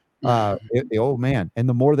that, the old man, and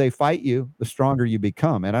the more they fight you, the stronger you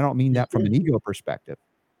become. And I don't mean that from an ego perspective.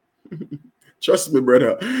 Trust me,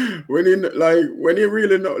 brother. When you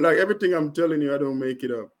really know, like everything I'm telling you, I don't make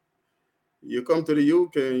it up. You come to the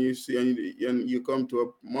UK and you see, and you come to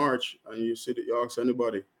a march and you see that you ask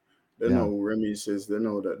anybody, they know Remeece says, they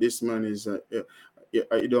know that this man is,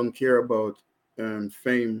 I don't care about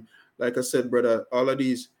fame. Like I said, brother, all of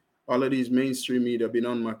these mainstream media have been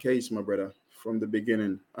on my case, my brother, from the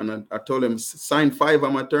beginning. And I told them, sign 5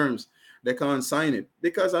 of my terms. They can't sign it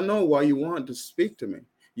because I know why you want to speak to me.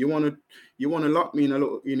 You want to lock me in a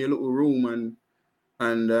little room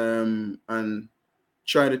and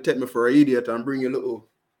try to take me for an idiot and bring your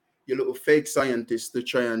little fake scientist to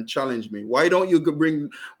try and challenge me. Why don't you bring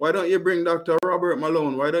Dr. Robert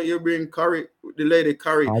Malone? Why don't you bring Carrie, the lady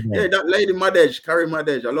Carrie? Yeah, that lady Madej, Carrie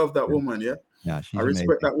Madej. I love that woman. Yeah, she's I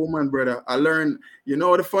respect amazing. that woman, brother. I learned. You know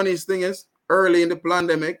what the funniest thing is? Early in the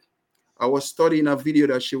pandemic, I was studying a video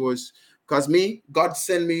that she was, because God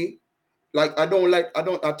sent me. Like I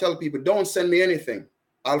tell people, don't send me anything.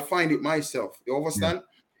 I'll find it myself. You understand?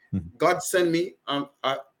 Yeah. God sent me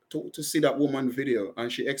to see that woman video, and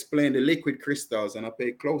she explained the liquid crystals, and I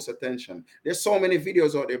pay close attention. There's so many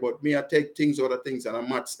videos out there, but me, I take things, other things, and I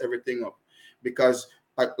match everything up. Because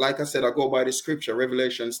like I said, I go by the scripture,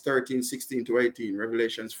 Revelations 13, 16 to 18,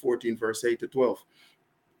 Revelations 14, verse 8 to 12.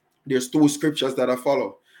 There's 2 scriptures that I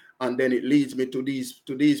follow, and then it leads me to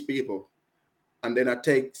these people. And then I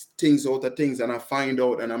take things out of things and I find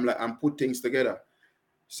out, and I'm put things together.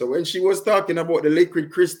 So when she was talking about the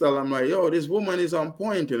liquid crystal, I'm like, yo, this woman is on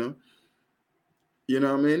point, you know. You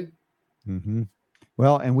know what I mean? Mm-hmm.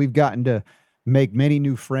 Well, and we've gotten to make many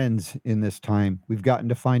new friends in this time. We've gotten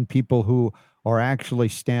to find people who are actually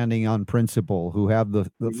standing on principle, who have the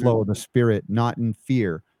flow of the spirit, not in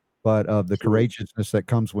fear, but of the courageousness that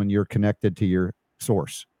comes when you're connected to your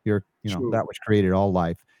source, that which created all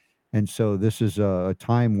life. And so this is a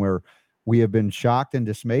time where we have been shocked and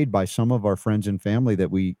dismayed by some of our friends and family that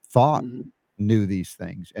we thought knew these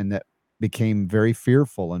things, and that became very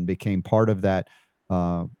fearful and became part of that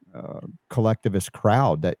collectivist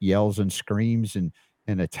crowd that yells and screams and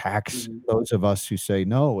attacks those of us who say,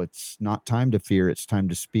 no, it's not time to fear. It's time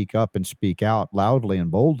to speak up and speak out loudly and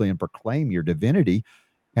boldly and proclaim your divinity.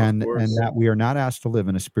 And that we are not asked to live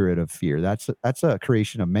in a spirit of fear. That's a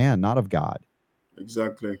creation of man, not of God.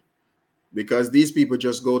 Exactly. Because these people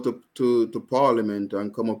just go to parliament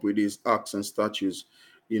and come up with these acts and statutes.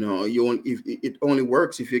 You know, if it only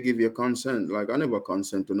works if you give your consent. Like I never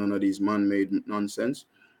consent to none of these man-made nonsense.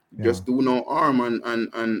 Yeah. Just do no harm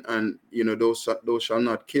and you know, those shall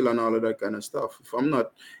not kill and all of that kind of stuff. If I'm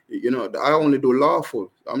not, you know, I only do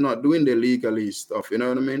lawful. I'm not doing the legally stuff. You know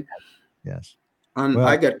what I mean? Yes. And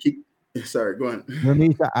I get kicked. Sorry, go on.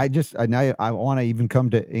 Remeece, I want to even come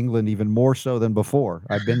to England even more so than before.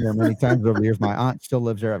 I've been there many times over the years. My aunt still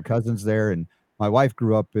lives there. I have cousins there, and my wife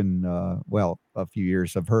grew up in a few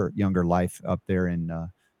years of her younger life up there in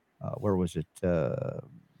where was it?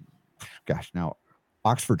 Gosh, now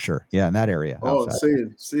Oxfordshire. Yeah, in that area. Oh,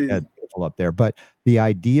 see. People up there. But the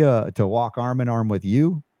idea to walk arm in arm with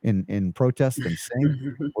you in protest and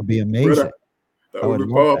sing would be amazing. Brother, that would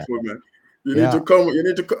be powerful, man. You need to come.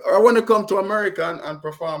 I want to come to America and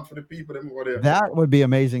perform for the people over there. That would be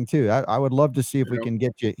amazing too. I would love to see if we can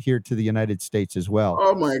get you here to the United States as well.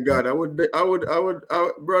 Oh my God, I would,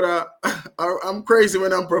 brother. I'm crazy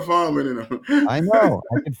when I'm performing. You know. I know.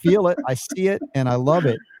 I can feel it. I see it, and I love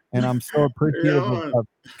it. And I'm so appreciative of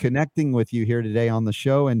connecting with you here today on the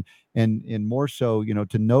show, and more so,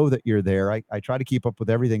 to know that you're there. I try to keep up with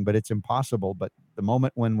everything, but it's impossible. But the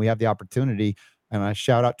moment when we have the opportunity, and I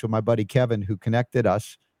shout out to my buddy Kevin who connected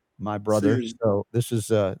us, my brother. So this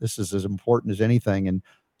is as important as anything, and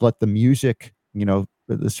let the music,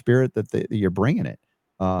 the spirit that you're bringing it,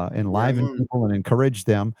 enliven people and encourage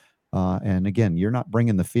them. And again, you're not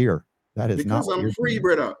bringing the fear. That is because not I'm free,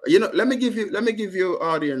 brother. Let me give you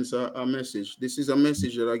audience a message. This is a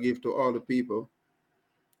message that I give to all the people,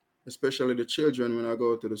 especially the children when I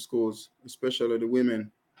go to the schools, especially the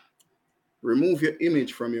women. Remove your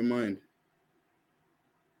image from your mind.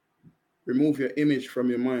 Remove your image from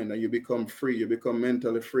your mind, and you become free. You become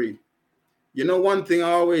mentally free. One thing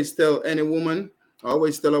I always tell any woman, I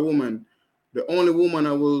always tell a woman, the only woman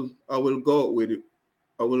I will go with,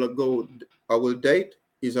 I will date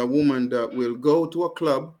is a woman that will go to a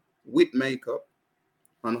club with makeup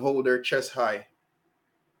and hold their chest high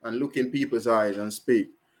and look in people's eyes and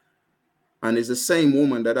speak. And it's the same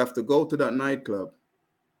woman that have to go to that nightclub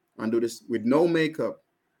and do this with no makeup,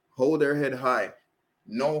 hold their head high,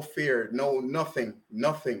 no fear, nothing.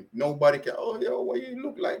 Nobody can, why you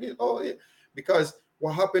look like this? Oh, yeah. Because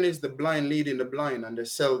what happened is the blind leading the blind, and they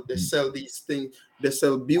sell these things. They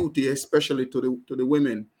sell beauty, especially to the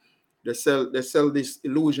women. They sell this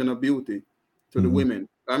illusion of beauty to the women.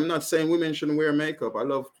 I'm not saying women shouldn't wear makeup. I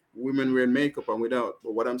love women wearing makeup and without.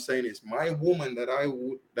 But what I'm saying is, my woman that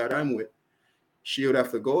I'm with, she would have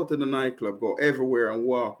to go to the nightclub, go everywhere, and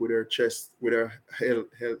walk with her chest, with her head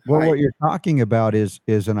well, high. what you're talking about is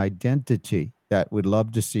an identity that we'd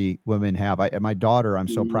love to see women have. My daughter, I'm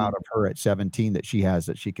so proud of her at 17 that she has,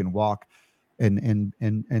 that she can walk and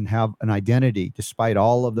have an identity despite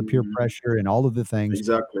all of the peer pressure and all of the things.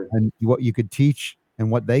 Exactly. And what you could teach and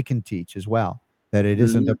what they can teach as well, that it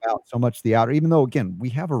isn't about so much the outer, even though, again, we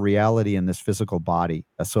have a reality in this physical body,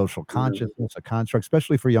 a social consciousness, a construct,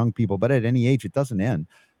 especially for young people, but at any age, it doesn't end,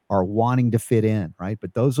 are wanting to fit in, right?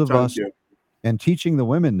 But those of us, and teaching the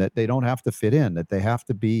women that they don't have to fit in, that they have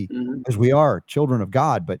to be, as we are, children of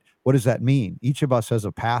God. But what does that mean? Each of us has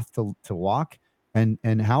a path to walk.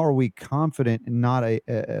 And how are we confident in not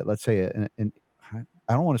let's say,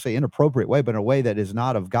 I don't want to say inappropriate way, but in a way that is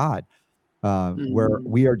not of God, where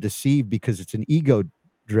we are deceived because it's an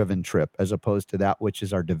ego-driven trip as opposed to that which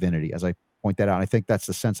is our divinity, as I point that out. I think that's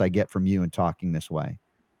the sense I get from you in talking this way.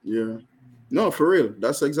 Yeah. No, for real.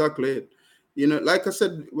 That's exactly it. Like I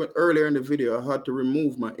said earlier in the video, I had to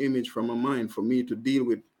remove my image from my mind for me to deal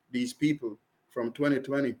with these people from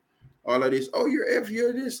 2020. All of this,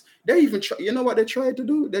 you're this. They even try, you know what they tried to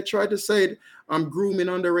do? They tried to say I'm grooming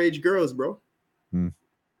underage girls, bro.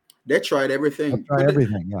 They tried everything.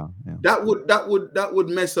 Yeah. That would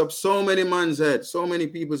mess up so many man's head, so many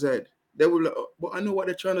people's head. They would, but I know what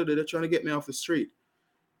they're trying to do. They're trying to get me off the street.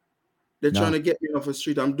 They're trying to get me off the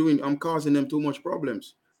street. I'm causing them too much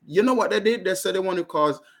problems. You know what they did? They said they want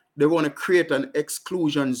to create an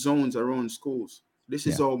exclusion zones around schools. This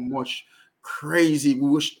is how much crazy we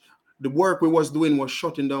wish. The work we was doing was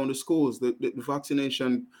shutting down the schools, the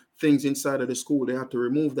vaccination things inside of the school. They had to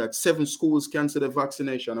remove that. 7 schools canceled the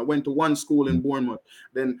vaccination. I went to one school in Bournemouth.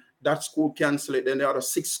 Then that school canceled it. Then the other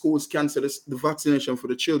 6 schools canceled the vaccination for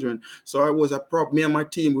the children. So I was a problem. Me and my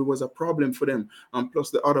team, we was a problem for them. And plus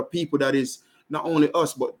the other people, that is not only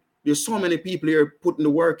us, but there's so many people here putting the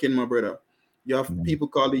work in, my brother. You have people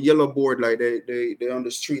called the yellow board, like they on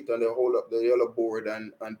the street and they hold up the yellow board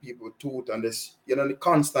and people toot and this, the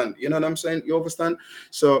constant, you know what I'm saying? You understand?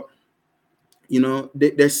 So,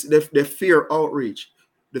 they fear outreach.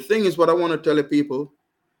 The thing is, what I want to tell the people,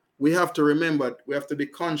 we have to remember, we have to be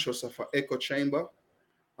conscious of an echo chamber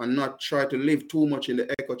and not try to live too much in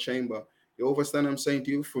the echo chamber. You understand what I'm saying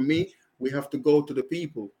to you? For me, we have to go to the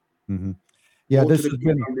people. Yeah, this has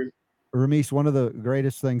been, Remeece, one of the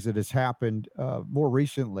greatest things that has happened more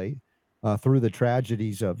recently through the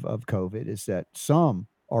tragedies of COVID is that some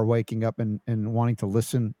are waking up and wanting to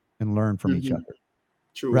listen and learn from each other.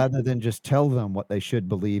 True. Rather than just tell them what they should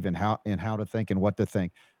believe and how to think and what to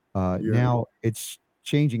think. Now it's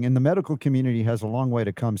changing, and the medical community has a long way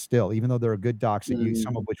to come still, even though there are good docs that use,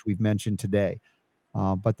 some of which we've mentioned today.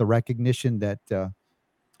 but the recognition that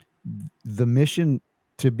the mission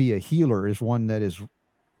to be a healer is one that is,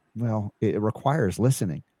 well, it requires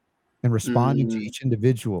listening and responding to each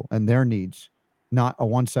individual and their needs, not a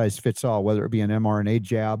one size fits all, whether it be an mRNA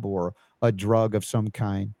jab or a drug of some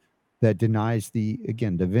kind that denies the,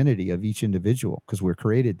 again, divinity of each individual, because we're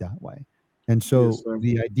created that way. And so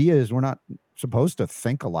the idea is we're not supposed to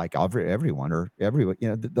think alike everyone or everyone. You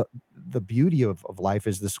know, the beauty of life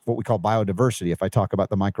is this, what we call biodiversity. If I talk about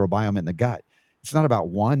the microbiome in the gut, it's not about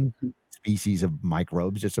one species of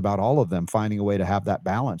microbes. It's about all of them finding a way to have that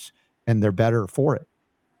balance, and they're better for it.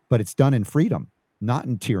 But it's done in freedom, not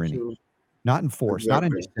in tyranny, not in force, not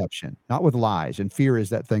in deception, not with lies. And fear is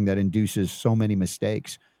that thing that induces so many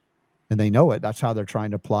mistakes. And they know it. That's how they're trying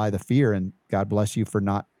to apply the fear. And God bless you for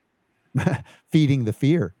not feeding the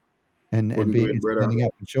fear and being standing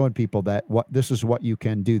up and showing people that this is what you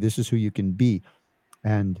can do. This is who you can be.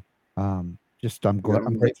 And I'm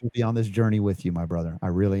grateful to be on this journey with you, my brother. I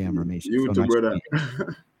really am, Remeece. You too, brother.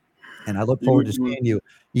 And I look forward to seeing you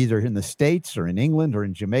either in the States or in England or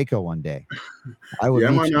in Jamaica one day. I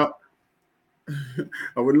would meet you.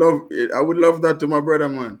 I would love it. I would love that to my brother,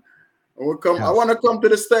 man. I would come. Yes. I want to come to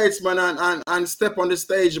the States, man, and step on the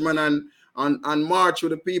stage, man, and march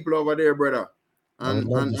with the people over there, brother, and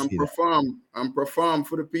perform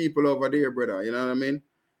for the people over there, brother. You know what I mean?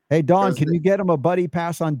 Hey, Dawn, can you get him a buddy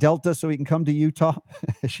pass on Delta so he can come to Utah?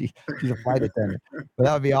 She's a flight attendant, but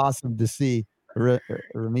that would be awesome to see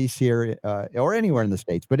Remeece here or anywhere in the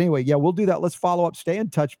States. But anyway, yeah, we'll do that. Let's follow up. Stay in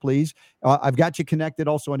touch, please. I've got you connected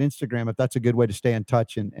also on Instagram if that's a good way to stay in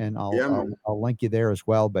touch, and I'll link you there as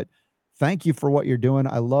well. But thank you for what you're doing.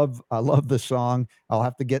 I love the song. I'll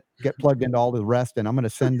have to get plugged into all the rest, and I'm going to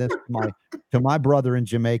send this to my brother in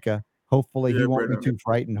Jamaica. Hopefully he won't be too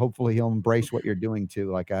frightened. Hopefully he'll embrace what you're doing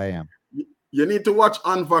too, like I am. You need to watch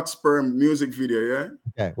Unvox Sperm music video, yeah?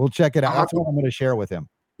 Okay, we'll check it out. That's what I'm going to share with him.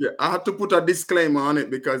 Yeah, I had to put a disclaimer on it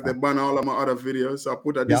because they ban all of my other videos. So I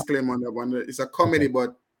put a disclaimer on that one. It's a comedy,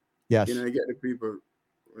 but yes, you get the people.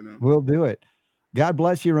 We'll do it. God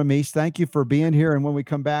bless you, Remeece. Thank you for being here. And when we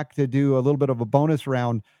come back to do a little bit of a bonus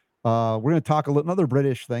round, we're going to talk another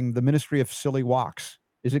British thing, the Ministry of Silly Walks.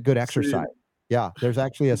 Is it good exercise? Yeah, there's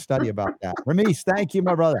actually a study about that. Remeece, thank you,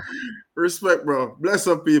 my brother. Respect, bro. Bless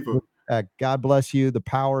up, people. God bless you. The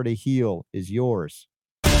power to heal is yours.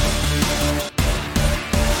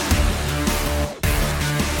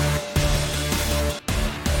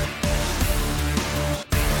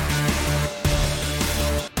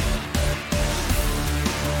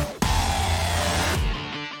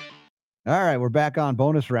 All right, we're back on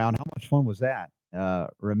bonus round. How much fun was that?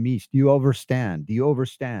 Remeece, do you overstand?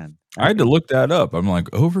 I had to look that up. I'm like,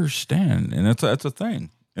 overstand, and that's a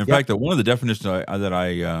thing. In fact, that one of the definitions that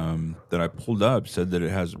I pulled up said that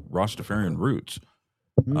it has Rastafarian roots.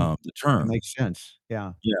 The term makes sense.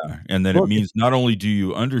 Yeah, and then it means not only do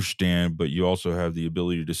you understand, but you also have the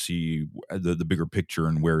ability to see the bigger picture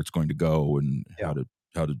and where it's going to go and how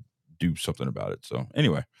to do something about it. So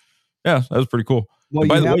anyway, yeah, that was pretty cool. Well,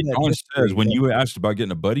 by the way, Dawn says when you asked about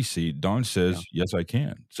getting a buddy seat, Dawn says, yes, I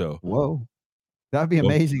can. So, whoa, that'd be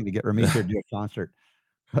amazing to get Remeece here to do a concert.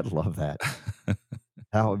 I'd love that.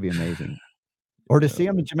 That would be amazing. Or to see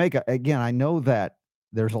him in Jamaica. Again, I know that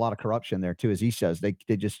there's a lot of corruption there too. As he says, they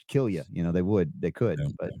just kill you. You know, they could,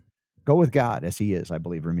 but go with God as he is. I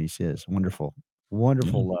believe Remeece is wonderful.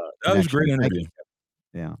 That was a great interview.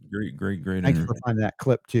 Yeah. Great Thanks interview. for finding that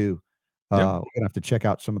clip too. We're gonna have to check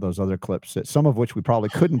out some of those other clips, some of which we probably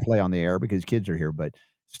couldn't play on the air because kids are here, but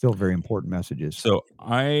still very important messages. So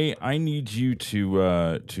I need you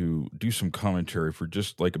to do some commentary for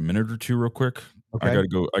just like a minute or two real quick. Okay.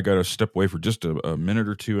 I gotta step away for just a minute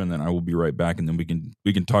or two, and then I will be right back, and then we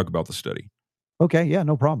can talk about the study. Okay, yeah,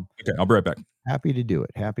 no problem. Okay, I'll be right back. Happy to do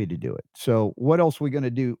it. So what else are we going to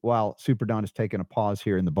do while Super Don is taking a pause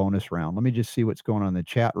here in the bonus round? Let me just see what's going on in the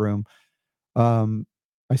chat room.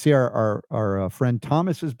 I see our friend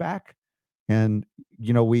Thomas is back, and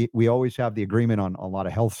we always have the agreement on a lot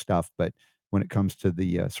of health stuff, but when it comes to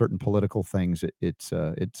the certain political things, it's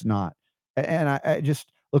not. And I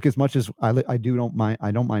just look, as much as I don't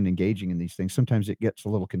mind engaging in these things. Sometimes it gets a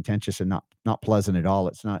little contentious and not pleasant at all.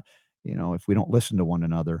 It's not, if we don't listen to one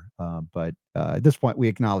another. But at this point, we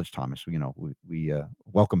acknowledge Thomas. We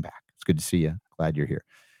welcome back. It's good to see you. Glad you're here.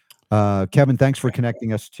 Kevin, thanks for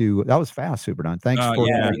connecting us to. That was fast, Super Don. Thanks for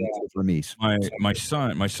Remeece. My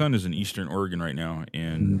son is in Eastern Oregon right now,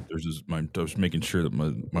 and I was making sure that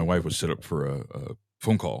my wife was set up for a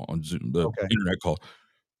phone call on Zoom, the internet call.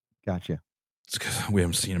 Gotcha. It's because we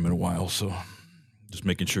haven't seen him in a while, so just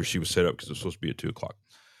making sure she was set up because it's supposed to be at 2:00.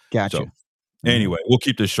 Gotcha. So anyway, we'll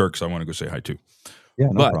keep this short because I want to go say hi too. Yeah,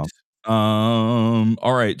 no but, problem.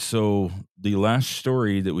 all right. So the last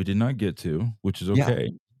story that we did not get to, which is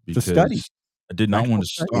okay, it's a study. because I did not want to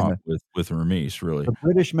stop with Remeece, really. The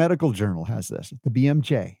British Medical Journal has this. The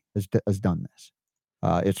BMJ has done this.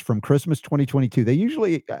 It's from Christmas 2022. They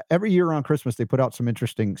usually, every year around Christmas, they put out some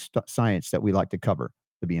interesting science that we like to cover,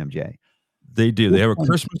 the BMJ. They do. They have a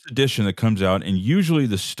Christmas edition that comes out, and usually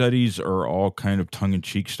the studies are all kind of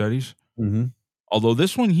tongue-in-cheek studies. Mm-hmm. Although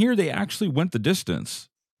this one here, they actually went the distance,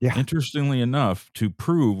 interestingly enough, to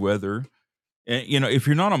prove whether, if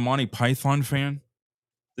you're not a Monty Python fan,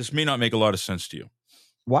 this may not make a lot of sense to you.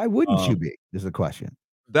 Why wouldn't you be, is the question.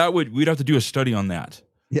 We'd have to do a study on that.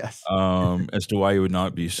 Yes. As to why you would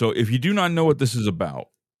not be. So if you do not know what this is about,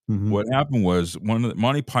 what happened was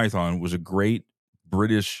Monty Python was a great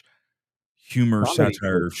British humor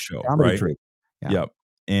satire show, right? Yep.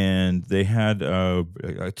 And they had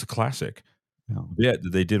it's a classic bit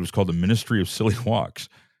that they did, was called The Ministry of Silly Walks.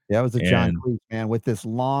 Yeah, it was a John Cleese, man, with this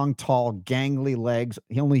long, tall, gangly legs.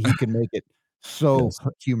 Only he could make it so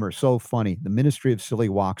humor, so funny. The Ministry of Silly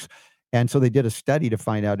Walks. And so they did a study to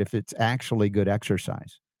find out if it's actually good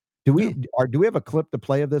exercise. Do we have a clip to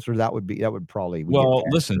play of this, or that would probably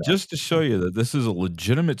listen, just to show you that this is a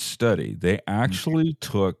legitimate study, they actually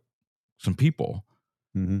took some people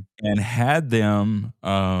and had them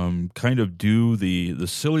kind of do the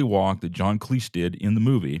silly walk that John Cleese did in the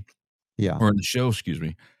movie, or in the show, excuse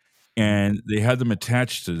me, and they had them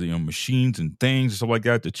attached to machines and things and stuff like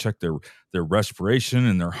that to check their respiration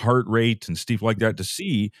and their heart rate and stuff like that to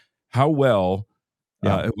see how well.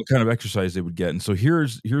 What kind of exercise they would get. And so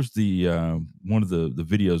here's the one of the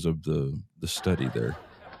videos of the study there.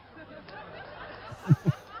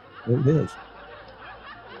 There it is.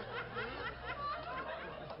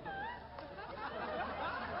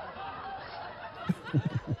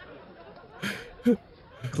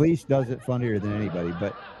 Cleese does it funnier than anybody,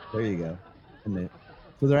 but there you go.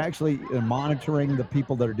 So they're actually monitoring the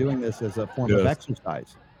people that are doing this as a form of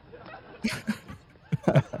exercise.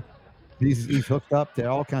 He's hooked up to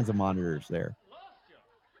all kinds of monitors there.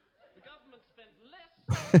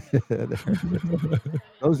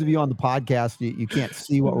 Those of you on the podcast, you can't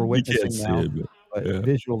see what we're witnessing now, but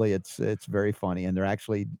visually it's very funny, and they're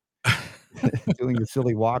actually doing the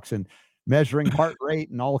silly walks and measuring heart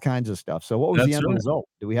rate and all kinds of stuff. So what was the end result?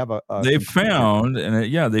 Do we have a they found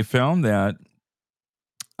that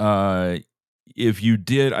if you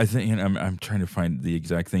did, I think, and I'm trying to find the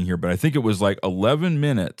exact thing here, but I think it was like 11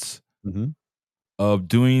 minutes of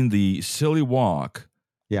doing the silly walk.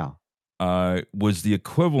 Yeah. Was the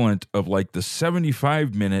equivalent of like the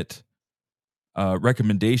 75-minute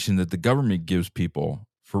recommendation that the government gives people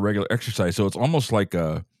for regular exercise. So it's almost like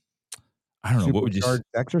a, I don't know, what would you say?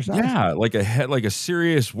 Exercise? Yeah, like a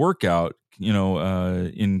serious workout,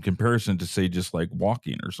 in comparison to, say, just like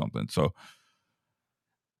walking or something. So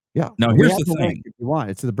yeah. Now here's the thing. If you want,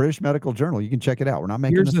 it's the British Medical Journal. You can check it out. We're not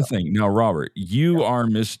making. Here's the thing. Now, Robert, you are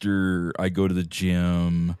Mr. I go to the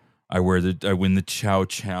gym. I win the Chow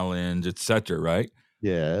Challenge, etc. Right?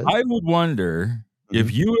 Yes. I would wonder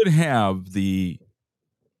if you would have the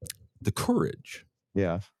courage.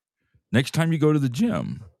 Yes. Next time you go to the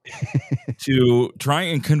gym, to try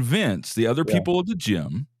and convince the other people at the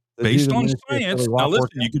gym based on science. Now, listen,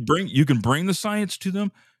 you can bring the science to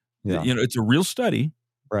them. Yeah. It's a real study.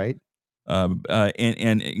 Right. And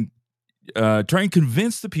try and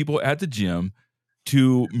convince the people at the gym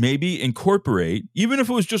to maybe incorporate, even if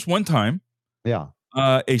it was just one time,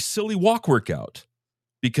 a silly walk workout,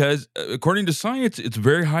 because according to science, it's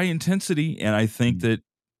very high intensity, and I think that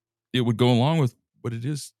it would go along with what it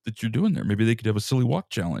is that you're doing there. Maybe they could have a silly walk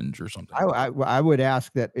challenge or something. I would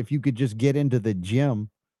ask that if you could just get into the gym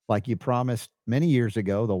like you promised many years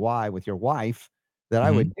ago, the Y with your wife, that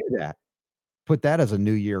I would do that. Put that as a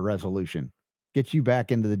New Year resolution. Get you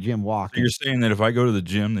back into the gym walking. So you're saying that if I go to the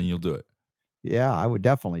gym, then you'll do it? Yeah, I would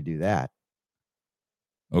definitely do that.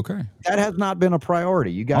 Okay. That has not been a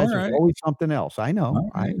priority. You guys are always something else. I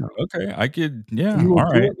know. Right. I know. Okay. I could, all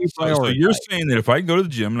right. So you're saying that if I go to the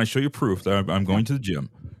gym and I show you proof that I'm going to the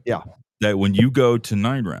gym, that when you go to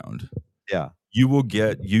 9 round, you will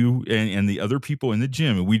get you and the other people in the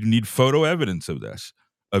gym, and we need photo evidence of this,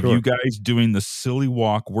 of you guys doing the silly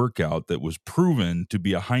walk workout that was proven to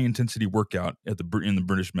be a high intensity workout in the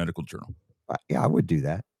British Medical Journal. Yeah, I would do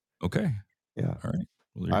that. Okay. Yeah. All right.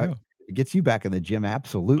 Well, there you go. It gets you back in the gym.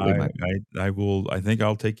 Absolutely. I will. I think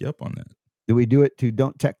I'll take you up on that. Do we do it to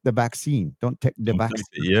don't take the vaccine? Don't take the vaccine.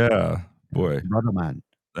 Yeah. Boy. Brother man.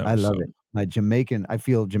 I love it. I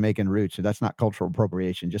feel Jamaican roots. So that's not cultural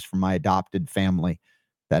appropriation, just from my adopted family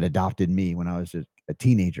that adopted me when I was a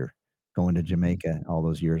teenager going to Jamaica all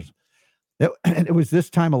those years. It was this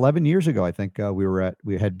time 11 years ago. I think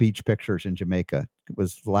we had beach pictures in Jamaica. It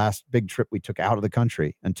was the last big trip we took out of the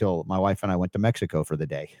country until my wife and I went to Mexico for the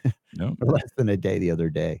day. No, less than a day the other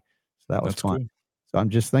day. So that was fun. Cool. So I'm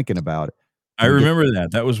just thinking about it. I remember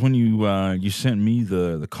that. That was when you sent me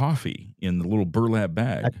the coffee in the little burlap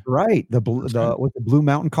bag. That's right. The Blue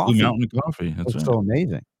Mountain coffee. Blue Mountain coffee. That's right. So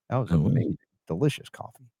amazing. That was amazing. Delicious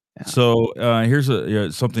coffee. Yeah. So here's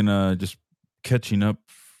something just catching up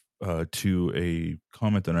to a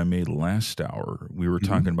comment that I made last hour. We were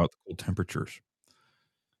talking about the cold temperatures.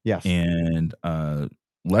 Yes. And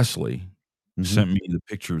Leslie sent me the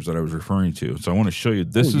pictures that I was referring to. So I want to show you.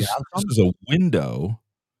 This is a window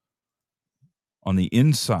on the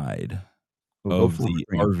inside of the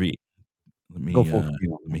RV. Let me hit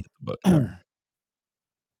the button there.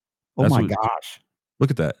 Oh my gosh.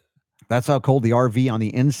 Look at that. That's how cold the RV on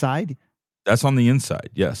the inside? That's on the inside,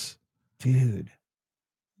 yes. Dude.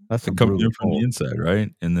 That's coming in from the inside, right?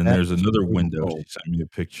 And then there's another window. She sent me a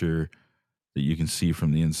picture that you can see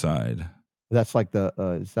from the inside. That's like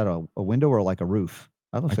is that a window or like a roof?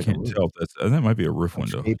 That looks like a roof. I can't tell. That might be a roof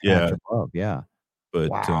window. Yeah. Above, yeah. But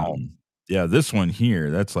wow. Yeah, this one here,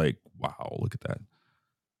 that's like, wow, look at that.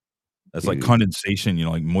 That's like condensation,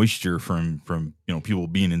 like moisture from people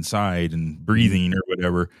being inside and breathing or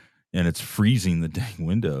whatever, and it's freezing the dang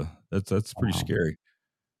window. That's pretty scary.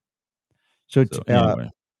 So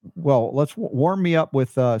anyway. Well, let's warm me up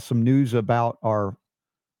with some news about our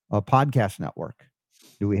podcast network.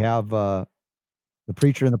 Do we have The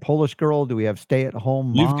Preacher and the Polish Girl? Do we have Stay at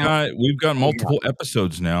Home Mom? We've got multiple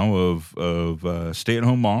episodes now of Stay at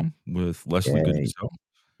Home Mom with Leslie Goodensell.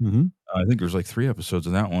 I think there's like 3 episodes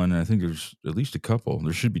of that one, and I think there's at least a couple.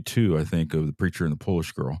 There should be 2, I think, of The Preacher and the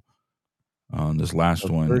Polish Girl. This last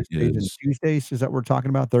one Thursdays and Tuesdays. Is that what we're talking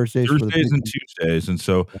about? Thursdays and Tuesdays, and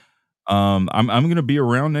so. I'm going to be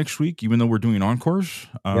around next week, even though we're doing encores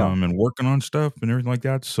and working on stuff and everything like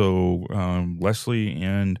that. So Leslie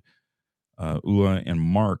and Ula and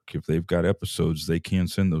Mark, if they've got episodes, they can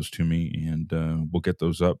send those to me, and we'll get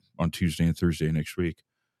those up on Tuesday and Thursday next week.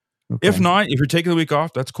 Okay. If not, if you're taking the week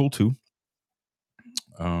off, that's cool too.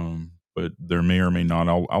 But there may or may not.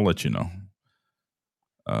 I'll let you know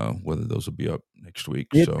whether those will be up next week.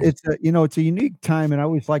 It's a unique time, and I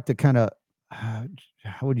always like to kind of.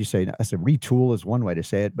 How would you say? I said retool is one way to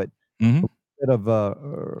say it, but a bit of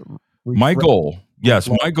my goal. Yes,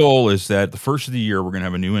 my goal is that the first of the year we're going to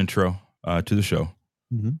have a new intro to the show.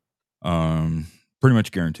 Pretty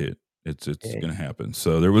much guaranteed it's going to happen.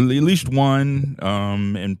 So there will be at least one,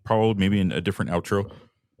 and probably maybe a different outro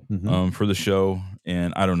for the show.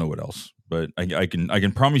 And I don't know what else, but I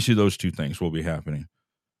can promise you those 2 things will be happening.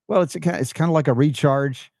 Well, it's kind of like a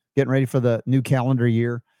recharge, getting ready for the new calendar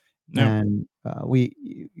year. Yeah. And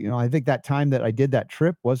I think that time that I did that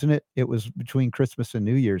trip, wasn't it? It was between Christmas and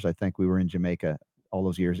New Year's. I think we were in Jamaica all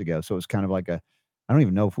those years ago. So it was kind of like I don't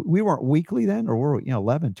even know if we weren't weekly then, or were we,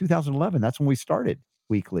 2011. That's when we started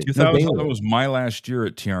weekly. 2011 was my last year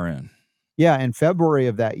at TRN. Yeah. In February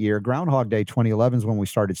of that year, Groundhog Day 2011 is when we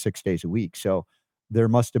started 6 days a week. So there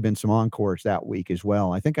must have been some encores that week as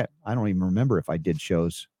well. I think I don't even remember if I did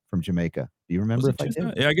shows from Jamaica. Do you remember if I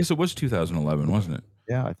did? Yeah, I guess it was 2011, wasn't it?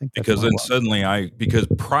 Yeah, I think because then suddenly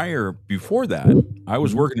before that, I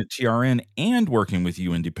was working at TRN and working with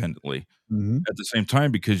you independently at the same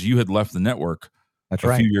time, because you had left the network a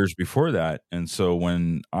few years before that. And so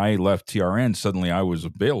when I left TRN, suddenly I was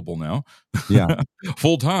available now,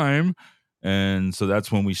 full time. And so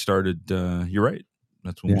that's when we started. You're right.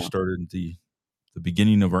 That's when we started the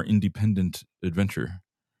beginning of our independent adventure.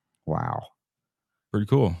 Wow. Pretty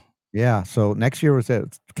cool. Yeah. So next year was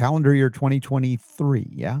calendar year 2023.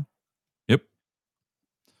 Yeah. Yep.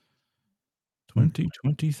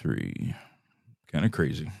 2023. Kind of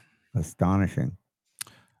crazy. Astonishing.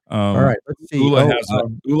 All right. Let's see.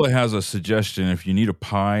 Ula has a suggestion. If you need a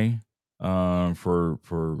pie for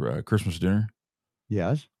Christmas dinner.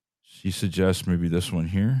 Yes. She suggests maybe this one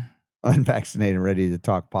here. Unvaccinated, ready to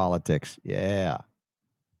talk politics. Yeah.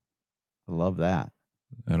 I love that.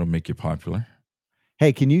 That'll make you popular.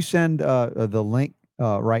 Hey, can you send the link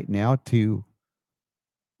right now to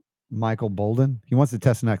Michael Bolden? He wants to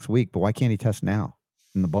test next week, but why can't he test now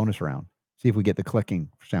in the bonus round? See if we get the clicking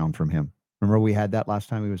sound from him. Remember we had that last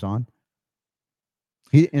time he was on?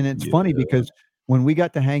 And it's funny because when we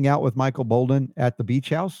got to hang out with Michael Bolden at the beach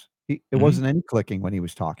house, it wasn't any clicking when he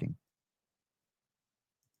was talking.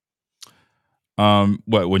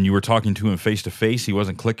 When you were talking to him face to face, he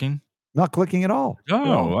wasn't clicking? Not clicking at all.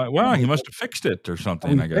 Oh, wow. He must have fixed it or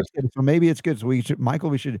something, I guess. So maybe it's good. So Michael,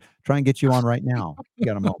 we should try and get you on right now. You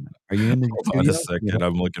got a moment. Are you in the Hold on a second.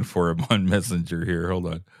 I'm looking for him on Messenger here. Hold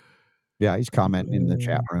on. Yeah, he's commenting in the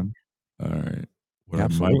chat room. All right.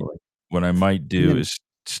 Absolutely. What I might do is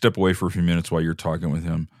step away for a few minutes while you're talking with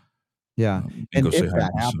him. Yeah. And go if say hi to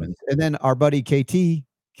that my son. happens, and then our buddy KT,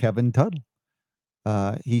 Kevin Tuttle,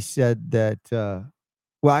 he said that,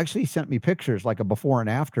 well, actually he sent me pictures like a before and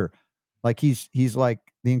after. Like he's like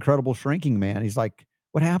the Incredible Shrinking Man. He's like,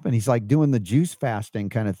 what happened? He's like doing the juice fasting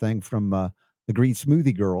kind of thing from the Green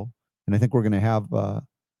Smoothie Girl. And I think we're going to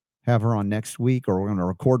have her on next week, or we're going to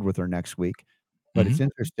record with her next week. But it's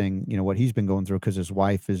interesting, what he's been going through, because his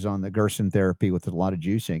wife is on the Gerson therapy with a lot of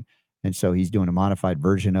juicing. And so he's doing a modified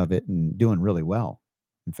version of it and doing really well,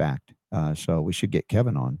 in fact. So we should get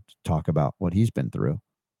Kevin on to talk about what he's been through.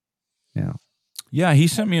 Yeah. Yeah, he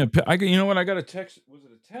sent me you know what? I got a text. Was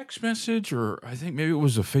it a text message, or I think maybe it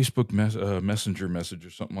was a Facebook messenger message or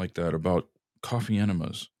something like that about coffee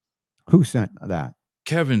enemas. Who sent that?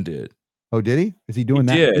 Kevin did. Oh, did he? Is he doing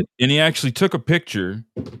that? Did. And he actually took a picture.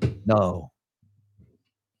 No.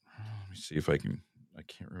 Let me see if I can't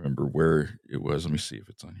remember where it was. Let me see if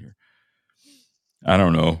it's on here. I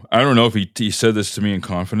don't know. I don't know if he said this to me in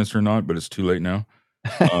confidence or not, but it's too late now.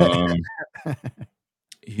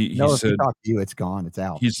 He said, talk to you, it's gone. It's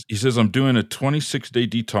out. He says, I'm doing a 26-day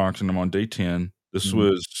detox and I'm on day 10. This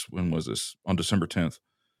was, when was this? On December 10th.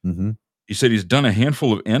 Mm-hmm. He said he's done a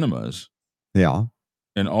handful of enemas. Yeah.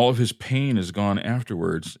 And all of his pain is gone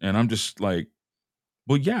afterwards. And I'm just like,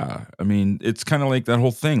 well, yeah. I mean, it's kind of like that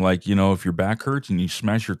whole thing. Like, if your back hurts and you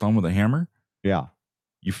smash your thumb with a hammer. Yeah.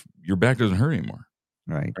 Your back doesn't hurt anymore.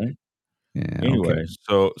 Right. Yeah. Anyway,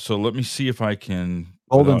 so let me see if I can.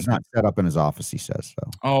 Bolden's not set up in his office, he says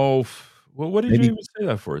so. Oh, well, what did you even say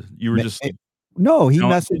that for? You were just no, he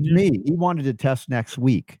messaged me. He wanted to test next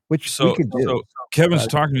week, which we could do. So Kevin's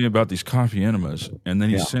talking to me about these coffee enemas, and then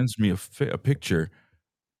he sends me a picture.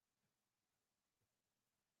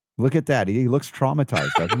 Look at that. He looks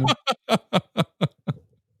traumatized, doesn't he?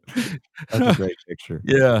 That's a great picture.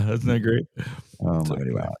 Yeah, that's not great. Oh my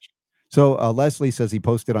gosh. So Leslie says he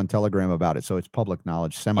posted on Telegram about it, so it's public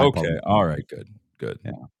knowledge, semi-public. Okay, all right, good.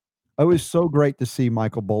 Yeah, it was so great to see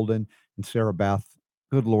Michael Bolden and Sarah Beth.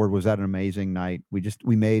 Good Lord, was that an amazing night?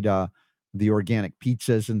 We made the organic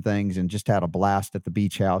pizzas and things, and just had a blast at the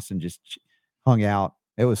beach house and just hung out.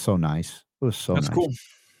 It was so nice. It was so nice. That's cool.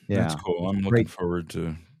 Yeah, that's cool. I'm looking forward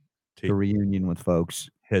to the reunion with folks.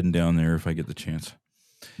 Heading down there if I get the chance.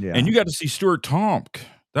 Yeah, and you got to see Stuart Tomk.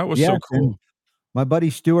 That was so cool. My buddy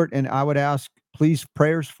Stuart, and I would ask, please,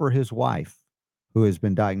 prayers for his wife, who has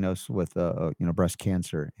been diagnosed with breast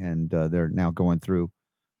cancer, and they're now going through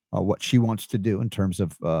what she wants to do in terms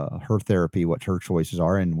of her therapy, what her choices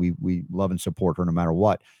are, and we love and support her no matter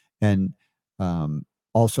what. And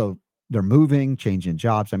also, they're moving, changing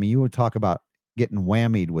jobs. I mean, you would talk about getting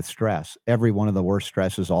whammied with stress. Every one of the worst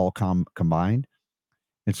stresses all combined,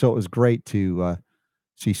 and so it was great to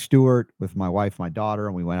see Stuart with my wife, my daughter,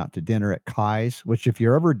 and we went out to dinner at Kai's, which if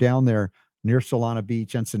you're ever down there near Solana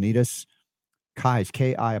Beach, Encinitas, Kai's,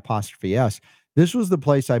 K-I''S. This was the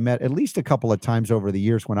place I met at least a couple of times over the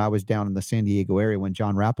years when I was down in the San Diego area when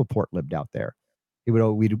John Rappaport lived out there.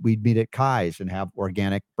 We'd meet at Kai's and have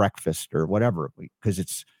organic breakfast or whatever, because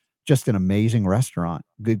it's just an amazing restaurant,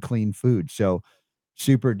 good, clean food. So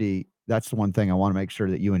Super D, that's the one thing I want to make sure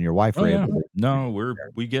that you and your wife are able to. No,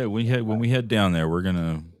 when we head down there, we're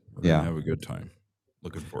gonna have a good time.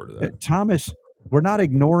 Looking forward to that. Thomas, we're not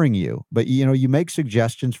ignoring you, but you make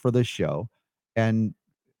suggestions for this show, and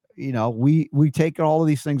we take all of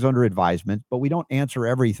these things under advisement, but we don't answer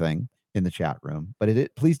everything in the chat room.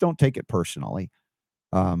 But please don't take it personally.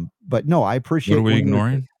 But no, I appreciate. What are we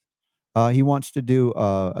ignoring? He wants to do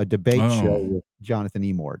a debate show with Jonathan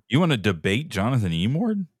Emord. You want to debate Jonathan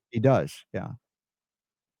Emord? He does, yeah.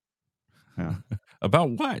 Yeah. About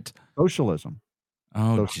what? Socialism.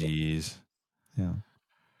 Oh, jeez. Yeah.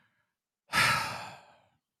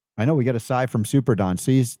 I know we get a sigh from Super Don.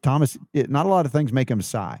 Sees Thomas. Not a lot of things make him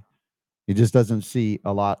sigh. He just doesn't see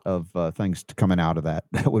a lot of things coming out of that.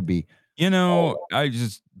 That would be. I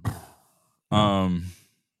just.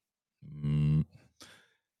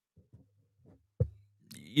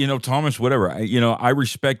 Thomas, whatever. I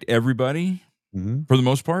respect everybody for the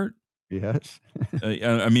most part. Yes.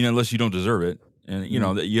 I mean, unless you don't deserve it. And,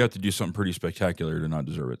 that you have to do something pretty spectacular to not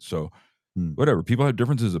deserve it. So, whatever. People have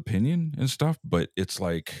differences of opinion and stuff, but it's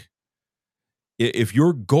like, if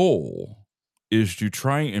your goal is to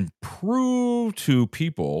try and prove to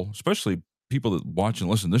people, especially people that watch and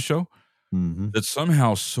listen to this show, that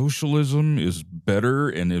somehow socialism is better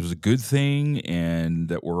and it was a good thing and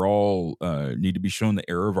that we're all need to be shown the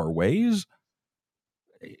error of our ways,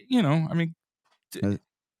 I mean,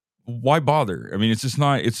 why bother? I mean, it's just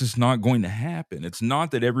not going to happen. It's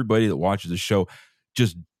not that everybody that watches the show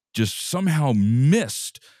just somehow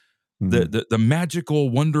missed the magical,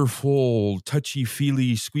 wonderful, touchy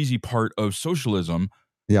feely, squeezy part of socialism.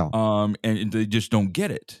 Yeah. And they just don't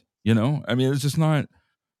get it. You know, I mean, it's just not.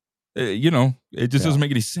 It just doesn't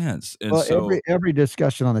make any sense. And well, so every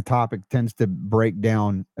discussion on the topic tends to break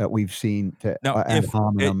down that we've seen to now, ad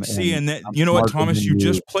hominem. and that, you know what, Thomas, you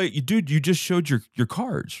just showed your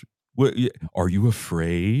cards. What, are you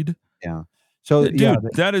afraid? Yeah. So dude,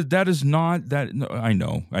 that is not that. No, I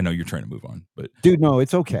know you're trying to move on, but dude, no,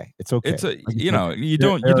 it's okay. It's okay. It's you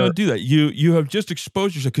don't do that. You have just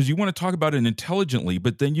exposed yourself because you want to talk about it intelligently,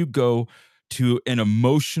 but then you go to an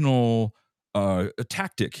emotional a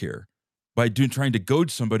tactic here by trying to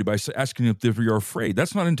goad somebody by asking if you're afraid.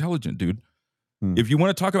 That's not intelligent, dude. If you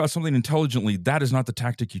want to talk about something intelligently, that is not the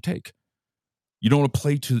tactic you take. You don't want to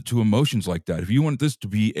play to emotions like that. If you want this to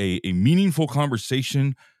be a meaningful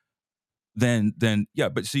conversation, then yeah.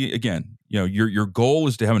 But see, again, your goal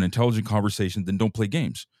is to have an intelligent conversation. Then don't play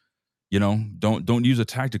games. Don't use a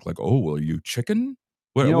tactic like, oh, well, are you chicken?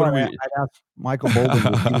 What are we? I'd ask Michael Bolden.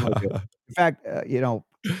 In fact,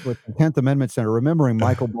 with the 10th Amendment Center, remembering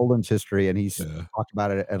Michael Bolden's history, and he's talked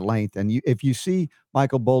about it at length. And if you see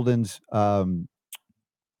Michael Bolden's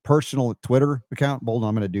personal Twitter account, Bolden,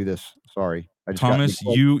 I'm going to do this. Sorry, Thomas,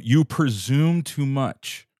 you presume too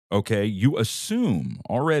much. Okay, you assume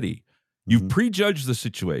already. You've prejudged the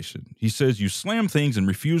situation. He says you slam things and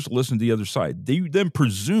refuse to listen to the other side. They then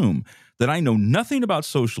presume that I know nothing about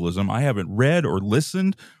socialism. I haven't read or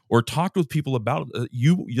listened or talked with people about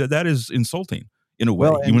you. That is insulting in a way.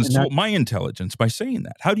 Well, you insult my intelligence by saying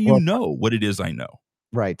that. How do you know what it is I know?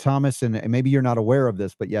 Right, Thomas, and maybe you're not aware of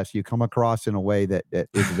this, but yes, you come across in a way that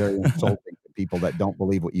is very insulting to people that don't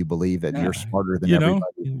believe what you believe, and you're smarter than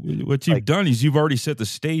everybody. What you've done is you've already set the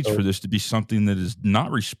stage for this to be something that is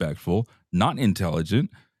not respectful, not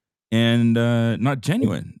intelligent, and not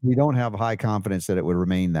genuine. We don't have high confidence that it would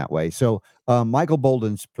remain that way. So Michael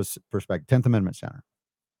Bolden's perspective, 10th Amendment Center,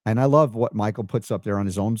 and I love what Michael puts up there on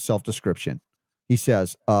his own self-description. He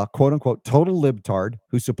says, quote unquote, total libtard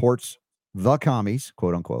who supports the commies,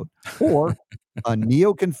 quote unquote, or a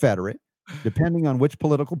neo-Confederate, depending on which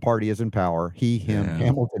political party is in power, he, him,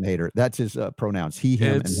 Hamilton hater. That's his pronouns, he,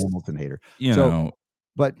 him, and Hamilton hater.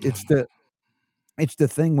 But it's the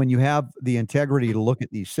thing when you have the integrity to look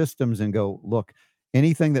at these systems and go, look,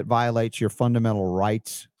 anything that violates your fundamental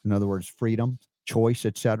rights, in other words, freedom, choice,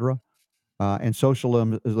 etc., and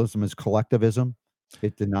socialism is collectivism.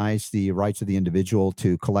 It denies the rights of the individual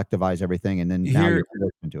to collectivize everything, and then now you're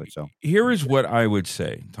forced into it. So here is what I would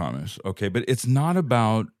say, Thomas. Okay, but it's not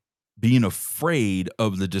about being afraid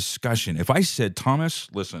of the discussion. If I said, Thomas,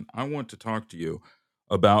 listen, I want to talk to you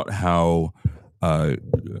about how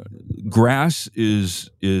grass is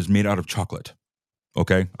made out of chocolate.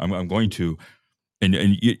 Okay, I'm going to. And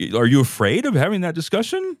are you afraid of having that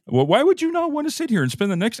discussion? Well, why would you not want to sit here and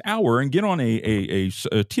spend the next hour and get on a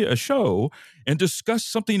show and discuss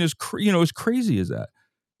something as crazy as that?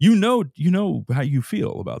 You know how you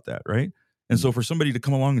feel about that, right? And so for somebody to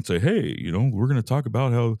come along and say, hey, we're going to talk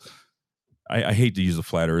about how I hate to use the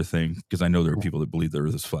flat earth thing because I know there are people that believe the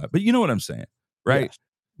earth is flat, but you know what I'm saying, right? Yes.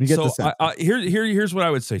 So here's what I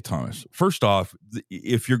would say, Thomas. First off,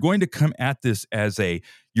 if you're going to come at this as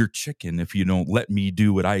you're chicken if you don't let me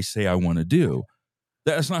do what I say I want to do,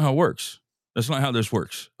 that's not how it works. That's not how this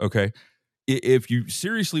works, okay? If you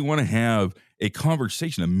seriously want to have a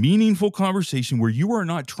conversation, a meaningful conversation where you are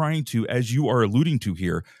not trying to, as you are alluding to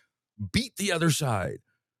here, beat the other side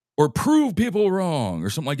or prove people wrong or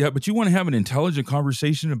something like that, but you want to have an intelligent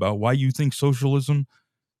conversation about why you think socialism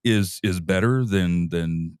is better than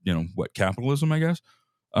capitalism, I guess.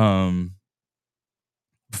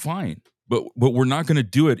 Fine, but we're not going to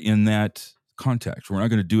do it in that context. We're not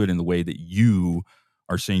going to do it in the way that you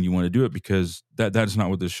are saying you want to do it because that is not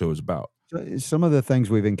what this show is about. Some of the things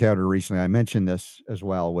we've encountered recently, I mentioned this as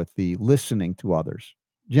well with the listening to others,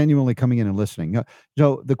 genuinely coming in and listening.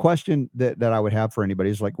 So the question that I would have for anybody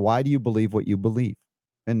is like, why do you believe what you believe?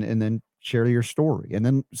 And then share your story and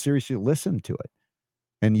then seriously listen to it.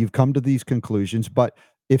 And you've come to these conclusions, but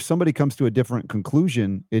if somebody comes to a different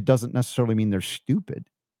conclusion, it doesn't necessarily mean they're stupid.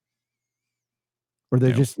 Or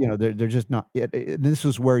they're just, they're just not. This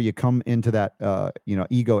is where you come into that,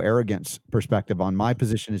 ego arrogance perspective. On my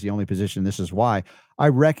position is the only position. This is why I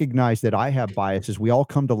recognize that I have biases. We all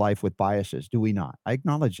come to life with biases, do we not? I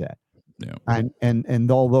acknowledge that. Yeah.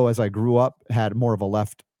 And although as I grew up, had more of a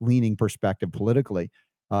left leaning perspective politically,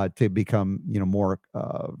 to become, more,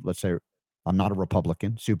 let's say, I'm not a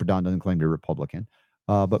Republican. Super Don doesn't claim to be a Republican.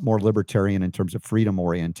 but more libertarian in terms of freedom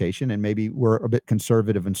orientation. And maybe we're a bit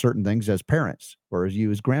conservative in certain things as parents, or as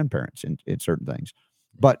you as grandparents in certain things.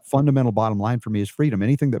 But fundamental bottom line for me is freedom.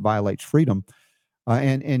 Anything that violates freedom,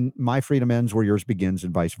 and my freedom ends where yours begins,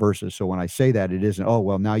 and vice versa. So when I say that, it isn't, oh,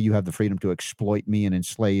 well, now you have the freedom to exploit me and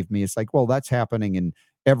enslave me. It's like, well, that's happening in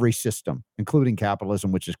every system, including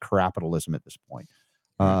capitalism, which is crapitalism at this point.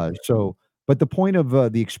 But the point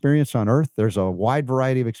of the experience on Earth, there's a wide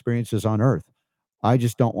variety of experiences on Earth. I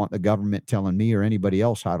just don't want the government telling me or anybody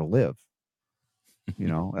else how to live.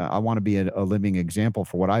 I want to be a living example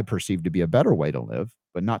for what I perceive to be a better way to live,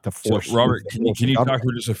 but not to force. So, Robert, can you talk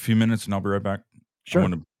for just a few minutes, and I'll be right back? Sure. I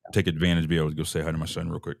want to take advantage to be able to go say hi to my son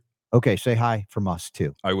real quick. Okay, say hi from us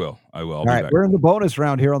too. I will. All right, we're in the bonus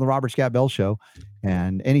round here on the Robert Scott Bell Show,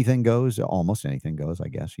 and anything goes, almost anything goes, I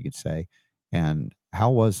guess you could say. And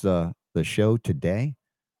how was the show today?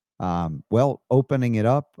 Well, opening it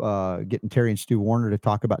up, getting Teri and Stu Warner to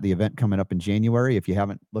talk about the event coming up in January. If you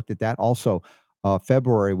haven't looked at that, also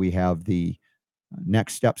February we have the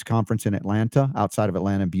Next Steps Conference in Atlanta, outside of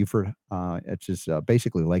Atlanta, Beaufort. It's just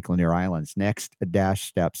basically Lake Lanier Islands.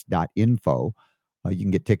 Next-steps.info. You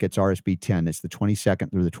can get tickets, RSB 10. It's the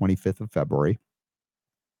 22nd through the 25th of February.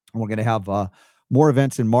 And we're going to have more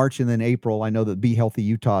events in March and then April. I know that Be Healthy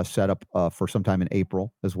Utah is set up for sometime in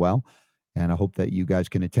April as well. And I hope that you guys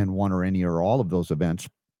can attend one or any or all of those events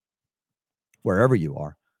wherever you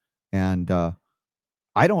are. And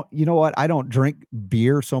I don't, you know what? I don't drink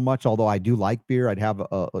beer so much, although I do like beer. I'd have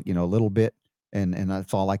a little bit, and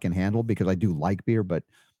that's all I can handle because I do like beer, but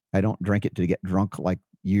I don't drink it to get drunk like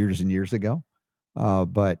years and years ago.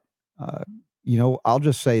 But I'll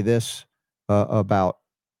just say this about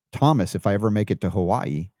Thomas. If I ever make it to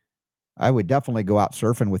Hawaii, I would definitely go out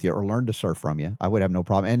surfing with you or learn to surf from you. I would have no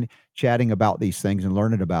problem. And chatting about these things and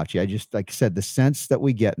learning about you. I just, like I said, the sense that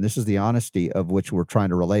we get, and this is the honesty of which we're trying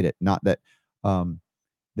to relate it, not that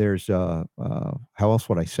there's how else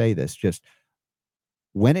would I say this? Just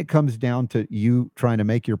when it comes down to you trying to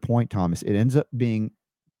make your point, Thomas, it ends up being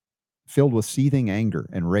filled with seething anger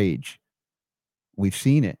and rage. We've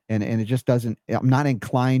seen it, and it just doesn't. I'm not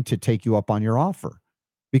inclined to take you up on your offer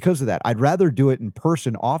because of that. I'd rather do it in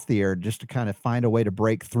person off the air just to kind of find a way to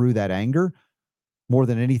break through that anger more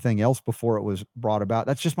than anything else before it was brought about.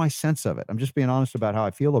 That's just my sense of it. I'm just being honest about how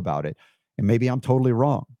I feel about it. And maybe I'm totally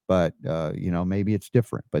wrong, but maybe it's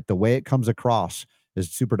different. But the way it comes across, as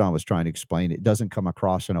Super Don was trying to explain, it doesn't come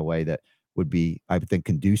across in a way that would be, I would think,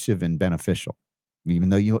 conducive and beneficial. Even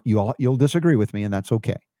though you'll disagree with me, and that's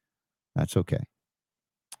okay. That's okay.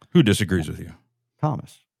 Who disagrees with you?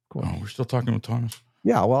 Thomas. Of course. Oh, we're still talking with Thomas.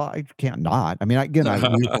 Yeah, well, I can't not. I mean, again,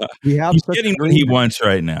 we have he's getting what he wants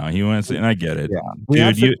right now. He wants, and I get it. Yeah, we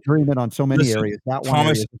have agreement on so many areas. That one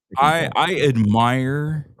Thomas, area I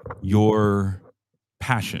admire your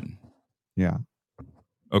passion. Yeah.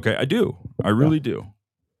 Okay, I do. I really do.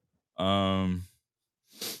 But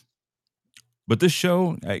this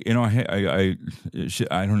show, I don't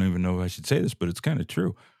even know if I should say this, but it's kind of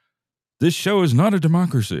true. This show is not a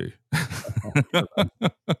democracy.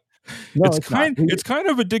 No, it's kind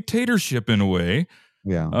of a dictatorship in a way.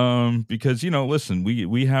 Yeah. Because listen,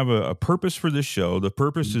 we have a purpose for this show. The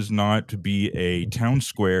purpose is not to be a town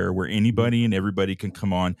square where anybody and everybody can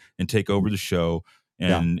come on and take over the show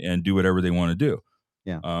and do whatever they want to do.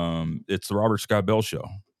 Yeah. It's the Robert Scott Bell Show.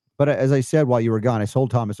 But as I said while you were gone, I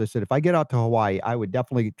told Thomas, I said, if I get out to Hawaii, I would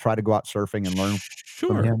definitely try to go out surfing and learn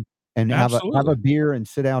from him and have a beer and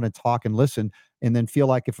sit down and talk and listen, and then feel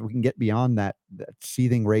like if we can get beyond that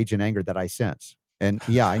seething rage and anger that I sense. And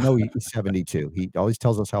yeah, I know he's 72. He always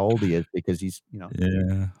tells us how old he is because he's, you'll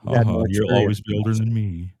always be older than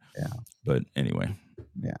me. Yeah. But anyway.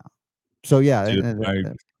 Yeah. So yeah. Dude,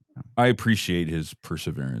 I appreciate his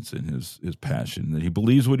perseverance and his passion, that he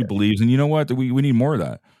believes what he believes. And you know what? We need more of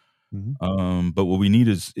that. Mm-hmm. But what we need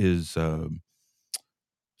is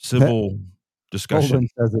civil discussion. Holden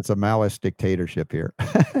says it's a Maoist dictatorship here.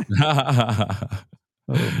 Oh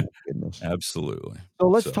my goodness. Absolutely. So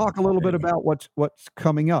let's talk a little bit about what's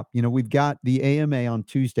coming up. We've got the AMA on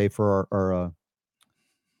Tuesday for our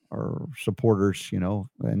supporters,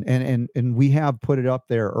 and we have put it up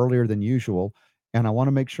there earlier than usual. And I want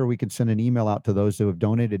to make sure we can send an email out to those who have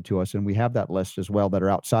donated to us, and we have that list as well that are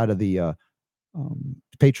outside of the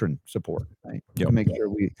patron support, right? Yep. To make sure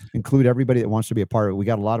we include everybody that wants to be a part of it. We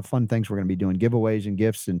got a lot of fun things we're going to be doing, giveaways and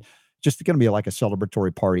gifts, and just going to be like a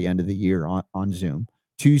celebratory party end of the year on Zoom.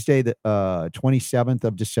 Tuesday, the 27th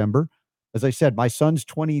of December. As I said, my son's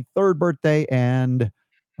 23rd birthday and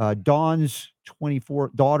Dawn's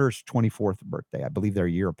daughter's 24th birthday. I believe they're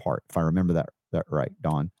a year apart, if I remember that right,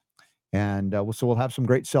 Dawn. And so we'll have some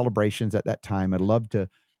great celebrations at that time. I'd love to,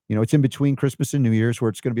 it's in between Christmas and New Year's where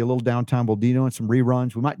it's going to be a little downtime. We'll be doing some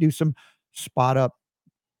reruns. We might do some spot up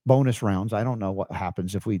bonus rounds. I don't know what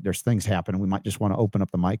happens if there's things happening. We might just want to open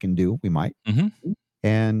up the mic and we might. Mm-hmm.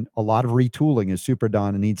 And a lot of retooling is super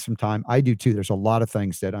done and needs some time. I do too. There's a lot of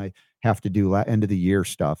things that I have to do end of the year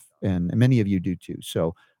stuff. And many of you do too.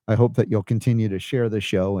 So I hope that you'll continue to share the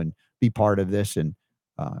show and be part of this and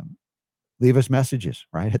leave us messages,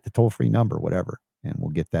 right? Hit the toll-free number, whatever. And we'll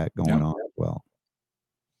get that going on as well.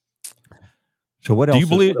 So what else?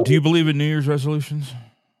 Do you believe in New Year's resolutions?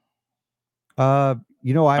 I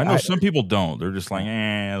know some people don't. They're just like,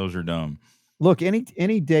 those are dumb. Look,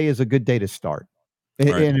 any day is a good day to start.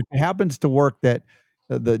 Right. And if it happens to work that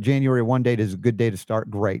the January 1 date is a good day to start,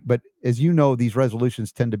 great. But as you know, these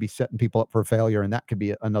resolutions tend to be setting people up for failure, and that could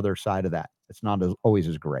be another side of that. It's not always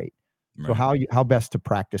as great. Right. So how best to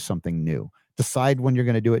practice something new? Decide when you're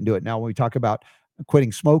going to do it and do it. Now, when we talk about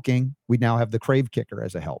quitting smoking, we now have the Crave Kicker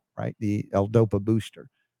as a help, right? The L-Dopa booster.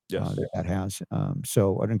 Yes. That has.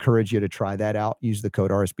 So I'd encourage you to try that out. Use the code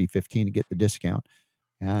RSB15 to get the discount.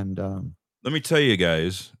 And let me tell you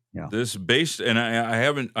guys, this and I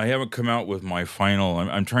haven't come out with my final.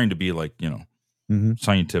 I'm trying to be like,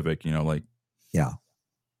 scientific,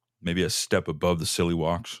 maybe a step above the silly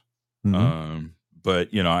walks. Mm-hmm. But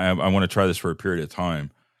I want to try this for a period of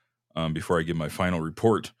time before I give my final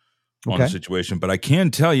report on the situation. But I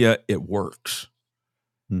can tell you it works.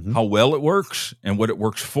 Mm-hmm. How well it works and what it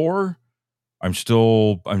works for, I'm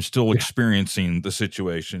still experiencing the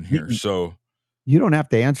situation here. So you don't have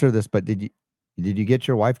to answer this, but did you get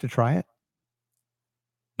your wife to try it?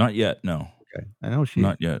 Not yet, no. Okay, I know she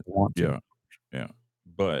not yet. Wants to. Yeah,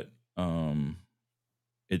 but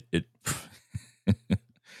it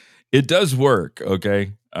it does work.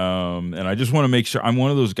 Okay, and I just want to make sure I'm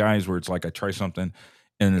one of those guys where it's like I try something.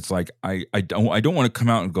 And it's like I don't want to come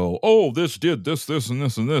out and go, oh, this did this and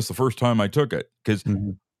this and this the first time I took it, because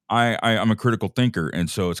I'm a critical thinker, and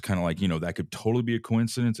so it's kind of like that could totally be a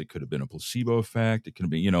coincidence. It could have been a placebo effect. It could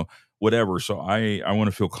be whatever. So I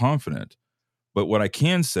want to feel confident. But what I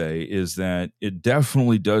can say is that it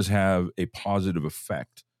definitely does have a positive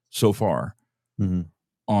effect so far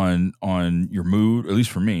on your mood, at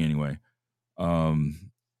least for me anyway. I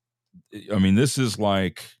mean, this is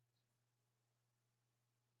like.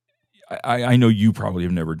 I know you probably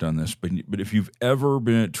have never done this, but if you've ever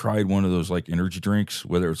tried one of those like energy drinks,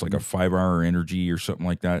 whether it's like a 5-hour energy or something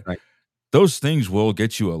like that, right. Those things will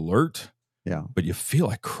get you alert. Yeah, but you feel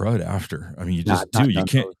like crud after. I mean, you just do.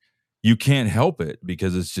 You can't help it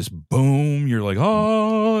because it's just boom. You're like,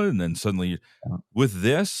 oh, and then suddenly with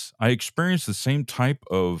this, I experienced the same type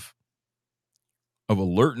of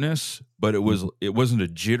alertness, but it wasn't a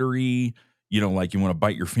jittery. Like you want to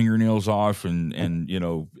bite your fingernails off and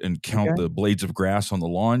count the blades of grass on the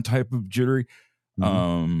lawn type of jittery.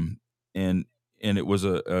 And it was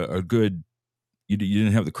a good, you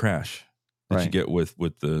didn't have the crash that you get with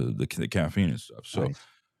the caffeine and stuff. So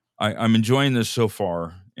I'm enjoying this so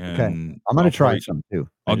far. And I'm going to try some too.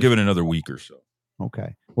 I'll give it another week or so.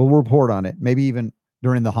 Okay. We'll report on it. Maybe even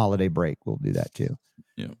during the holiday break, we'll do that too.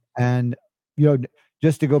 Yeah. And,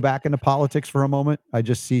 just to go back into politics for a moment, I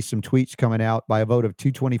just see some tweets coming out. By a vote of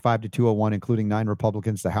 225 to 201, including 9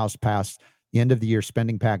 Republicans, the House passed the end of the year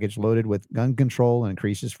spending package loaded with gun control and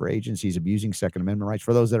increases for agencies abusing Second Amendment rights.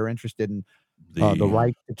 For those that are interested in the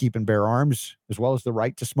right to keep and bear arms, as well as the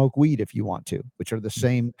right to smoke weed if you want to, which are the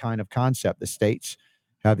same kind of concept. The states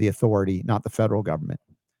have the authority, not the federal government.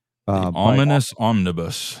 The ominous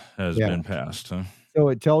omnibus has been passed. Huh? So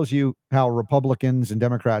it tells you how Republicans and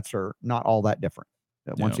Democrats are not all that different.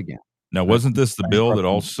 Once again. Now, wasn't this the bill that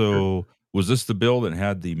also was this the bill that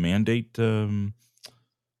had the mandate, the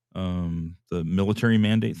military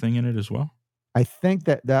mandate thing in it as well? I think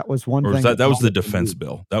that was one thing. That was the defense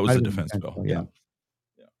bill. That was the defense bill. Yeah.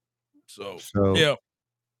 So yeah,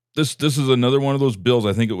 this is another one of those bills.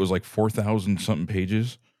 I think it was like 4,000 something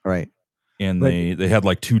pages. Right. And they had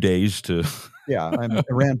like 2 days to.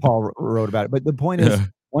 Rand Paul wrote about it. But the point is,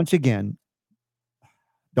 once again,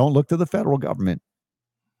 don't look to the federal government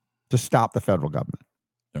to stop the federal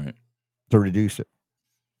government, to reduce it.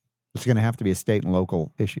 It's going to have to be a state and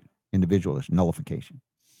local issue, individual nullification.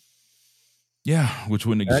 Yeah, which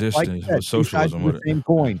wouldn't exist with socialism. The same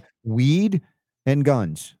coin, weed and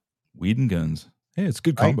guns. Weed and guns. Hey, it's a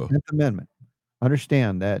good combo. 10th Amendment.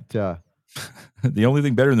 Understand that. The only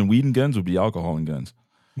thing better than weed and guns would be alcohol and guns.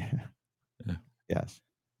 Yes.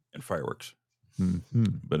 And fireworks. Mm-hmm.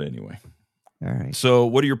 But anyway. All right. So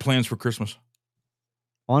what are your plans for Christmas?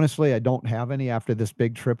 Honestly, I don't have any after this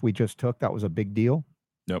big trip we just took. That was a big deal.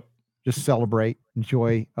 Yep. just celebrate,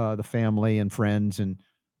 enjoy the family and friends, and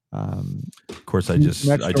of course, I just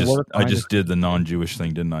did the non-Jewish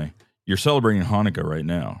thing, didn't I? You're celebrating Hanukkah right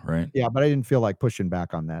now, right? Yeah, but I didn't feel like pushing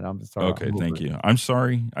back on that. I'm sorry. Okay, thank you. I'm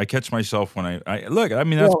sorry. I catch myself when I look. I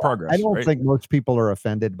mean, that's progress. I don't right? think most people are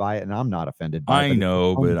offended by it, and I'm not offended by it. I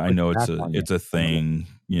know it's a thing.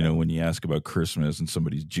 You know, when you ask about Christmas and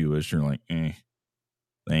somebody's Jewish, you're like,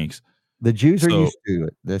 thanks. The Jews are used to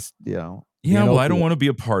it. This, you know. Yeah, well, I don't want to be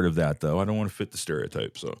a part of that, though. I don't want to fit the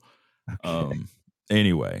stereotype. So,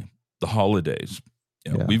 anyway, the holidays.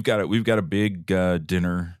 You know, we've got a big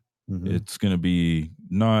dinner. Mm-hmm. It's going to be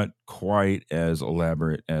not quite as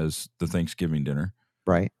elaborate as the Thanksgiving dinner,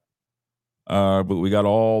 right? But we got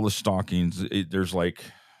all the stockings. There's like,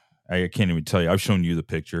 I can't even tell you. I've shown you the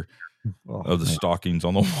picture of the stockings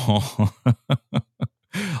on the wall.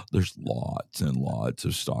 There's lots and lots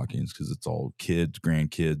of stockings because it's all kids,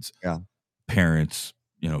 grandkids, parents,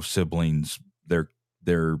 siblings, their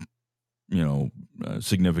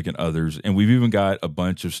significant others, and we've even got a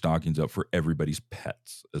bunch of stockings up for everybody's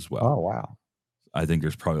pets as well. Oh wow! I think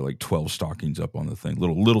there's probably like 12 stockings up on the thing,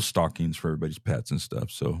 little stockings for everybody's pets and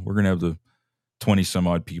stuff. So we're gonna have the 20 some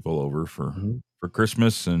odd people over for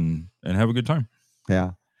Christmas and have a good time.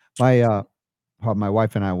 Yeah, my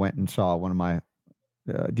wife and I went and saw one of my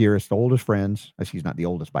dearest, oldest friends. He's not the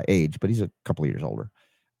oldest by age, but he's a couple of years older.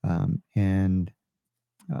 And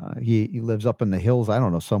he lives up in the hills. I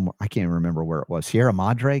don't know, somewhere. I can't even remember where it was. Sierra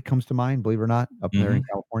Madre comes to mind, believe it or not, up there in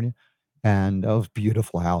California. And it was a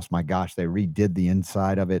beautiful house. My gosh, they redid the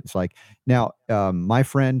inside of it. It's like, now, my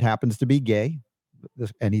friend happens to be gay,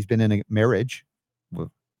 and he's been in a marriage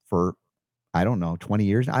for, I don't know, 20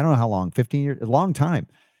 years. I don't know how long, 15 years, a long time.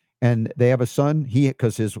 And they have a son,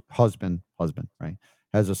 because his husband, right,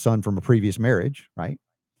 has a son from a previous marriage, right?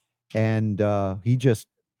 And he just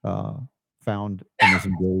found and is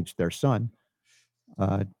engaged their son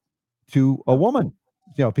to a woman.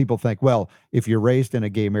 People think, well, if you're raised in a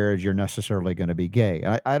gay marriage, you're necessarily going to be gay.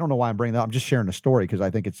 I don't know why I'm bringing that up. I'm just sharing a story because I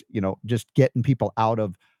think it's, just getting people out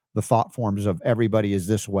of the thought forms of everybody is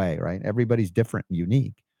this way, right? Everybody's different and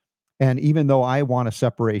unique. And even though I want a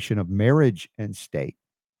separation of marriage and state,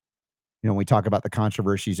 when we talk about the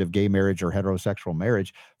controversies of gay marriage or heterosexual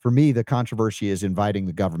marriage, for me, the controversy is inviting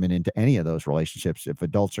the government into any of those relationships. If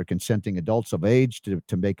adults are consenting adults of age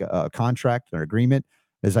to make a contract or agreement,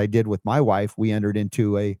 as I did with my wife, we entered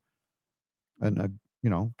into a kind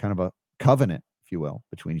of a covenant, if you will,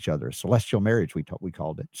 between each other. Celestial marriage, we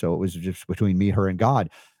called it. So it was just between me, her, and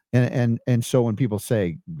God. And so when people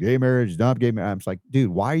say gay marriage, not gay marriage, I'm like, dude,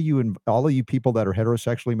 why are you all of you people that are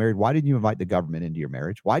heterosexually married? Why didn't you invite the government into your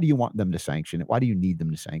marriage? Why do you want them to sanction it? Why do you need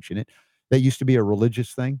them to sanction it? That used to be a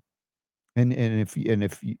religious thing. And if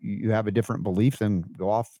you have a different belief, then go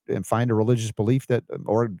off and find a religious belief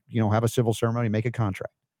or have a civil ceremony, make a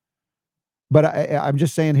contract. But I'm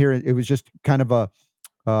just saying here, it was just kind of a,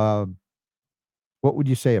 what would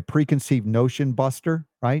you say, a preconceived notion buster,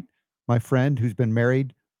 right? My friend who's been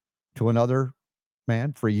married to another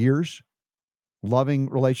man for years, loving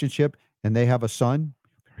relationship, and they have a son,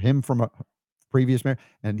 him from a previous marriage,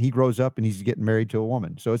 and he grows up and he's getting married to a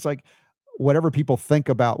woman. So it's like, whatever people think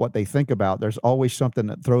about what they think about, there's always something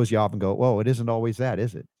that throws you off and go, whoa, it isn't always that,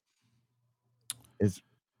 is it? It's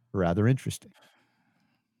rather interesting.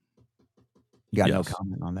 You got no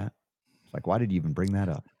comment on that? It's like, why did you even bring that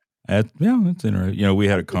up? That's interesting. We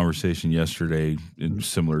had a conversation yesterday in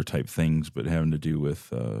similar type things, but having to do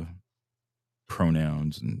with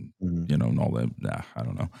pronouns and and all that. Nah, I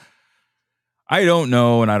don't know.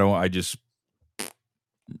 I just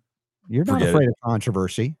you're not afraid of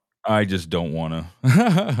controversy. I just don't want to.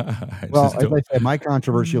 Well, as I said, my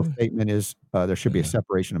controversial statement is there should be a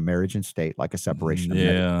separation of marriage and state, like a separation of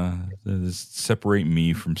marriage. Separate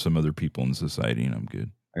me from some other people in society, and I'm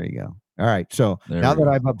good. There you go. All right. So now that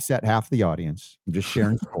I've upset half the audience, I'm just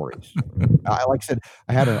sharing stories. Like I said,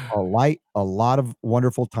 I had a lot of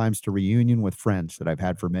wonderful times to reunion with friends that I've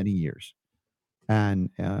had for many years.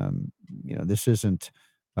 And, this isn't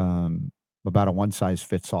about a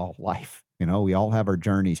one-size-fits-all life. We all have our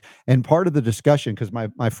journeys. And part of the discussion, because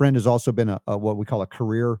my friend has also been a what we call a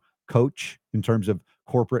career coach in terms of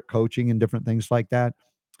corporate coaching and different things like that.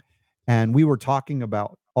 And we were talking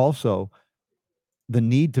about also the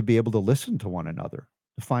need to be able to listen to one another,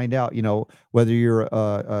 to find out, whether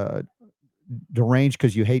you're deranged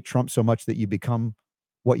because you hate Trump so much that you become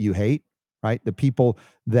what you hate, right? The people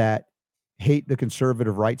that hate the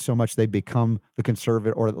conservative right so much they become the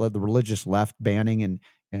conservative or the religious left, banning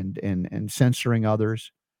and censoring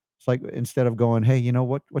others. It's like, instead of going, hey,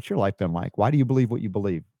 what's your life been like? Why do you believe what you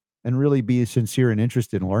believe? And really be sincere and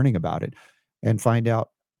interested in learning about it and find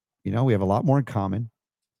out We have a lot more in common.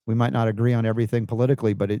 We might not agree on everything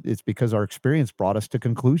politically, but it's because our experience brought us to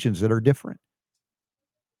conclusions that are different.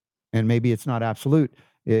 And maybe it's not absolute.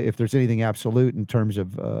 If there's anything absolute in terms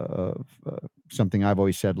of something I've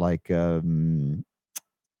always said, like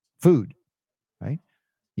food, right?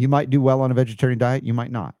 You might do well on a vegetarian diet, you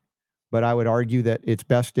might not. But I would argue that it's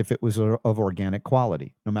best if it was of organic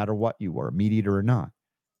quality, no matter what you were, meat eater or not.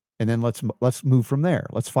 And then let's move from there.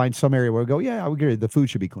 Let's find some area where we go, yeah, I would agree. The food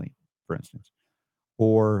should be clean, for instance.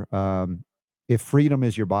 Or if freedom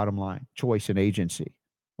is your bottom line, choice and agency,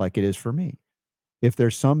 like it is for me. If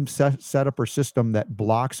there's some setup or system that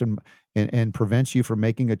blocks and prevents you from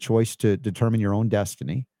making a choice to determine your own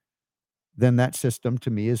destiny, then that system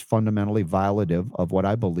to me is fundamentally violative of what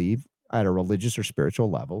I believe at a religious or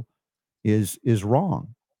spiritual level is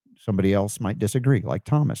wrong. Somebody else might disagree, like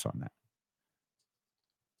Thomas on that.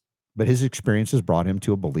 But his experience has brought him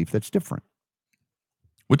to a belief that's different.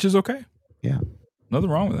 Which is okay. Yeah. Nothing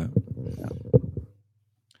wrong with that. Yeah.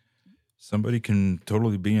 Somebody can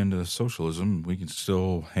totally be into socialism. We can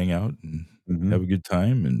still hang out and have a good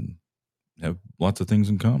time and have lots of things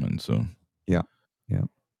in common. So yeah.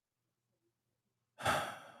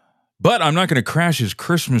 But I'm not going to crash his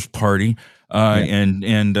Christmas party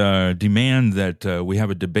and demand that we have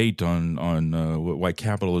a debate on why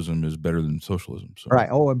capitalism is better than socialism. So. Right.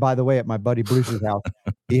 Oh, and by the way, at my buddy Bruce's house,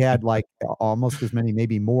 he had like almost as many,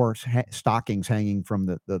 maybe more stockings hanging from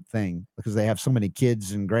the thing because they have so many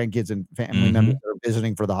kids and grandkids and family members that are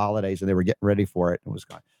visiting for the holidays, and they were getting ready for it. It was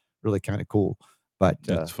really kind of cool. But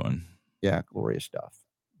that's fun. Yeah, glorious stuff.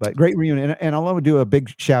 But great reunion. And I want to do a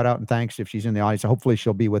big shout out and thanks if she's in the audience. Hopefully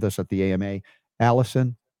she'll be with us at the AMA.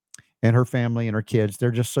 Allison and her family and her kids, they're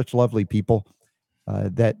just such lovely people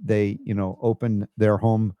that they, opened their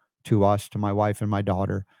home to us, to my wife and my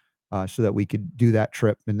daughter, so that we could do that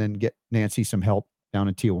trip and then get Nancy some help down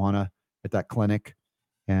in Tijuana at that clinic.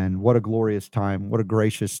 And what a glorious time. What a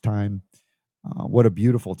gracious time. What a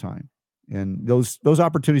beautiful time. And those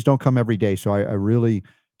opportunities don't come every day. So I really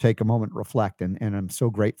take a moment, reflect, and I'm so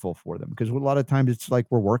grateful for them because a lot of times it's like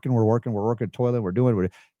we're working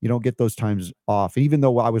toilet, you don't get those times off, even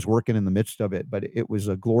though I was working in the midst of it, but it was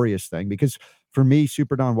a glorious thing because for me,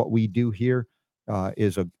 Super Don, what we do here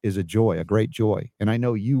is a joy, a great joy. And I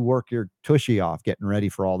know you work your tushy off getting ready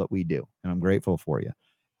for all that we do, and I'm grateful for you.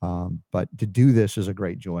 But to do this is a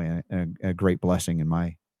great joy and a great blessing in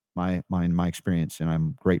my experience, and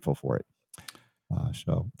I'm grateful for it.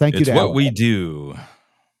 So thank you. It's what we do.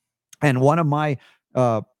 And one of my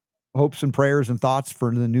hopes and prayers and thoughts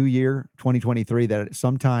for the new year, 2023, that at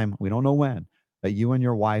some time, we don't know when, that you and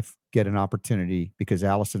your wife get an opportunity because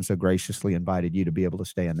Allison so graciously invited you to be able to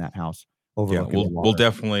stay in that house. Yeah, we'll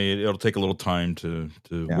definitely, it'll take a little time to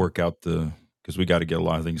work out because we got to get a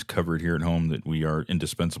lot of things covered here at home that we are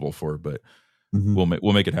indispensable for, but we'll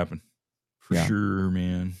make it happen for sure,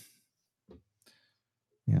 man.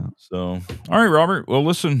 Yeah. So, all right, Robert. Well,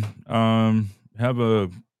 listen, have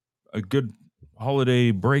a good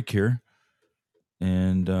holiday break here,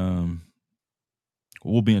 and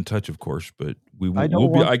we'll be in touch, of course. But we'll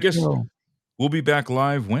be back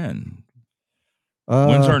live when.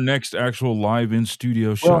 When's our next actual live in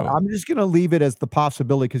studio show? Well, I'm just going to leave it as the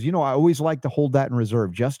possibility because I always like to hold that in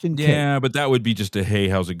reserve just in case. Yeah, but that would be just a hey,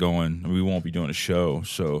 how's it going? We won't be doing a show,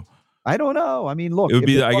 so I don't know. I mean, look, it would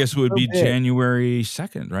be. I guess it would be January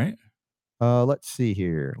 2nd, right? Let's see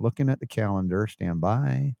here. Looking at the calendar, stand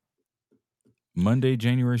by. Monday,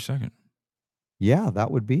 January 2nd. Yeah, that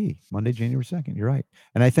would be Monday, January 2nd. You're right.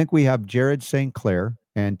 And I think we have Jared St. Clair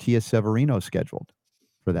and Tia Severino scheduled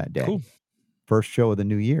for that day. Cool. First show of the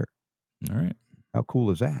new year. All right. How cool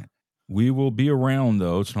is that? We will be around,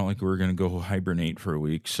 though. It's not like we're going to go hibernate for a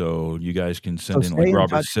week. So you guys can send in, like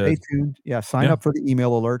Robert said. Stay tuned. Yeah, sign up for the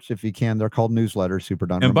email alerts if you can. They're called newsletters, Super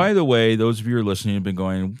Don. And by the way, those of you who are listening have been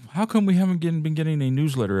going, how come we haven't been getting a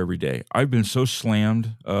newsletter every day? I've been so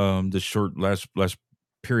slammed this short last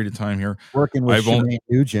period of time here. Working with Shanae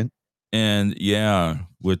Nugent. And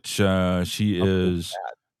which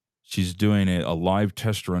she's doing a live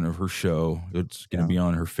test run of her show. It's going to be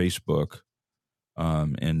on her Facebook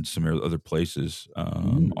and some other places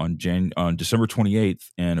on December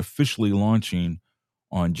 28th and officially launching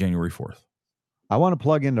on January 4th. I want to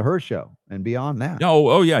plug into her show and be on that.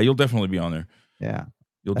 Oh yeah, you'll definitely be on there. Yeah.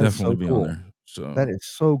 You'll definitely be on there. So that is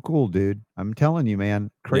so cool, dude. I'm telling you,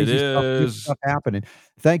 man, crazy stuff happening.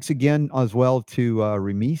 Thanks again as well to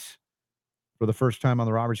Remeece for the first time on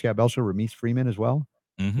the Robert Scott Bell Show. Remeece Freeman as well.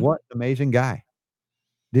 Mm-hmm. What an amazing guy,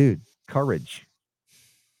 dude. Courage,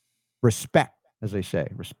 respect, as they say,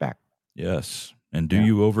 respect. Yes, and do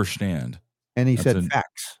you overstand? And he said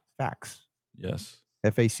facts. Yes.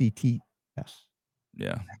 FACTS.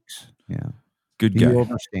 Yeah. Yeah. Good Do guy. you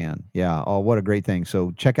understand? Yeah. Oh, what a great thing.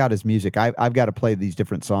 So check out his music. I've got to play these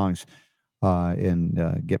different songs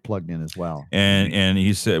and get plugged in as well. And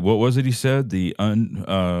he said, what was it? He said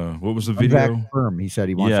what was the video? Firm. He said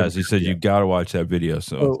he wants. Yes, he said you got to watch that video.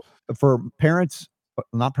 So for parents,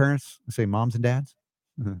 not parents, say moms and dads.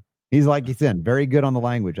 He's like you said, very good on the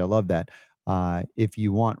language. I love that. If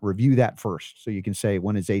you want, review that first so you can say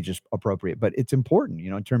when his age is appropriate. But it's important,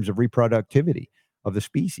 in terms of reproductivity of the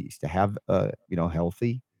species to have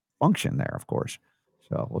healthy function there, of course.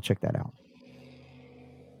 So we'll check that out.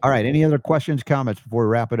 All right. Any other questions, comments before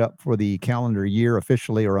we wrap it up for the calendar year,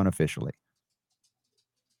 officially or unofficially?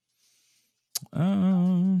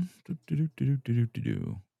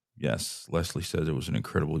 Yes, Leslie says it was an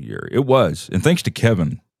incredible year. It was, and thanks to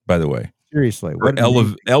Kevin, by the way. Seriously, for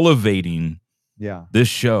elevating this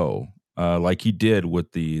show like he did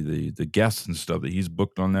with the guests and stuff that he's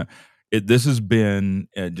booked on that. This has been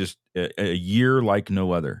just a year like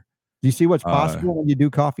no other. Do you see what's possible when you do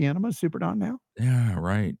coffee enemas, Super Don, now? Yeah,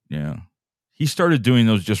 right. Yeah. He started doing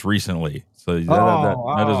those just recently. So that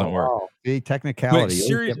doesn't work. The technicality.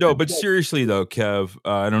 But seriously though, Kev,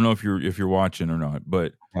 I don't know if you're watching or not,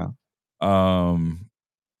 but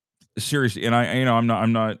seriously, and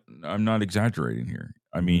I'm not exaggerating here.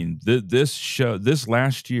 I mean, this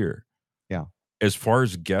last year, as far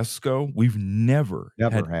as guests go, we've never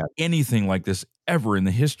had anything like this ever in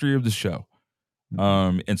the history of the show.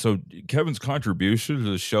 And so Kevin's contribution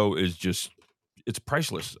to the show is just, it's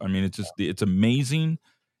priceless. I mean, it's amazing.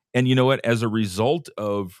 And you know what? As a result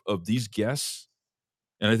of these guests,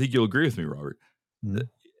 and I think you'll agree with me, Robert,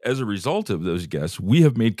 as a result of those guests, we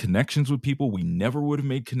have made connections with people we never would have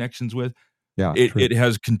made connections with. Yeah, it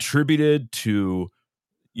has contributed to,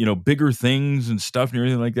 bigger things and stuff and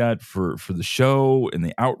everything like that for the show and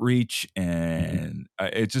the outreach. And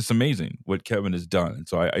it's just amazing what Kevin has done. And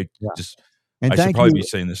so I should probably be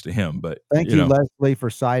saying this to him, but thank you, Leslie, for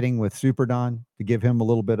siding with Super Don to give him a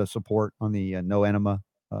little bit of support on the no enema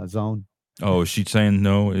zone. Oh, is she saying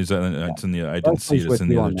no? Is that it's in the? I didn't see it. It's in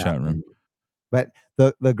the other chat room. But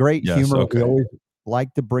the great humor, we always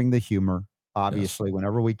like to bring the humor, obviously,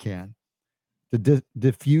 whenever we can, to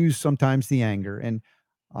diffuse sometimes the anger. And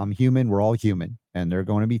I'm human. We're all human, and there are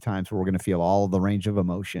going to be times where we're going to feel all of the range of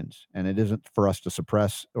emotions, and it isn't for us to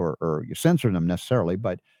suppress or censor them necessarily,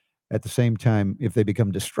 but at the same time, if they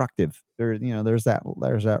become destructive, there's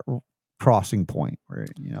that crossing point where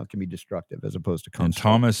it can be destructive as opposed to constructive. And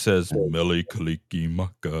Thomas says Mele Kaliki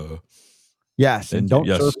Maka. Yes, and don't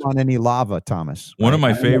surf on any lava, Thomas. One of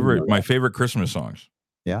my favorite Christmas songs.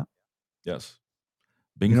 Yeah. Yes.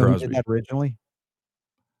 Bing Crosby. Who did that originally?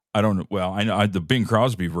 I don't know. Well, I know the Bing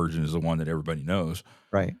Crosby version is the one that everybody knows.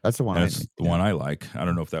 Right. That's the one. That's the one I like. I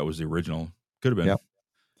don't know if that was the original. Could have been. Yep.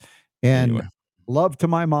 And love to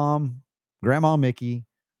my mom, Grandma Mickey.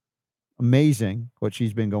 Amazing what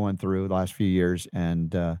she's been going through the last few years.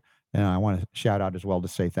 And I want to shout out as well to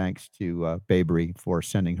say thanks to Babery for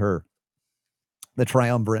sending her the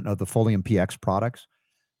triumvirate of the Folium PX products.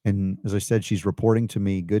 And as I said, she's reporting to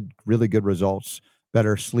me really good results,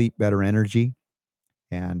 better sleep, better energy.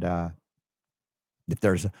 And if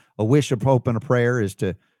there's a wish, a hope, and a prayer is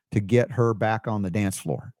to get her back on the dance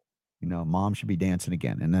floor. Mom should be dancing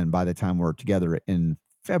again. And then by the time we're together in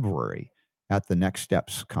February at the Next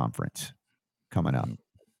Steps conference coming up,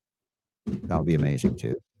 that'll be amazing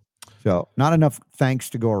too. So not enough thanks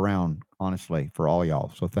to go around, honestly, for all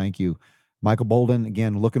y'all. So thank you, Michael Bolden.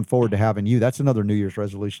 Again, looking forward to having you. That's another New Year's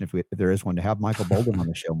resolution, if there is one, to have Michael Bolden on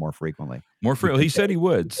the show more frequently. He said he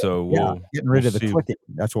would. So getting rid of the clicking.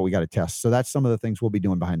 That's what we got to test. So that's some of the things we'll be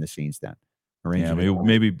doing behind the scenes then.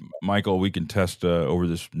 Maybe Michael, we can test over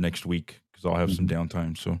this next week because I'll have some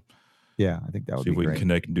downtime. So yeah, I think that would see be if we great. can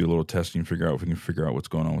connect and do a little testing, figure out if we can figure out what's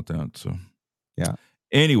going on with that. So yeah.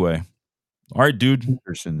 Anyway, all right, dude.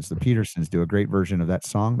 The Petersons do a great version of that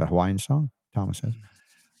song, the Hawaiian song. Thomas says.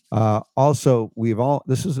 Also,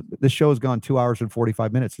 this show has gone 2 hours and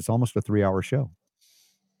 45 minutes. It's almost a 3-hour show.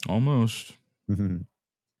 Almost. Mm-hmm.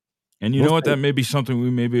 And you know what? That may be something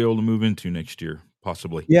we may be able to move into next year.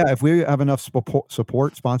 Possibly. Yeah, if we have enough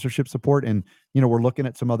sponsorship support, and we're looking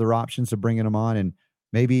at some other options of bringing them on, and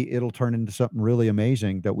maybe it'll turn into something really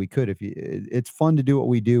amazing that we could. It's fun to do what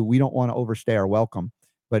we do. We don't want to overstay our welcome,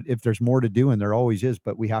 but if there's more to do, and there always is,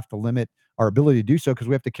 but we have to limit our ability to do so because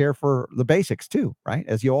we have to care for the basics too, right?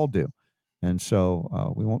 As you all do. And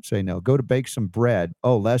so we won't say no. Go to Bake Some Bread.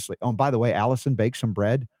 Oh, Leslie. Oh, and by the way, Allison baked some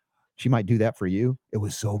bread. She might do that for you. It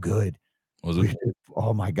was so good. Was it?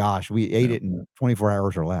 Oh my gosh. We ate it in 24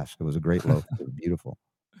 hours or less. It was a great loaf. It was beautiful.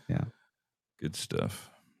 Yeah. Good stuff.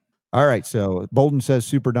 All right. So Bolden says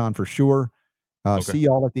Super Don for sure. Okay. See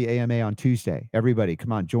y'all at the AMA on Tuesday. Everybody,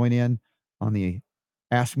 come on, join in on the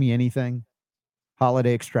Ask Me Anything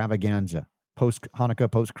holiday extravaganza, post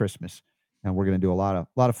Hanukkah, post Christmas, and we're going to do a lot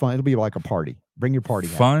of fun. It'll be like a party. Bring your party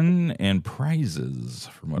hat. Fun and prizes,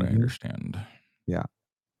 from what I understand. Yeah.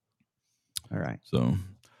 All right. So,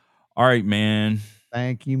 all right, man.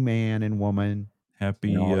 Thank you, man and woman.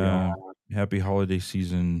 Happy holiday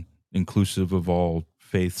season, inclusive of all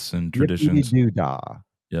faiths and traditions. Yippee-doo-dah.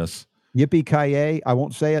 Yes. Yippee-ki-yay. I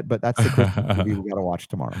won't say it, but that's the Christmas movie we got to watch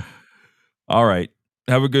tomorrow. All right.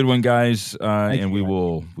 Have a good one, guys. And we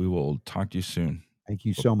will talk to you soon. Thank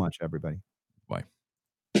you so much, everybody. Bye.